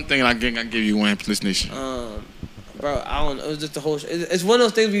 Just say one thing and I give you one explanation. Bro, I don't know. It was just the whole. It's one of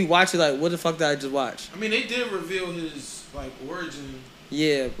those things we watch. Like, what the fuck did I just watch? I mean, they did reveal his like origin.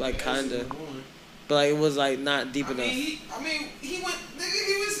 Yeah, like kinda. But like, it was like not deep enough. He went. Nigga,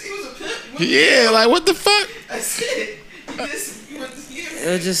 he was a pimp. Yeah, like what the fuck? That's it. It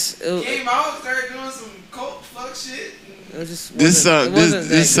was just. Came out, started doing some cult fuck shit. It was just. This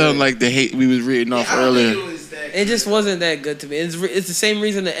sound like the hate we was reading off earlier. It just wasn't that good to me. It's the same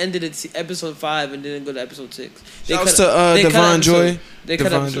reason it ended at episode 5 and didn't go to episode 6. Shouts to Devon Joy. They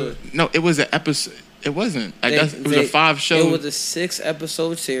cut episode. No, it was an episode. It wasn't. It was a 5 show. It was a 6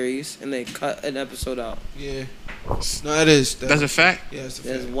 episode series, and they cut an episode out. Yeah. No, it is. That's a fact. Yeah, it's a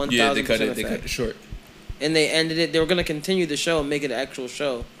fact. 1,000% Yeah, they cut it short. And they ended it. They were gonna continue the show and make it an actual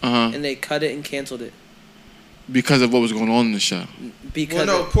show, and they cut it and canceled it because of what was going on in the show.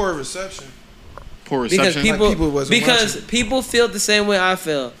 Poor reception. Poor reception. Because people feel the same way I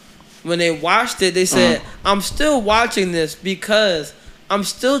feel. When they watched it, they said, "I'm still watching this because I'm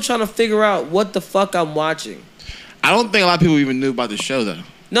still trying to figure out what the fuck I'm watching." I don't think a lot of people even knew about the show though.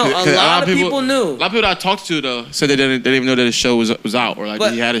 No, a lot of people knew. A lot of people that I talked to though said they didn't even know that the show was out or like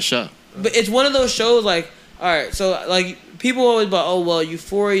he had a show. But it's one of those shows like, all right, so like people always about, oh well,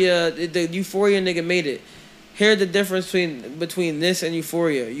 Euphoria, the Euphoria nigga made it. Here's the difference between this and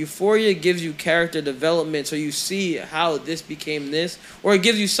Euphoria. Euphoria gives you character development, so you see how this became this, or it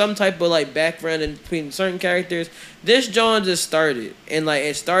gives you some type of like background in between certain characters. This John just started, and like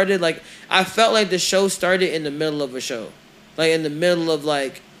it started like I felt like the show started in the middle of a show, like in the middle of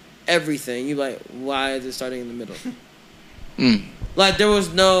like everything. You like, why is it starting in the middle? Like there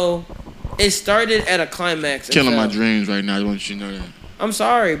was no. It started at a climax. Killing my dreams right now. I want you to know that. I'm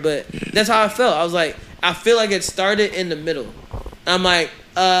sorry, but that's how I felt. I was like, I feel like it started in the middle. I'm like,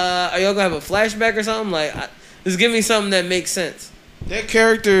 are y'all gonna have a flashback or something? Like, just give me something that makes sense. That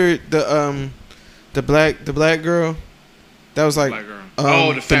character, the black girl, that was like,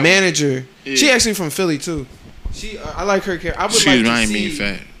 the manager. Yeah. She actually from Philly too. I like her character. I would like to see.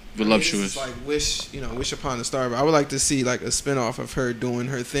 Fat. Voluptuous. Like wish upon a star. But I would like to see like a spinoff of her doing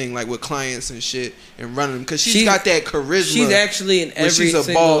her thing, like with clients and shit, and running them, because she's got that charisma. She's actually in every. She's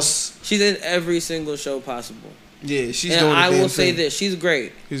a boss. She's in every single show possible. Yeah, she's and doing. I will say this: she's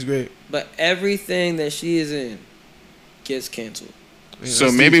great. She's great. But everything that she is in gets canceled. Yeah,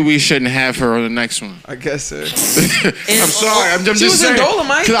 so maybe we shouldn't have her on the next one. I guess so. I'm sorry. I'm just she was saying. in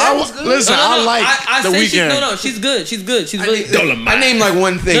Dolomite. That was good. Listen, I like The Weeknd. She's good. She's good. She's really good. Dolomite. I named like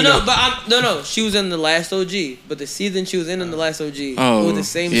one thing. No. She was in the last OG, but the season she was in the last OG was the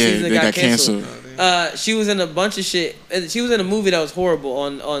same season that got canceled. She was in a bunch of shit. She was in a movie that was horrible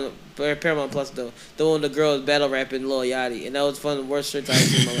on Paramount Plus though. The one the girl was battle rapping Lil Yachty, and that was one of the worst shits I ever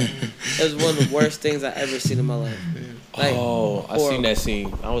seen in my life. It was one of the worst things I ever seen in my life. Like, I seen that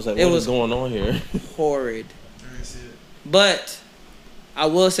scene. I was like, what is going on here? Horrid. But I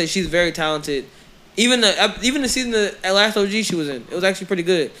will say she's very talented. Even the season of last OG she was in, it was actually pretty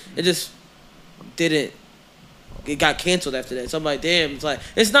good. It just didn't. It got canceled after that. So I'm like, damn. It's like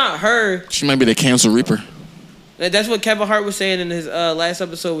it's not her. She might be the cancel reaper. That's what Kevin Hart was saying in his last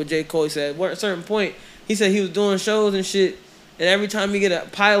episode with J. Cole. He said, at a certain point, he said he was doing shows and shit, and every time he get a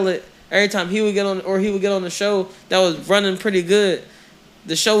pilot, every time he would get on the show that was running pretty good,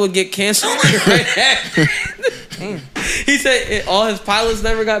 the show would get canceled right after. He said all his pilots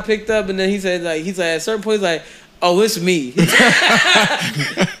never got picked up, and then he said at a certain point he's like, oh, it's me.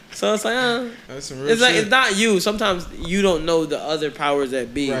 So it's like, that's some real it's like shit. it's not you. Sometimes you don't know the other powers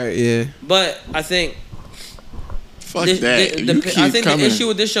that be. Right. Yeah. But I think. Fuck that. I think the issue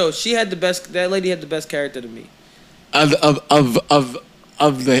with this show, she had the best. That lady had the best character to me. Of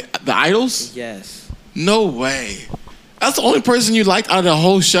the idols? Yes. No way. That's the only person you liked out of the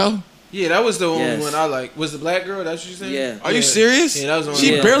whole show? Yeah, that was the only one I liked. Was the black girl? That's what you saying? Yeah. Are you serious? Yeah, that was the only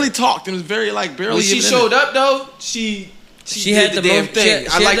She barely talked. It was very barely. When she showed up though, she had the damn thing.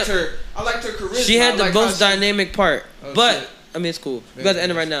 I liked her charisma. She had the most dynamic part. But I mean, it's cool. We got to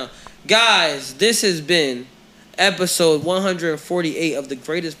end it right now, guys. This has been episode 148 of the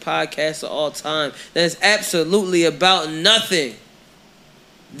greatest podcast of all time that is absolutely about nothing.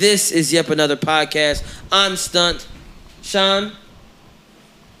 This is Yep Another Podcast. I'm Stunt. Sean,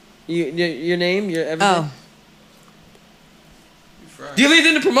 your name, your everything? Oh. Do you have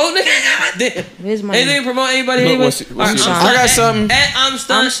anything to promote, nigga? Where's my anything to promote anybody? I'm I got something. I'm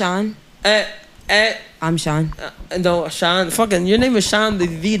Stunt. I'm Sean. I'm Sean. No, Sean. Fucking, your name is Sean the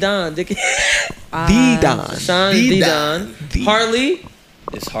V-Don, dick. V-Don. Sean V-Don. Harley.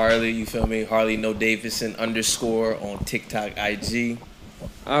 It's Harley, you feel me? Harley No Davidson _ on TikTok, IG.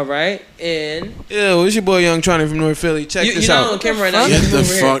 All right, and yeah, what's your boy Young Tronny from North Philly? Check this out. You're not on camera right now. Get the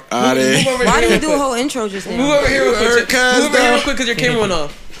fuck out of here. Why did we do a whole intro just now? Move over here real quick. Because your camera went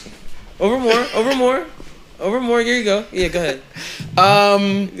off. Over more. Here you go. Yeah, go ahead. Go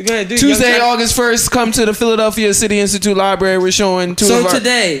ahead. Tuesday, August 1st, come to the Philadelphia City Institute Library. We're showing two of our...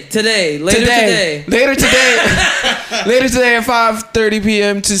 Later today at 5:30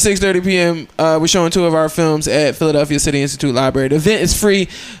 p.m. to 6:30 p.m. We're showing two of our films at Philadelphia City Institute Library. The event is free.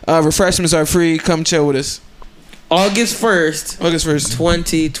 Refreshments are free. Come chill with us. August 1st,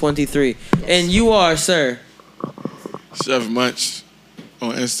 2023. And you are, sir? Chef Munch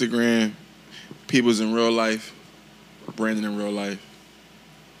on Instagram. People's in real life. Brandon in real life.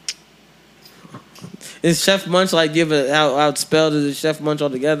 Is Chef Munch like give it how it's spelled? Is it Chef Munch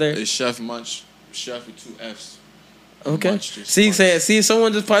altogether? It's Chef Munch. Chef with 2 F's. Okay. Munch, See,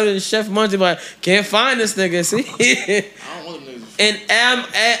 someone just put in Chef Munch. Like, can't find this nigga. See. I don't want them niggas. And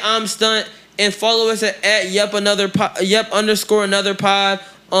I'm Stunt. And follow us at Yep _another pod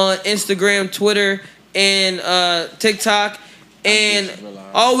on Instagram, Twitter, and TikTok. And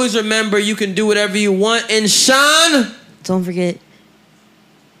always remember, you can do whatever you want. And Sean, don't forget,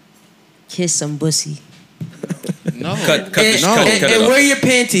 kiss some pussy. No. Cut and wear your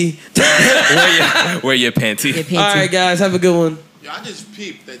panty. wear your panty. All right, guys, have a good one. Yo, I just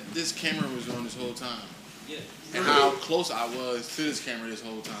peeped that this camera was on this whole time. Yeah. And how close I was to this camera this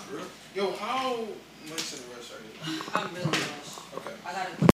whole time. Yo, how much in the rest are you? I'm really close. Okay. I gotta